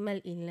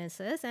animal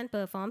illnesses and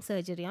perform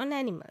surgery on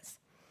animals.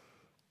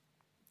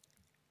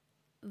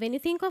 When you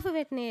think of a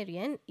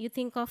veterinarian, you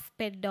think of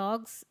pet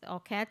dogs or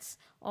cats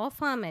or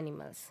farm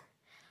animals.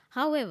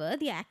 However,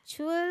 the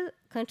actual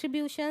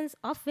contributions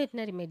of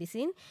veterinary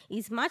medicine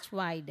is much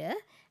wider,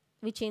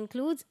 which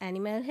includes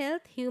animal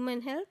health,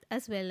 human health,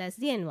 as well as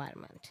the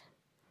environment.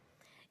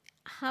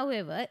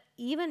 However,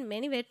 even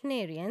many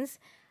veterinarians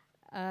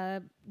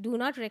do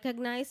not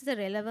recognize the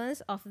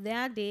relevance of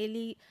their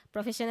daily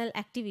professional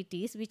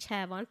activities which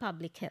have on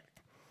public health.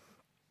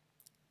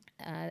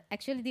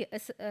 Actually, the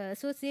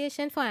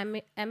Association for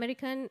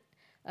American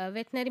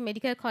Veterinary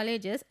Medical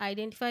Colleges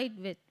identified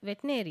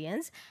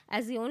veterinarians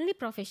as the only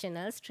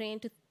professionals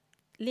trained to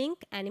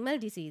link animal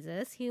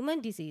diseases,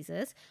 human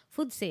diseases,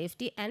 food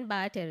safety, and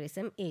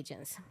bioterrorism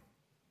agents.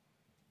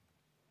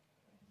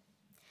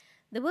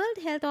 The World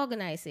Health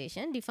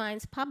Organization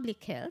defines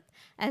public health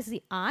as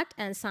the art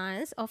and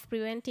science of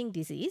preventing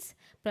disease,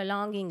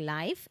 prolonging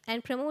life,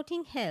 and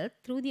promoting health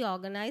through the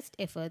organized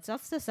efforts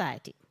of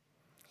society.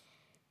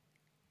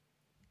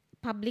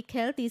 Public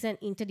health is an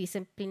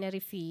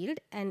interdisciplinary field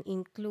and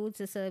includes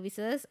the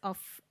services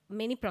of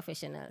many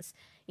professionals,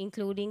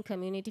 including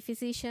community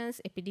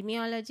physicians,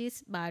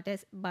 epidemiologists,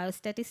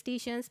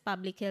 biostatisticians,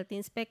 public health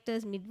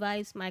inspectors,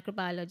 midwives,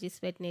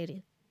 microbiologists,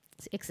 veterinarians,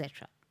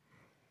 etc.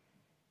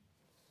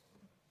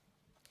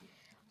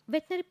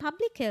 Veterinary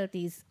public health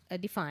is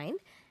defined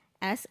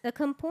as a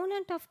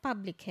component of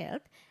public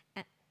health,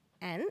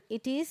 and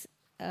it is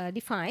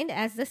defined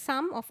as the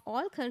sum of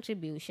all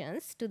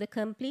contributions to the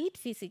complete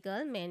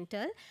physical,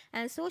 mental,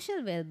 and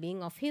social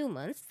well-being of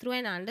humans through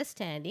an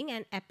understanding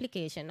and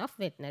application of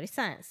veterinary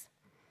science.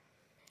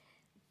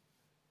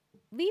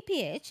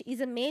 VPH is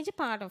a major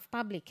part of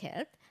public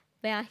health,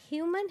 where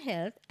human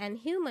health and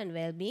human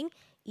well-being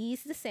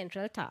is the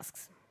central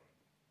tasks.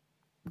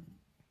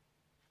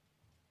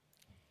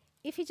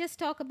 If we just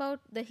talk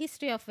about the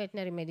history of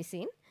veterinary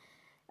medicine,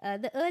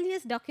 the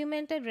earliest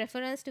documented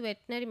reference to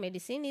veterinary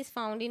medicine is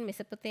found in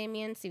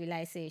Mesopotamian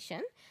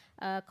civilization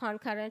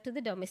concurrent to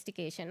the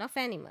domestication of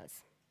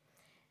animals.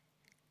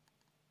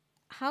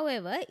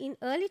 However, in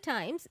early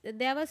times,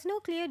 there was no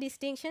clear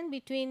distinction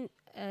between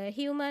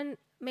human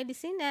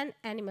medicine and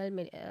animal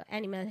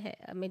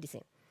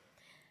medicine.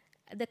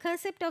 The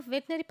concept of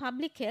veterinary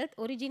public health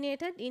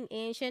originated in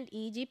ancient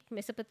Egypt,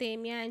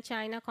 Mesopotamia, and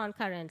China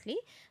concurrently,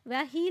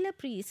 where healer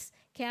priests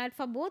cared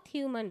for both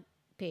human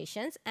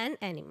patients and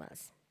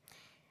animals.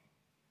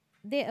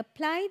 They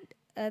applied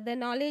the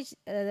knowledge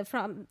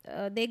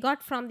they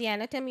got from the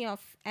anatomy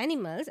of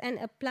animals and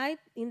applied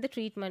in the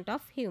treatment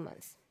of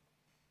humans.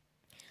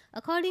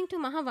 According to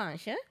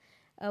Mahavansha,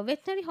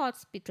 veterinary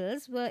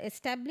hospitals were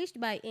established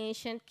by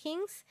ancient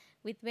kings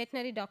with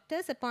veterinary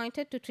doctors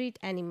appointed to treat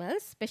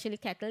animals, especially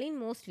cattle, in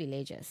most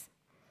villages.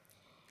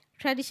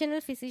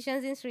 Traditional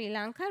physicians in Sri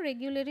Lanka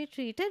regularly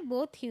treated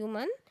both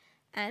human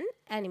and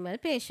animal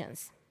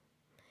patients.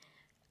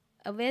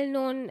 A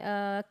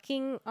well-known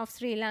king of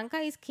Sri Lanka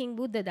is King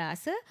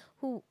Buddhadasa,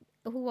 who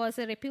was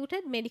a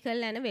reputed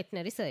medical and a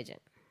veterinary surgeon.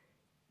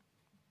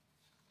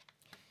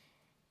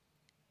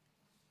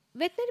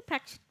 Veterinary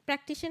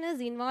practitioners'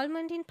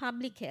 involvement in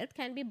public health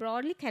can be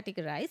broadly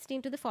categorized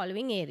into the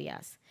following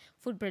areas: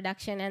 food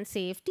production and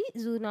safety,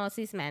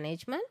 zoonosis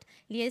management,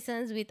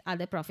 liaisons with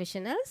other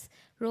professionals,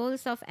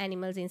 roles of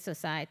animals in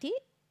society,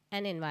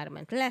 and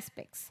environmental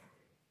aspects.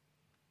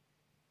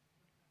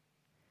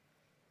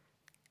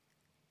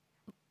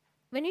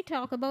 When we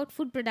talk about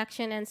food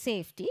production and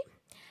safety,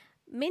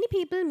 many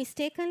people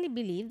mistakenly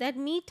believe that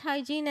meat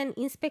hygiene and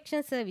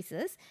inspection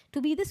services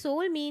to be the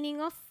sole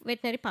meaning of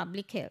veterinary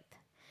public health.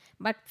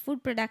 But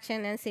food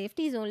production and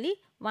safety is only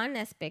one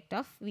aspect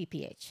of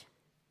VPH.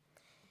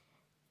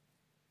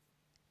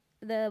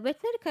 The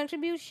veterinary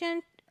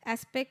contribution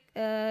aspect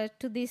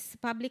to this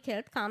public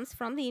health comes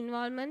from the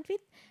involvement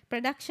with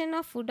production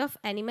of food of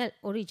animal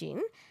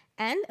origin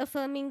and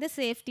affirming the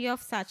safety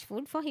of such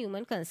food for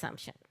human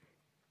consumption.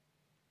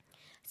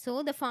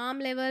 So the farm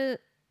level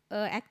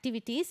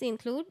activities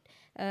include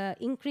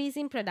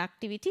increasing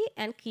productivity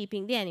and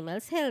keeping the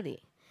animals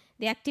healthy.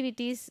 The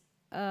activities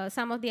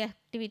some of the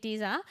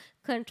activities are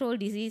control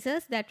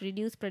diseases that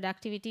reduce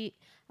productivity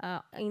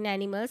in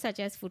animals, such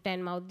as foot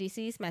and mouth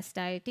disease,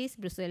 mastitis,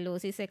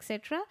 brucellosis,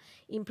 etc.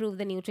 Improve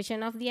the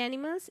nutrition of the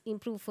animals,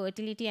 improve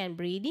fertility and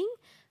breeding,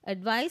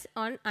 advise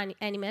on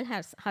animal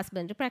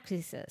husbandry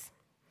practices.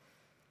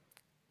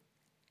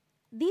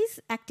 These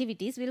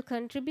activities will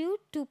contribute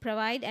to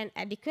provide an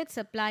adequate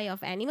supply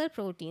of animal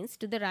proteins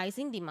to the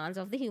rising demands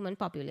of the human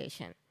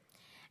population.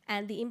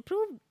 And the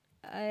improved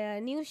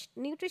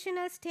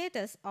nutritional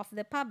status of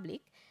the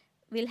public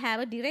will have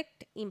a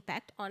direct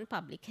impact on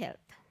public health.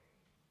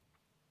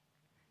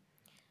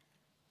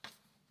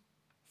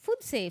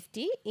 Food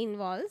safety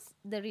involves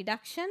the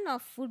reduction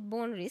of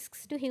foodborne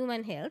risks to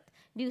human health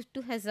due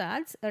to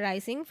hazards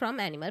arising from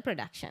animal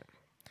production.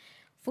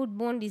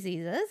 Foodborne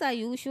diseases are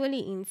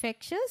usually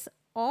infectious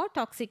or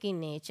toxic in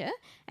nature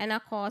and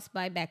are caused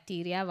by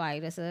bacteria,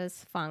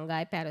 viruses,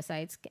 fungi,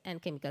 parasites,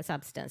 and chemical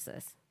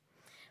substances.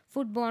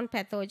 Foodborne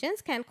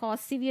pathogens can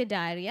cause severe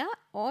diarrhea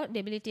or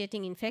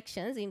debilitating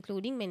infections,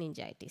 including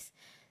meningitis.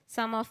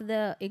 Some of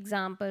the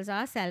examples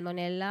are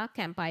Salmonella,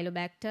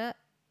 Campylobacter,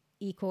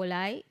 E.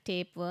 coli,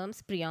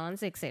 tapeworms,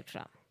 prions,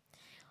 etc.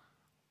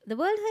 The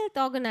World Health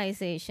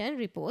Organization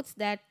reports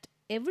that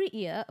every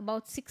year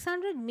about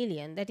 600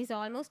 million, that is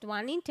almost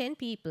 1 in 10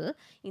 people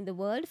in the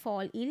world,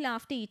 fall ill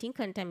after eating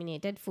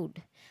contaminated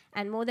food.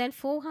 And more than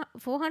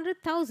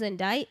 400,000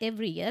 die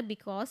every year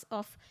because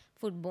of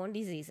foodborne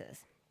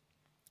diseases.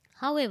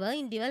 However,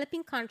 in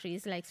developing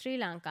countries like Sri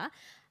Lanka,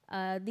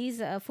 these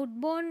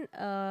foodborne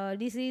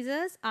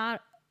diseases are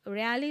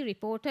rarely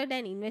reported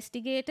and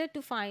investigated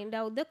to find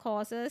out the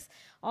causes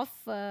of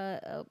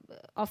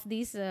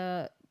these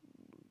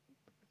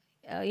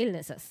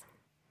illnesses.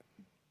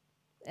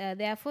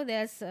 Therefore,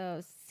 there is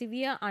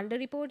severe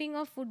underreporting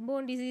of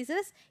foodborne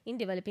diseases in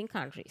developing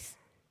countries.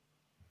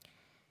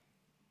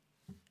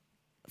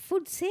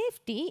 Food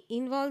safety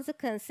involves the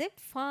concept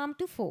farm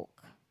to fork,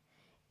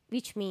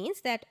 which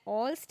means that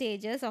all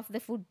stages of the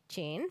food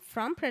chain,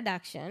 from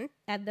production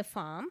at the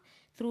farm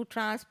through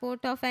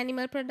transport of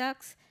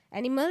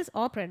animals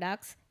or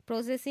products,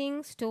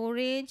 processing,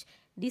 storage,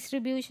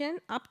 distribution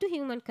up to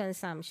human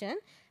consumption,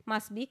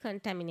 must be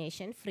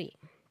contamination free.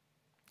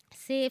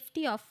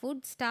 Safety of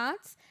food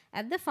starts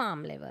at the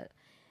farm level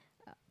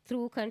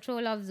through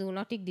control of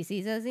zoonotic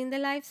diseases in the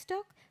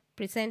livestock,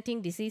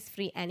 presenting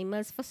disease-free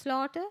animals for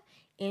slaughter,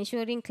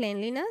 ensuring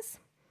cleanliness,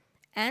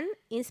 and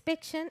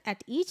inspection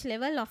at each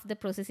level of the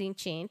processing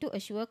chain to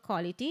assure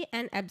quality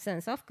and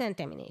absence of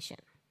contamination.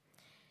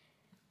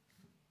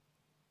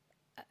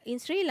 In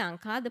Sri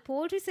Lanka, the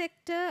poultry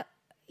sector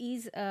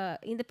is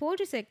in the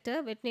poultry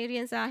sector,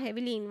 veterinarians are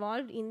heavily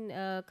involved in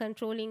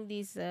controlling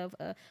these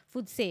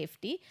food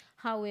safety.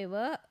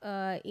 However,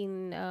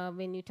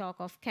 when you talk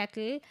of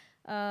cattle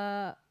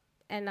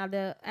and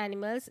other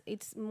animals,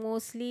 it's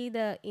mostly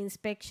the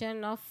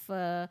inspection of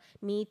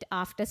meat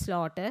after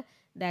slaughter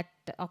that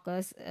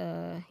occurs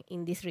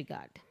in this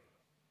regard.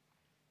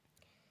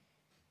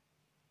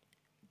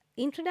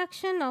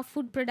 introduction of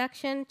food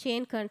production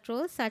chain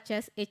controls such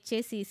as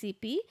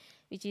HACCP,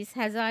 which is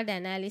hazard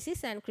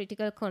analysis and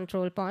critical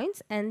control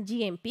points, and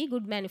GMP,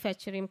 good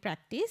manufacturing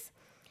practice,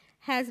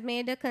 has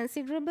made a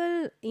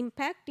considerable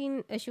impact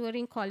in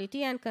assuring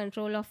quality and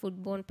control of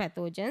foodborne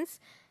pathogens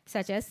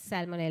such as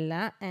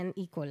Salmonella and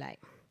E. coli.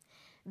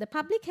 The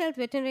public health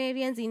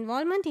veterinarians'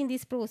 involvement in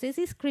this process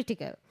is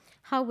critical.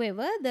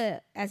 However,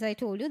 as I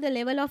told you, the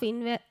level of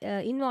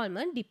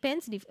involvement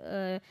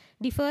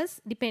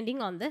differs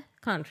depending on the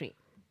country.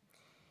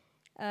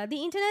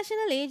 The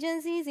international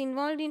agencies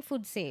involved in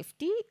food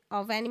safety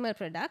of animal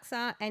products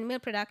are Animal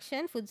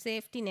Production Food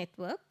Safety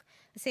Network,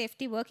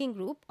 Safety Working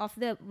Group of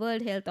the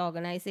World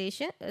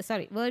Organization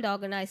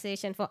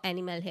for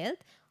Animal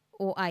Health,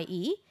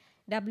 OIE,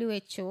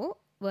 WHO,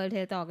 World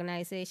Health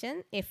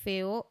Organization,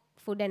 FAO,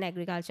 Food and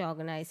Agriculture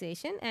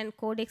Organization, and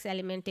Codex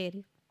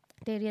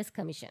Alimentarius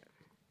Commission.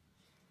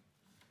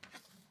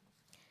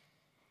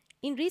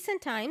 In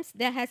recent times,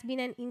 there has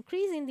been an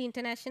increase in the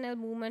international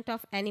movement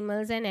of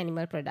animals and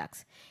animal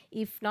products.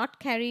 If not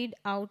carried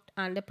out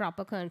under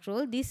proper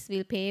control, this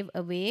will pave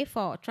a way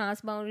for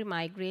transboundary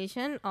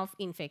migration of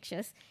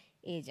infectious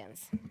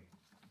agents.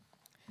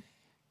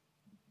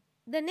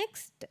 The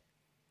next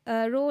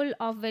role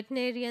of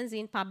veterinarians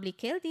in public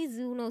health is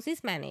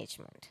zoonosis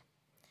management.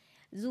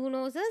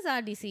 Zoonoses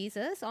are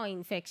diseases or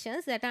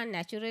infections that are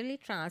naturally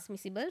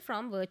transmissible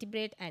from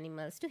vertebrate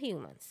animals to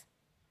humans.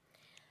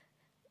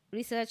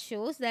 Research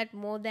shows that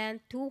more than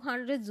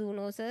 200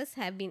 zoonoses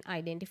have been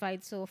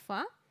identified so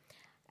far,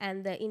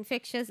 and the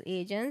infectious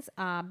agents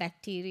are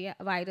bacteria,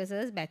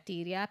 viruses,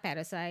 bacteria,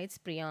 parasites,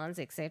 prions,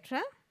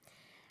 etc.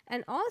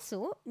 And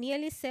also,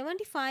 nearly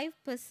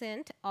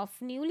 75%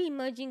 of newly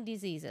emerging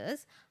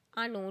diseases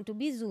are known to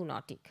be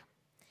zoonotic.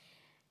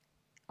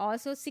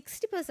 Also,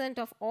 60%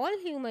 of all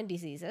human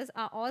diseases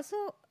are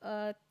also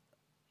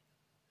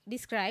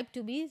described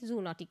to be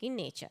zoonotic in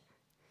nature.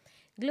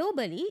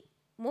 Globally,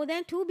 more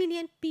than 2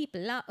 billion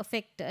people are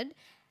affected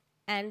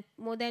and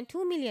more than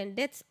 2 million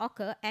deaths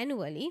occur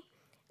annually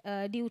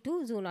due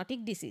to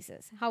zoonotic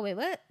diseases.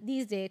 However,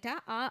 these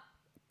data are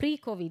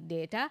pre-COVID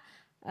data,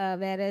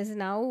 whereas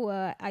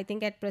now I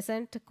think at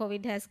present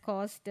COVID has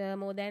caused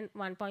more than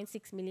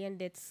 1.6 million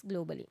deaths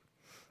globally.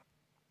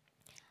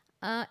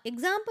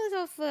 Examples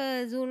of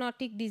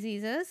zoonotic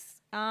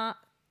diseases are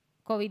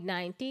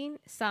COVID-19,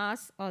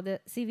 SARS or the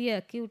severe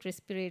acute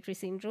respiratory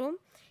syndrome,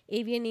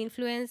 avian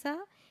influenza,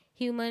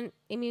 human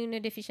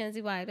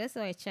immunodeficiency virus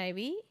or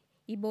HIV,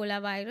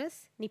 Ebola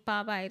virus,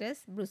 Nipah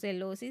virus,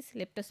 brucellosis,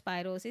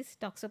 leptospirosis,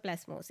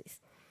 toxoplasmosis.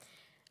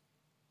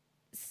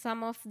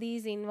 Some of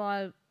these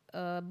involve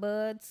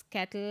birds,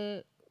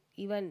 cattle,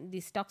 even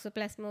this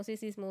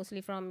toxoplasmosis is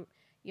mostly from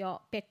your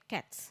pet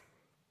cats.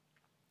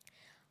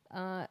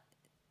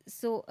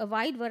 So a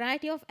wide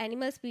variety of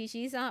animal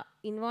species are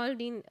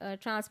involved in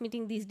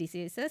transmitting these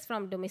diseases,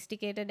 from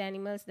domesticated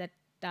animals that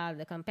are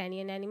the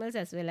companion animals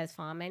as well as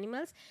farm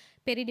animals,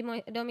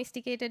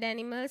 peri-domesticated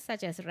animals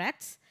such as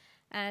rats,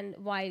 and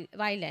wild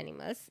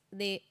animals.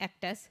 They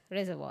act as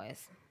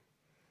reservoirs.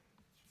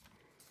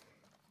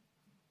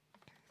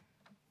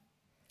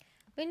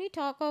 When we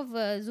talk of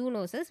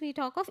zoonoses, we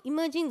talk of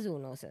emerging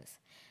zoonoses.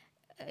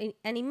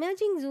 An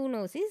emerging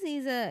zoonosis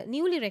is a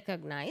newly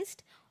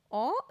recognized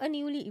or a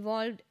newly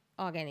evolved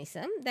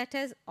organism that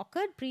has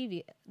occurred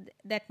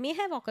that may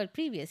have occurred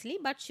previously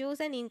but shows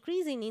an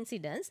increase in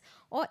incidence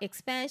or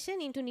expansion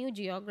into new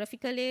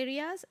geographical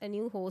areas, a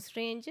new host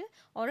range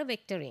or a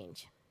vector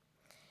range.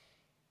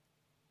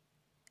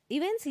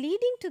 Events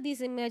leading to this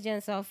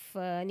emergence of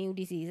new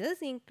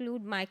diseases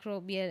include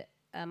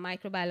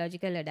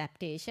microbiological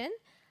adaptation,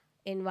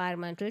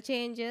 environmental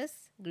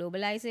changes,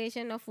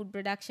 globalization of food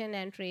production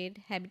and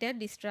trade, habitat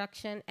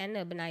destruction and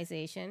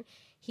urbanization,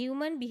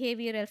 human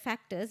behavioral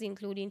factors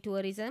including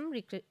tourism,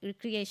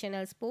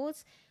 recreational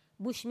sports,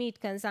 bushmeat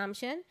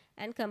consumption,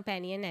 and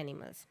companion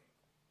animals.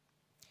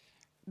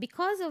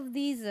 Because of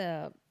these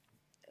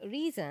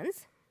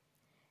reasons,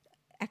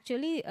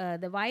 actually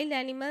the wild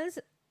animals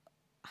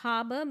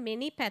harbor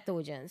many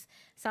pathogens,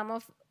 some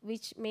of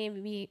which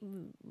we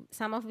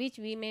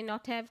may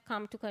not have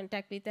come to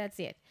contact with as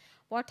yet.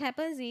 What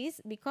happens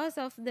is, because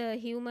of the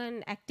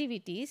human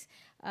activities,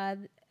 a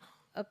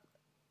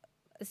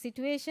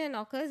situation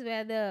occurs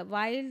where the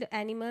wild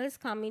animals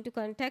come into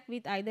contact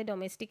with either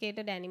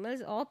domesticated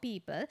animals or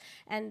people,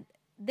 and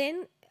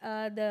then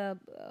the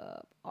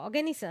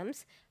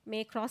organisms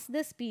may cross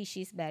the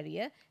species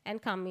barrier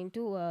and come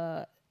into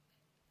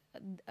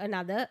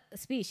another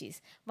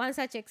species. One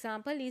such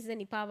example is the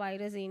Nipah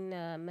virus in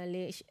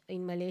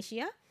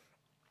Malaysia.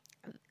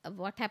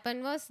 What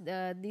happened was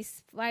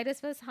this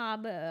virus was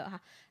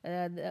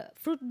the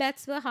fruit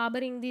bats were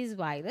harboring this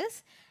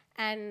virus,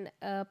 and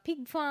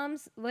pig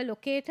farms were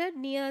located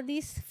near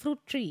these fruit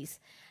trees,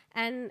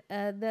 and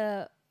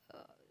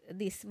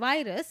this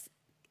virus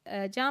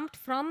jumped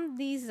from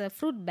these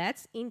fruit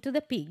bats into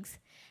the pigs,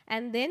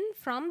 and then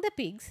from the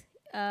pigs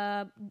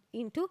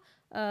into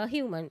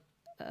humans.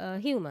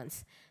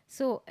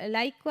 So,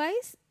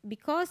 likewise,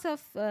 because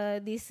of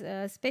this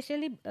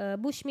especially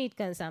bushmeat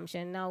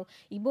consumption, now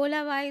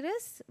Ebola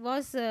virus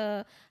was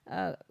that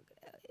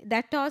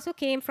also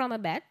came from a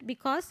bat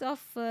because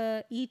of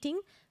eating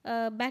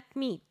bat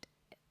meat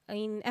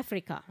in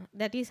Africa.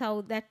 That is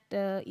how that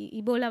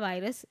Ebola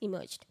virus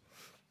emerged.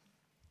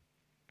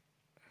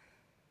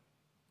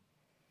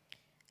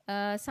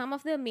 Some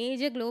of the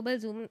major global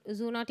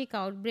zoonotic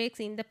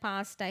outbreaks in the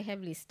past, I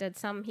have listed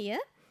some here.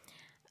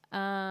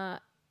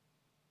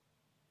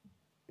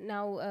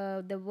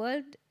 Now, the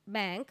World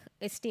Bank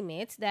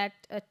estimates that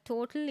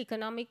total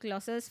economic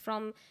losses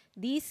from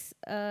these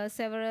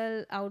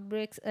several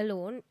outbreaks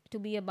alone to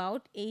be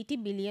about 80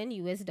 billion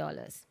US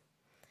dollars.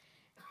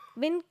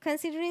 When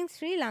considering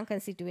Sri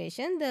Lankan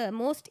situation, the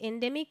most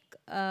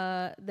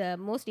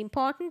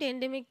important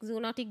endemic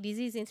zoonotic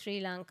disease in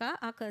Sri Lanka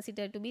are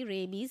considered to be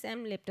rabies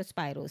and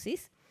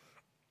leptospirosis.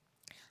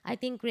 I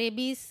think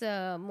rabies,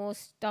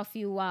 most of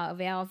you are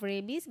aware of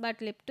rabies, but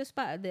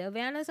the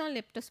awareness on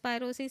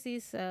leptospirosis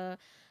is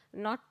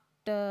not,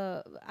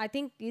 I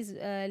think, is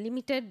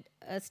limited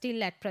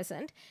still at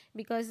present,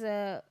 because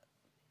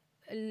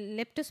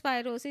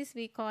leptospirosis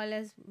we call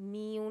as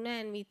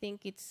Miuna, and we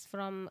think it's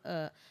from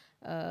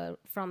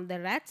the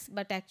rats,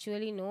 but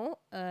actually no,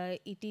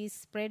 it is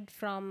spread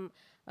from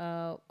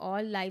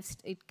all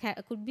livestock. It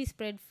could be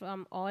spread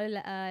from all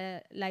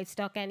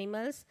livestock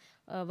animals,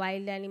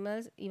 wild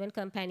animals, even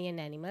companion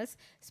animals,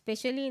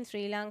 especially in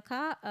Sri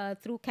Lanka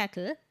through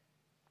cattle.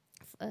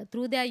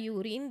 Through their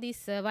urine,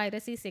 this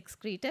virus is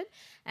excreted,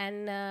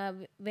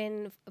 and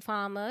when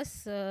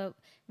farmers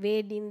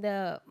wade in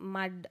the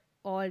mud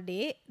all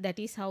day, that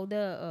is how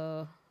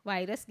the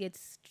virus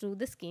gets through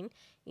the skin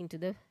into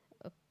the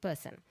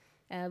person,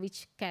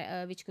 which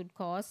could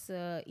cause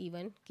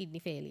even kidney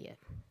failure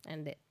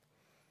and death.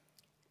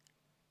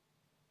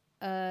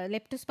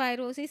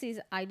 Leptospirosis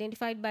is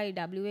identified by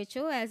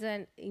WHO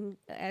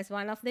as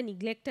one of the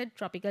neglected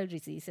tropical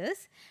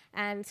diseases,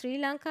 and Sri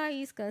Lanka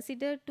is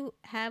considered to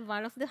have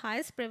one of the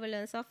highest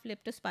prevalence of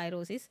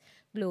leptospirosis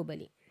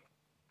globally.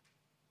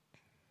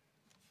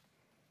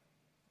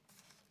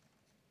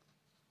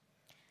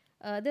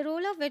 The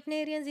role of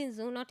veterinarians in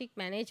zoonotic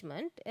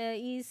management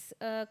is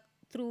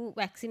through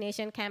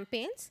vaccination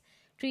campaigns,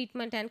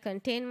 treatment and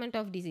containment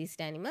of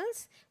diseased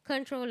animals,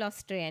 control of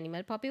stray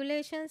animal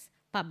populations,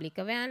 public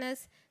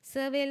awareness,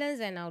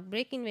 surveillance and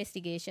outbreak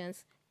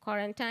investigations,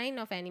 quarantine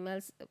of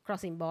animals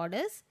crossing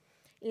borders,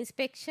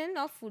 inspection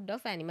of food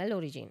of animal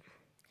origin.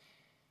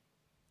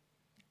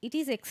 It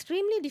is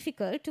extremely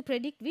difficult to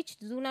predict which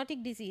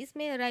zoonotic disease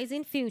may arise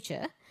in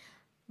future,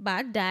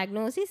 but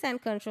diagnosis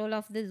and control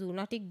of the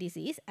zoonotic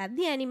disease at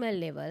the animal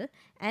level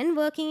and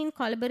working in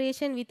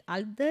collaboration with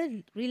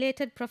other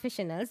related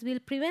professionals will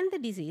prevent the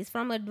disease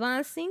from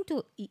advancing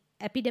to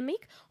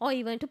epidemic or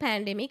even to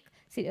pandemic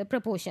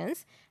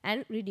proportions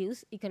and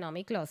reduce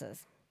economic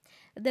losses.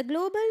 The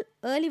global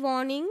early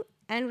warning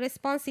and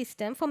response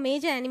system for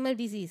major animal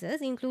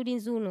diseases, including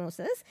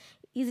zoonoses,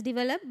 is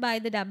developed by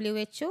the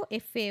WHO,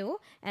 FAO,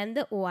 and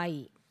the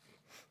OIE.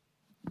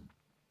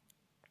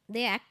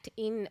 They act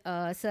in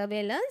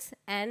surveillance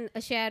and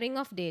a sharing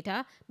of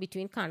data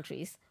between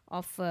countries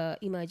of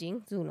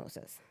emerging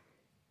zoonoses.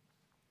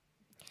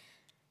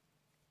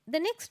 The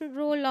next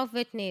role of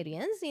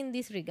veterinarians in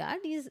this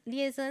regard is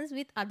liaisons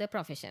with other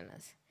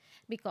professionals,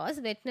 because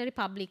veterinary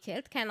public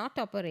health cannot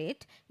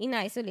operate in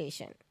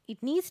isolation.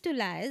 It needs to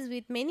liaise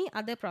with many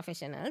other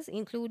professionals,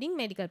 including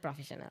medical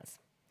professionals.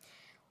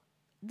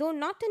 Though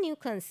not a new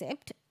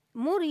concept,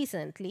 more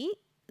recently,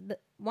 the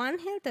One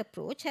Health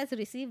approach has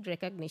received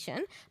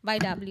recognition by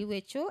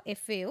WHO,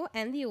 FAO,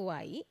 and the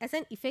OIE as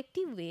an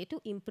effective way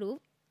to improve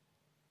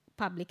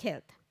public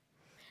health.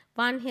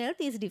 One Health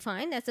is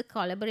defined as a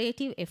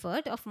collaborative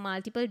effort of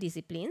multiple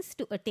disciplines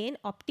to attain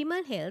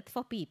optimal health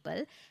for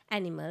people,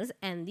 animals,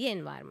 and the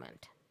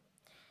environment.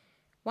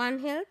 One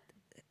Health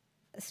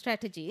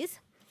strategies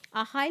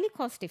are highly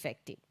cost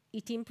effective.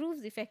 It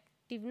improves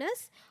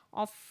effectiveness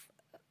of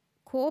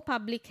core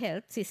public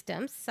health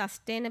systems,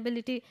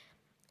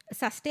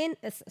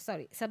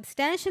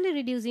 substantially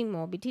reducing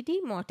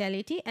morbidity,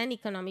 mortality, and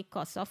economic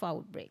costs of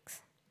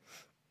outbreaks.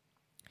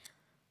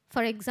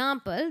 For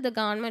example, the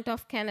Government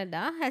of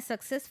Canada has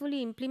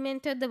successfully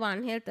implemented the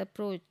One Health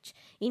approach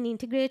in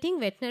integrating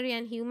veterinary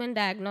and human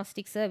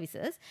diagnostic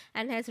services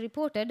and has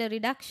reported a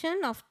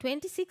reduction of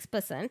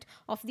 26%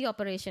 of the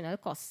operational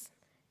costs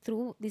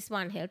through this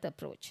One Health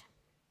approach.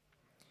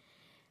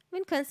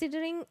 When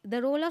considering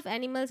the role of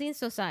animals in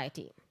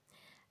society,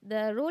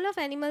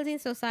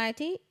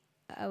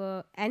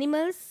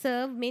 animals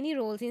serve many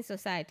roles in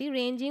society,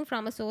 ranging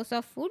from a source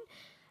of food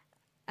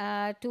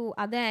to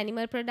other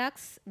animal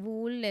products,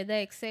 wool, leather,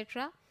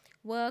 etc.,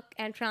 work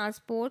and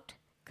transport,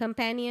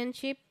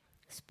 companionship,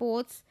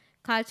 sports,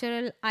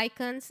 cultural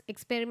icons,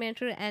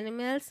 experimental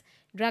animals,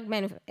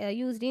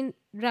 used in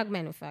drug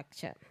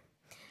manufacture.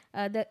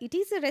 It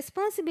is the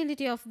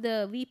responsibility of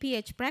the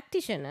VPH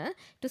practitioner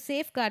to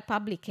safeguard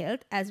public health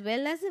as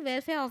well as the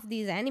welfare of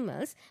these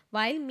animals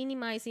while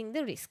minimizing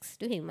the risks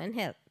to human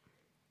health.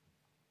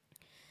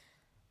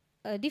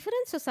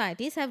 different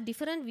societies have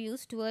different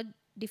views toward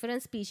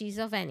different species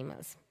of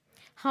animals.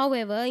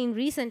 However, in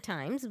recent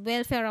times,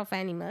 welfare of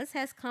animals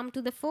has come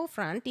to the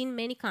forefront in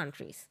many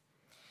countries.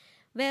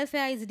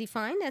 Welfare is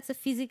defined as the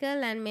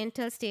physical and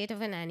mental state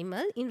of an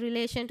animal in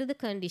relation to the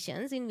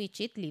conditions in which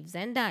it lives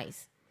and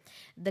dies.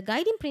 The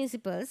guiding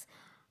principles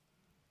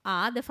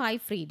are the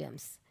 5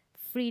 freedoms: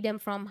 freedom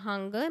from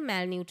hunger,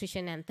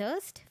 malnutrition, and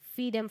thirst,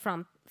 freedom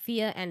from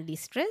fear and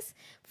distress,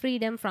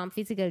 freedom from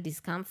physical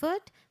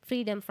discomfort,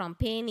 freedom from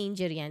pain,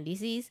 injury, and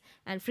disease,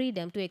 and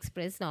freedom to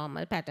express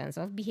normal patterns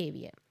of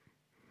behavior.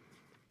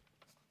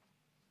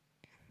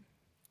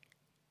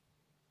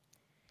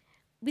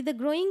 With the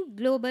growing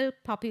global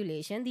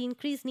population, the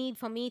increased need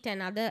for meat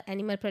and other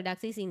animal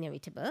products is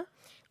inevitable.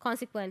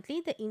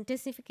 Consequently, the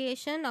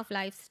intensification of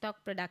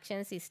livestock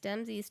production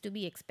systems is to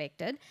be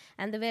expected,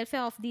 and the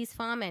welfare of these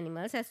farm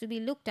animals has to be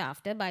looked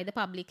after by the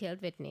public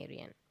health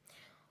veterinarian.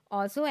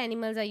 Also,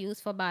 animals are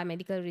used for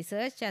biomedical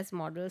research as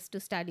models to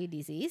study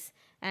disease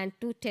and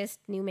to test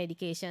new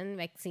medication,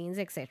 vaccines,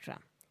 etc.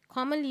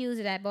 Commonly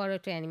used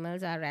laboratory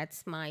animals are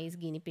rats, mice,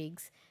 guinea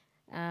pigs,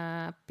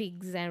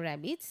 pigs and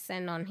rabbits,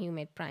 and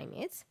non-human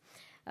primates.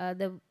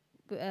 The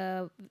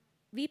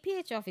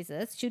VPH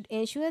officers should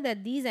ensure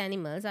that these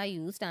animals are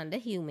used under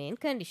humane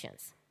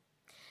conditions.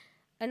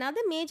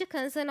 Another major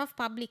concern of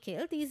public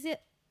health is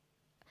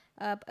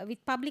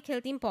with public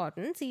health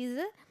importance is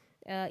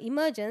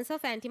emergence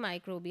of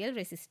antimicrobial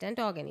resistant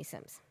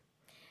organisms.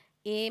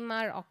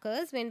 AMR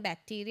occurs when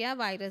bacteria,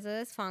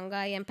 viruses,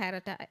 fungi, and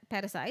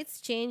parasites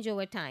change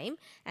over time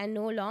and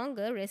no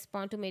longer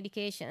respond to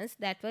medications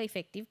that were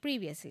effective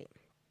previously.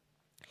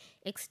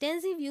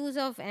 Extensive use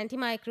of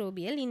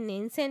antimicrobial in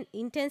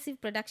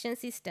intensive production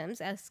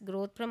systems as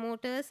growth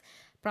promoters,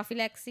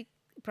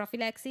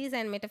 prophylaxis,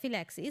 and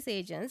metaphylaxis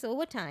agents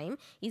over time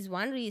is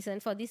one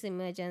reason for this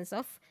emergence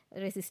of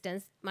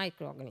resistant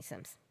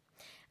microorganisms.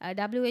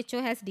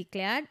 WHO has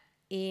declared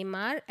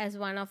AMR as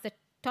one of the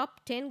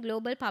top 10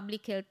 global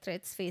public health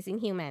threats facing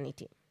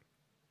humanity.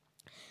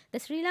 The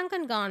Sri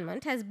Lankan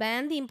government has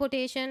banned the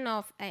importation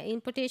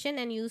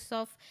and use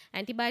of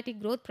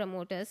antibiotic growth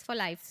promoters for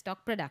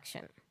livestock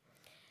production.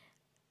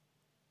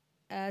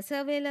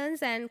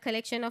 Surveillance and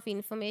collection of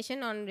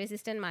information on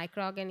resistant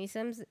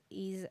microorganisms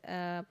is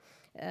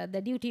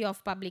the duty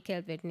of public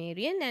health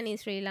veterinarian, and in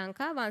Sri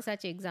Lanka, one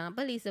such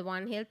example is the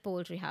One Health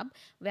Poultry Hub,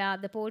 where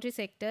the poultry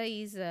sector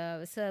is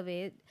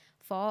surveyed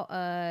for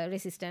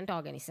resistant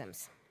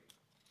organisms.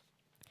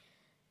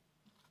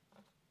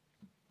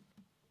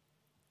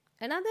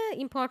 Another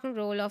important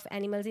role of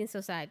animals in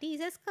society is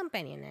as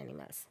companion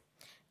animals.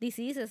 This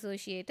is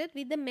associated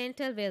with the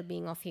mental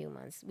well-being of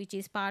humans, which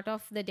is part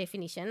of the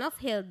definition of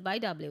health by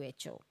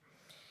WHO.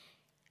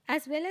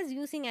 As well as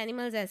using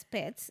animals as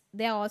pets,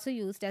 they are also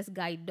used as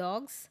guide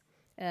dogs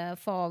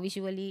for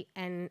visually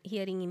and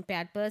hearing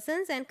impaired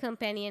persons and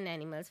companion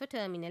animals for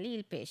terminally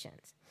ill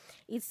patients.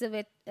 It's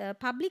the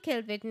public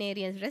health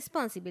veterinarian's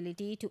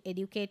responsibility to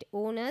educate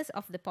owners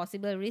of the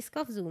possible risk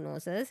of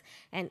zoonoses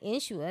and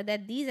ensure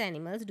that these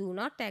animals do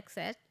not act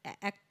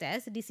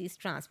as disease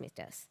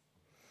transmitters.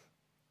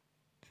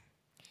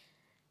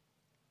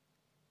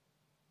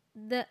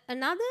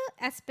 Another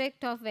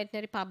aspect of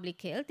veterinary public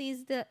health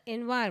is the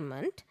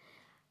environment.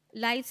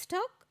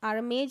 Livestock are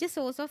a major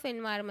source of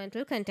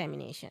environmental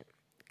contamination.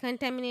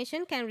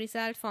 Contamination can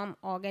result from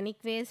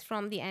organic waste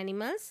from the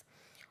animals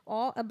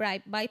or a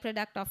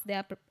byproduct of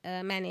their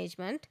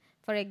management,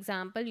 for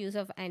example, use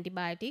of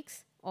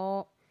antibiotics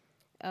or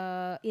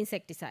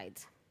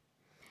insecticides.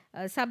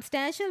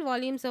 Substantial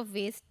volumes of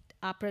waste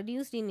are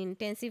produced in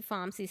intensive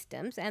farm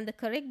systems, and the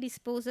correct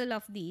disposal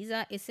of these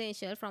are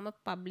essential from a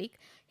public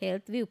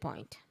health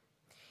viewpoint.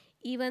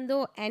 Even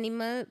though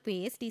animal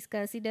waste is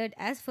considered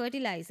as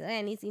fertilizer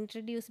and is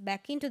introduced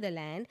back into the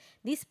land,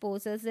 this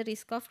poses the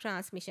risk of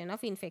transmission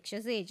of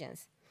infectious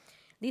agents.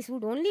 This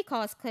would not only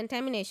cause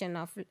contamination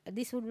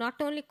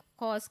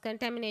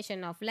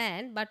of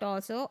land but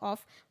also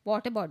of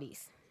water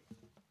bodies.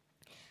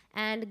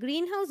 And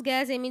greenhouse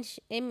gas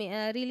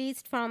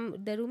released from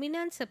the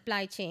ruminant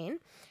supply chain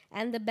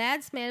and the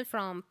bad smell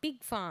from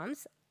pig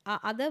farms are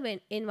other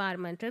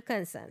environmental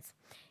concerns.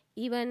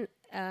 Even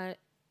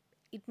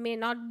it may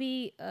not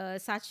be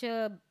such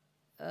a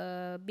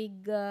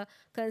big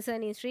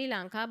concern in Sri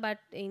Lanka, but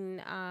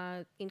in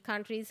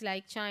countries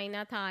like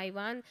China,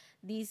 Taiwan,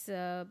 these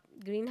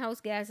greenhouse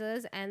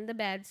gases and the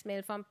bad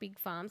smell from pig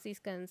farms is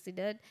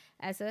considered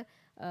as a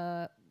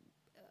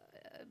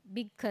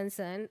big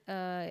concern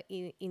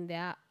in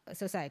their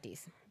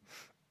societies.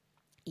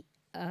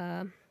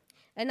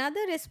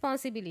 Another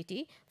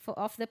responsibility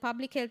of the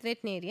public health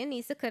veterinarian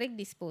is the correct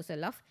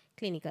disposal of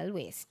clinical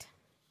waste.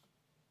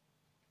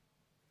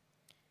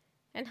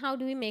 And how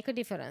do we make a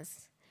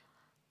difference?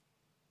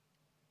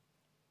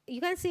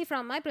 You can see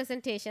from my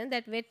presentation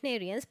that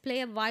veterinarians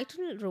play a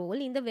vital role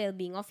in the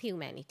well-being of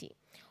humanity.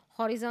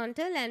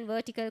 Horizontal and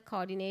vertical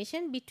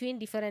coordination between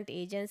different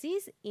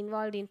agencies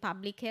involved in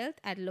public health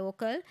at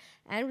local,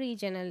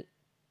 regional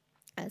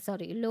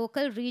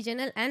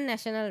and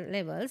national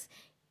levels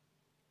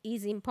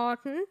is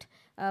important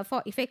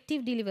for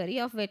effective delivery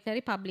of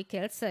veterinary public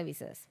health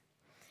services.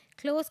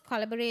 Close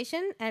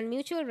collaboration and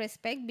mutual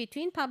respect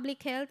between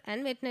public health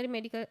and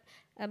veterinary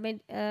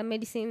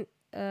medicine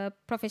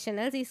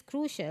professionals is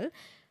crucial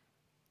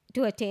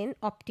to attain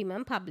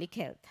optimum public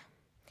health.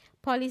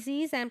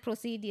 Policies and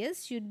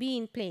procedures should be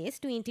in place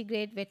to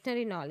integrate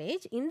veterinary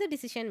knowledge in the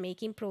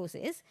decision-making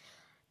process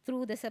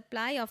through the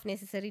supply of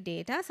necessary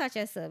data such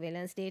as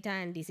surveillance data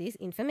and disease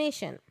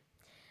information.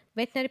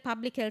 Veterinary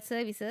public health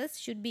services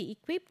should be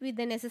equipped with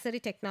the necessary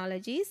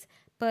technologies,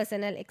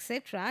 personnel,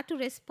 etc. to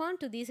respond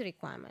to these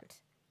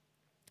requirements.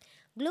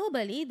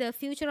 Globally, the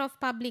future of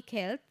public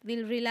health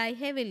will rely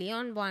heavily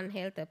on One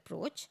Health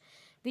approach,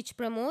 which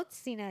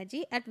promotes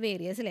synergy at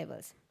various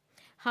levels.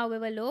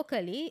 However,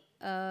 locally,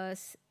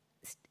 as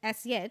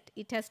yet,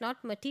 it has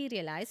not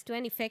materialized to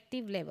an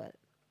effective level.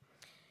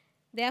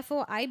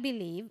 Therefore, I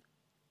believe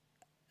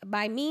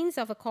by means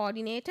of a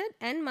coordinated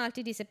and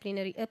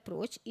multidisciplinary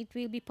approach, it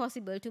will be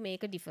possible to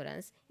make a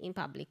difference in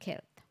public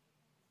health.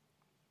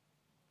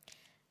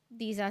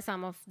 These are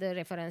some of the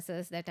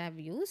references that I've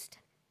used.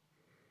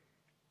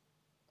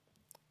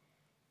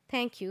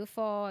 Thank you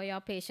for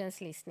your patience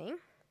listening.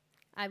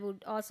 I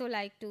would also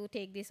like to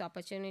take this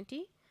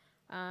opportunity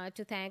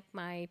to thank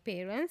my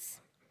parents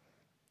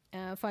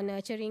for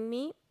nurturing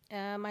me,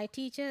 my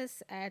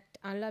teachers at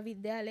Anla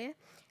Vidyalaya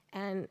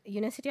and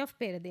University of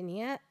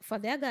Peradeniya for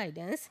their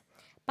guidance,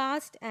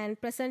 past and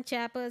present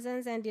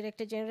chairpersons and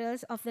director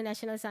generals of the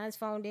National Science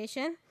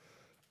Foundation,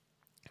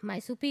 my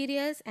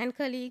superiors and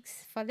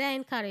colleagues for their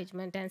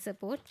encouragement and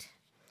support,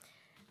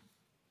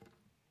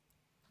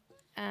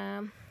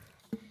 and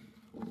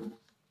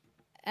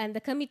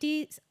the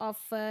committees of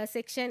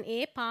Section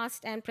A,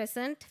 past and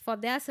present, for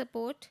their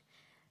support.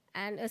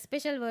 And a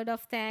special word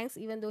of thanks,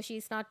 even though she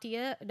is not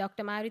here,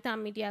 Dr. Marita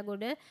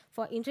Ammitiyagoda,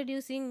 for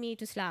introducing me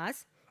to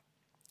SLAAS.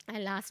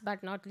 And last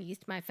but not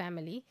least, my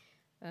family,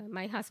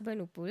 my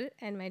husband Upul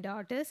and my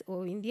daughters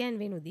Ovindi and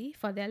Venudi,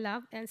 for their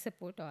love and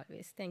support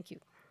always. Thank you.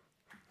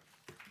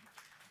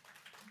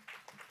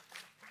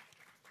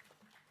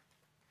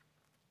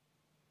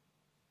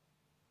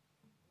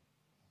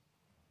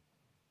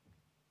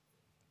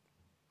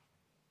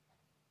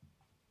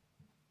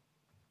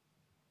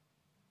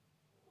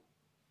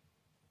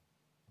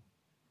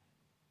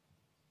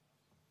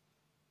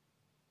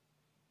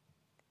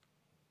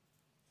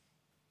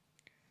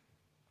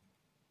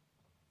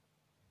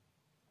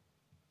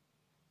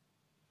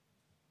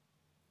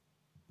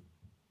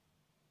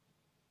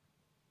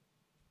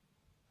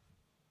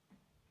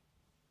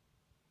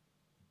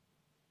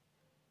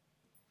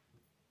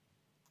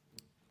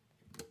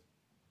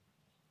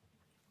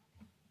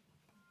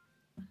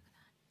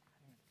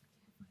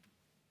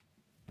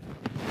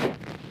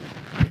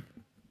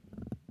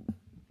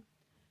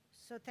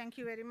 So thank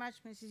you very much,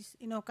 Mrs.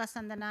 Inoka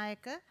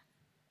Sandanayake,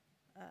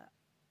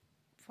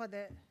 for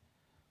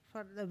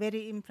the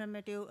very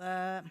informative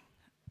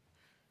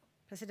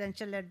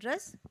presidential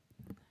address.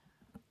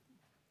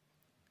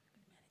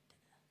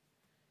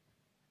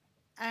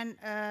 And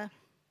a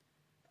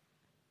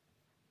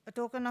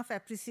token of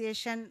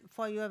appreciation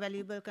for your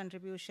valuable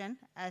contribution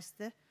as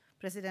the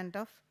president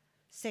of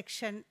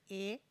Section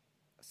A,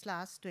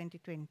 SLAAS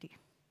 2020.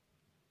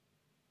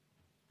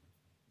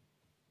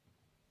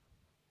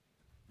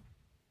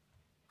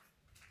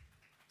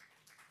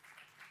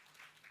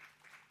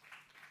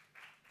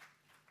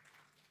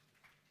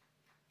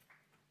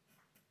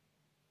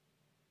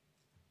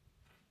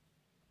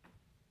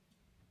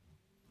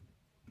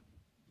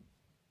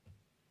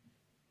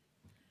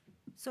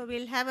 So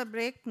we'll have a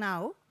break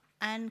now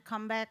and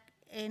come back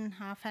in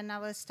half an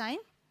hour's time.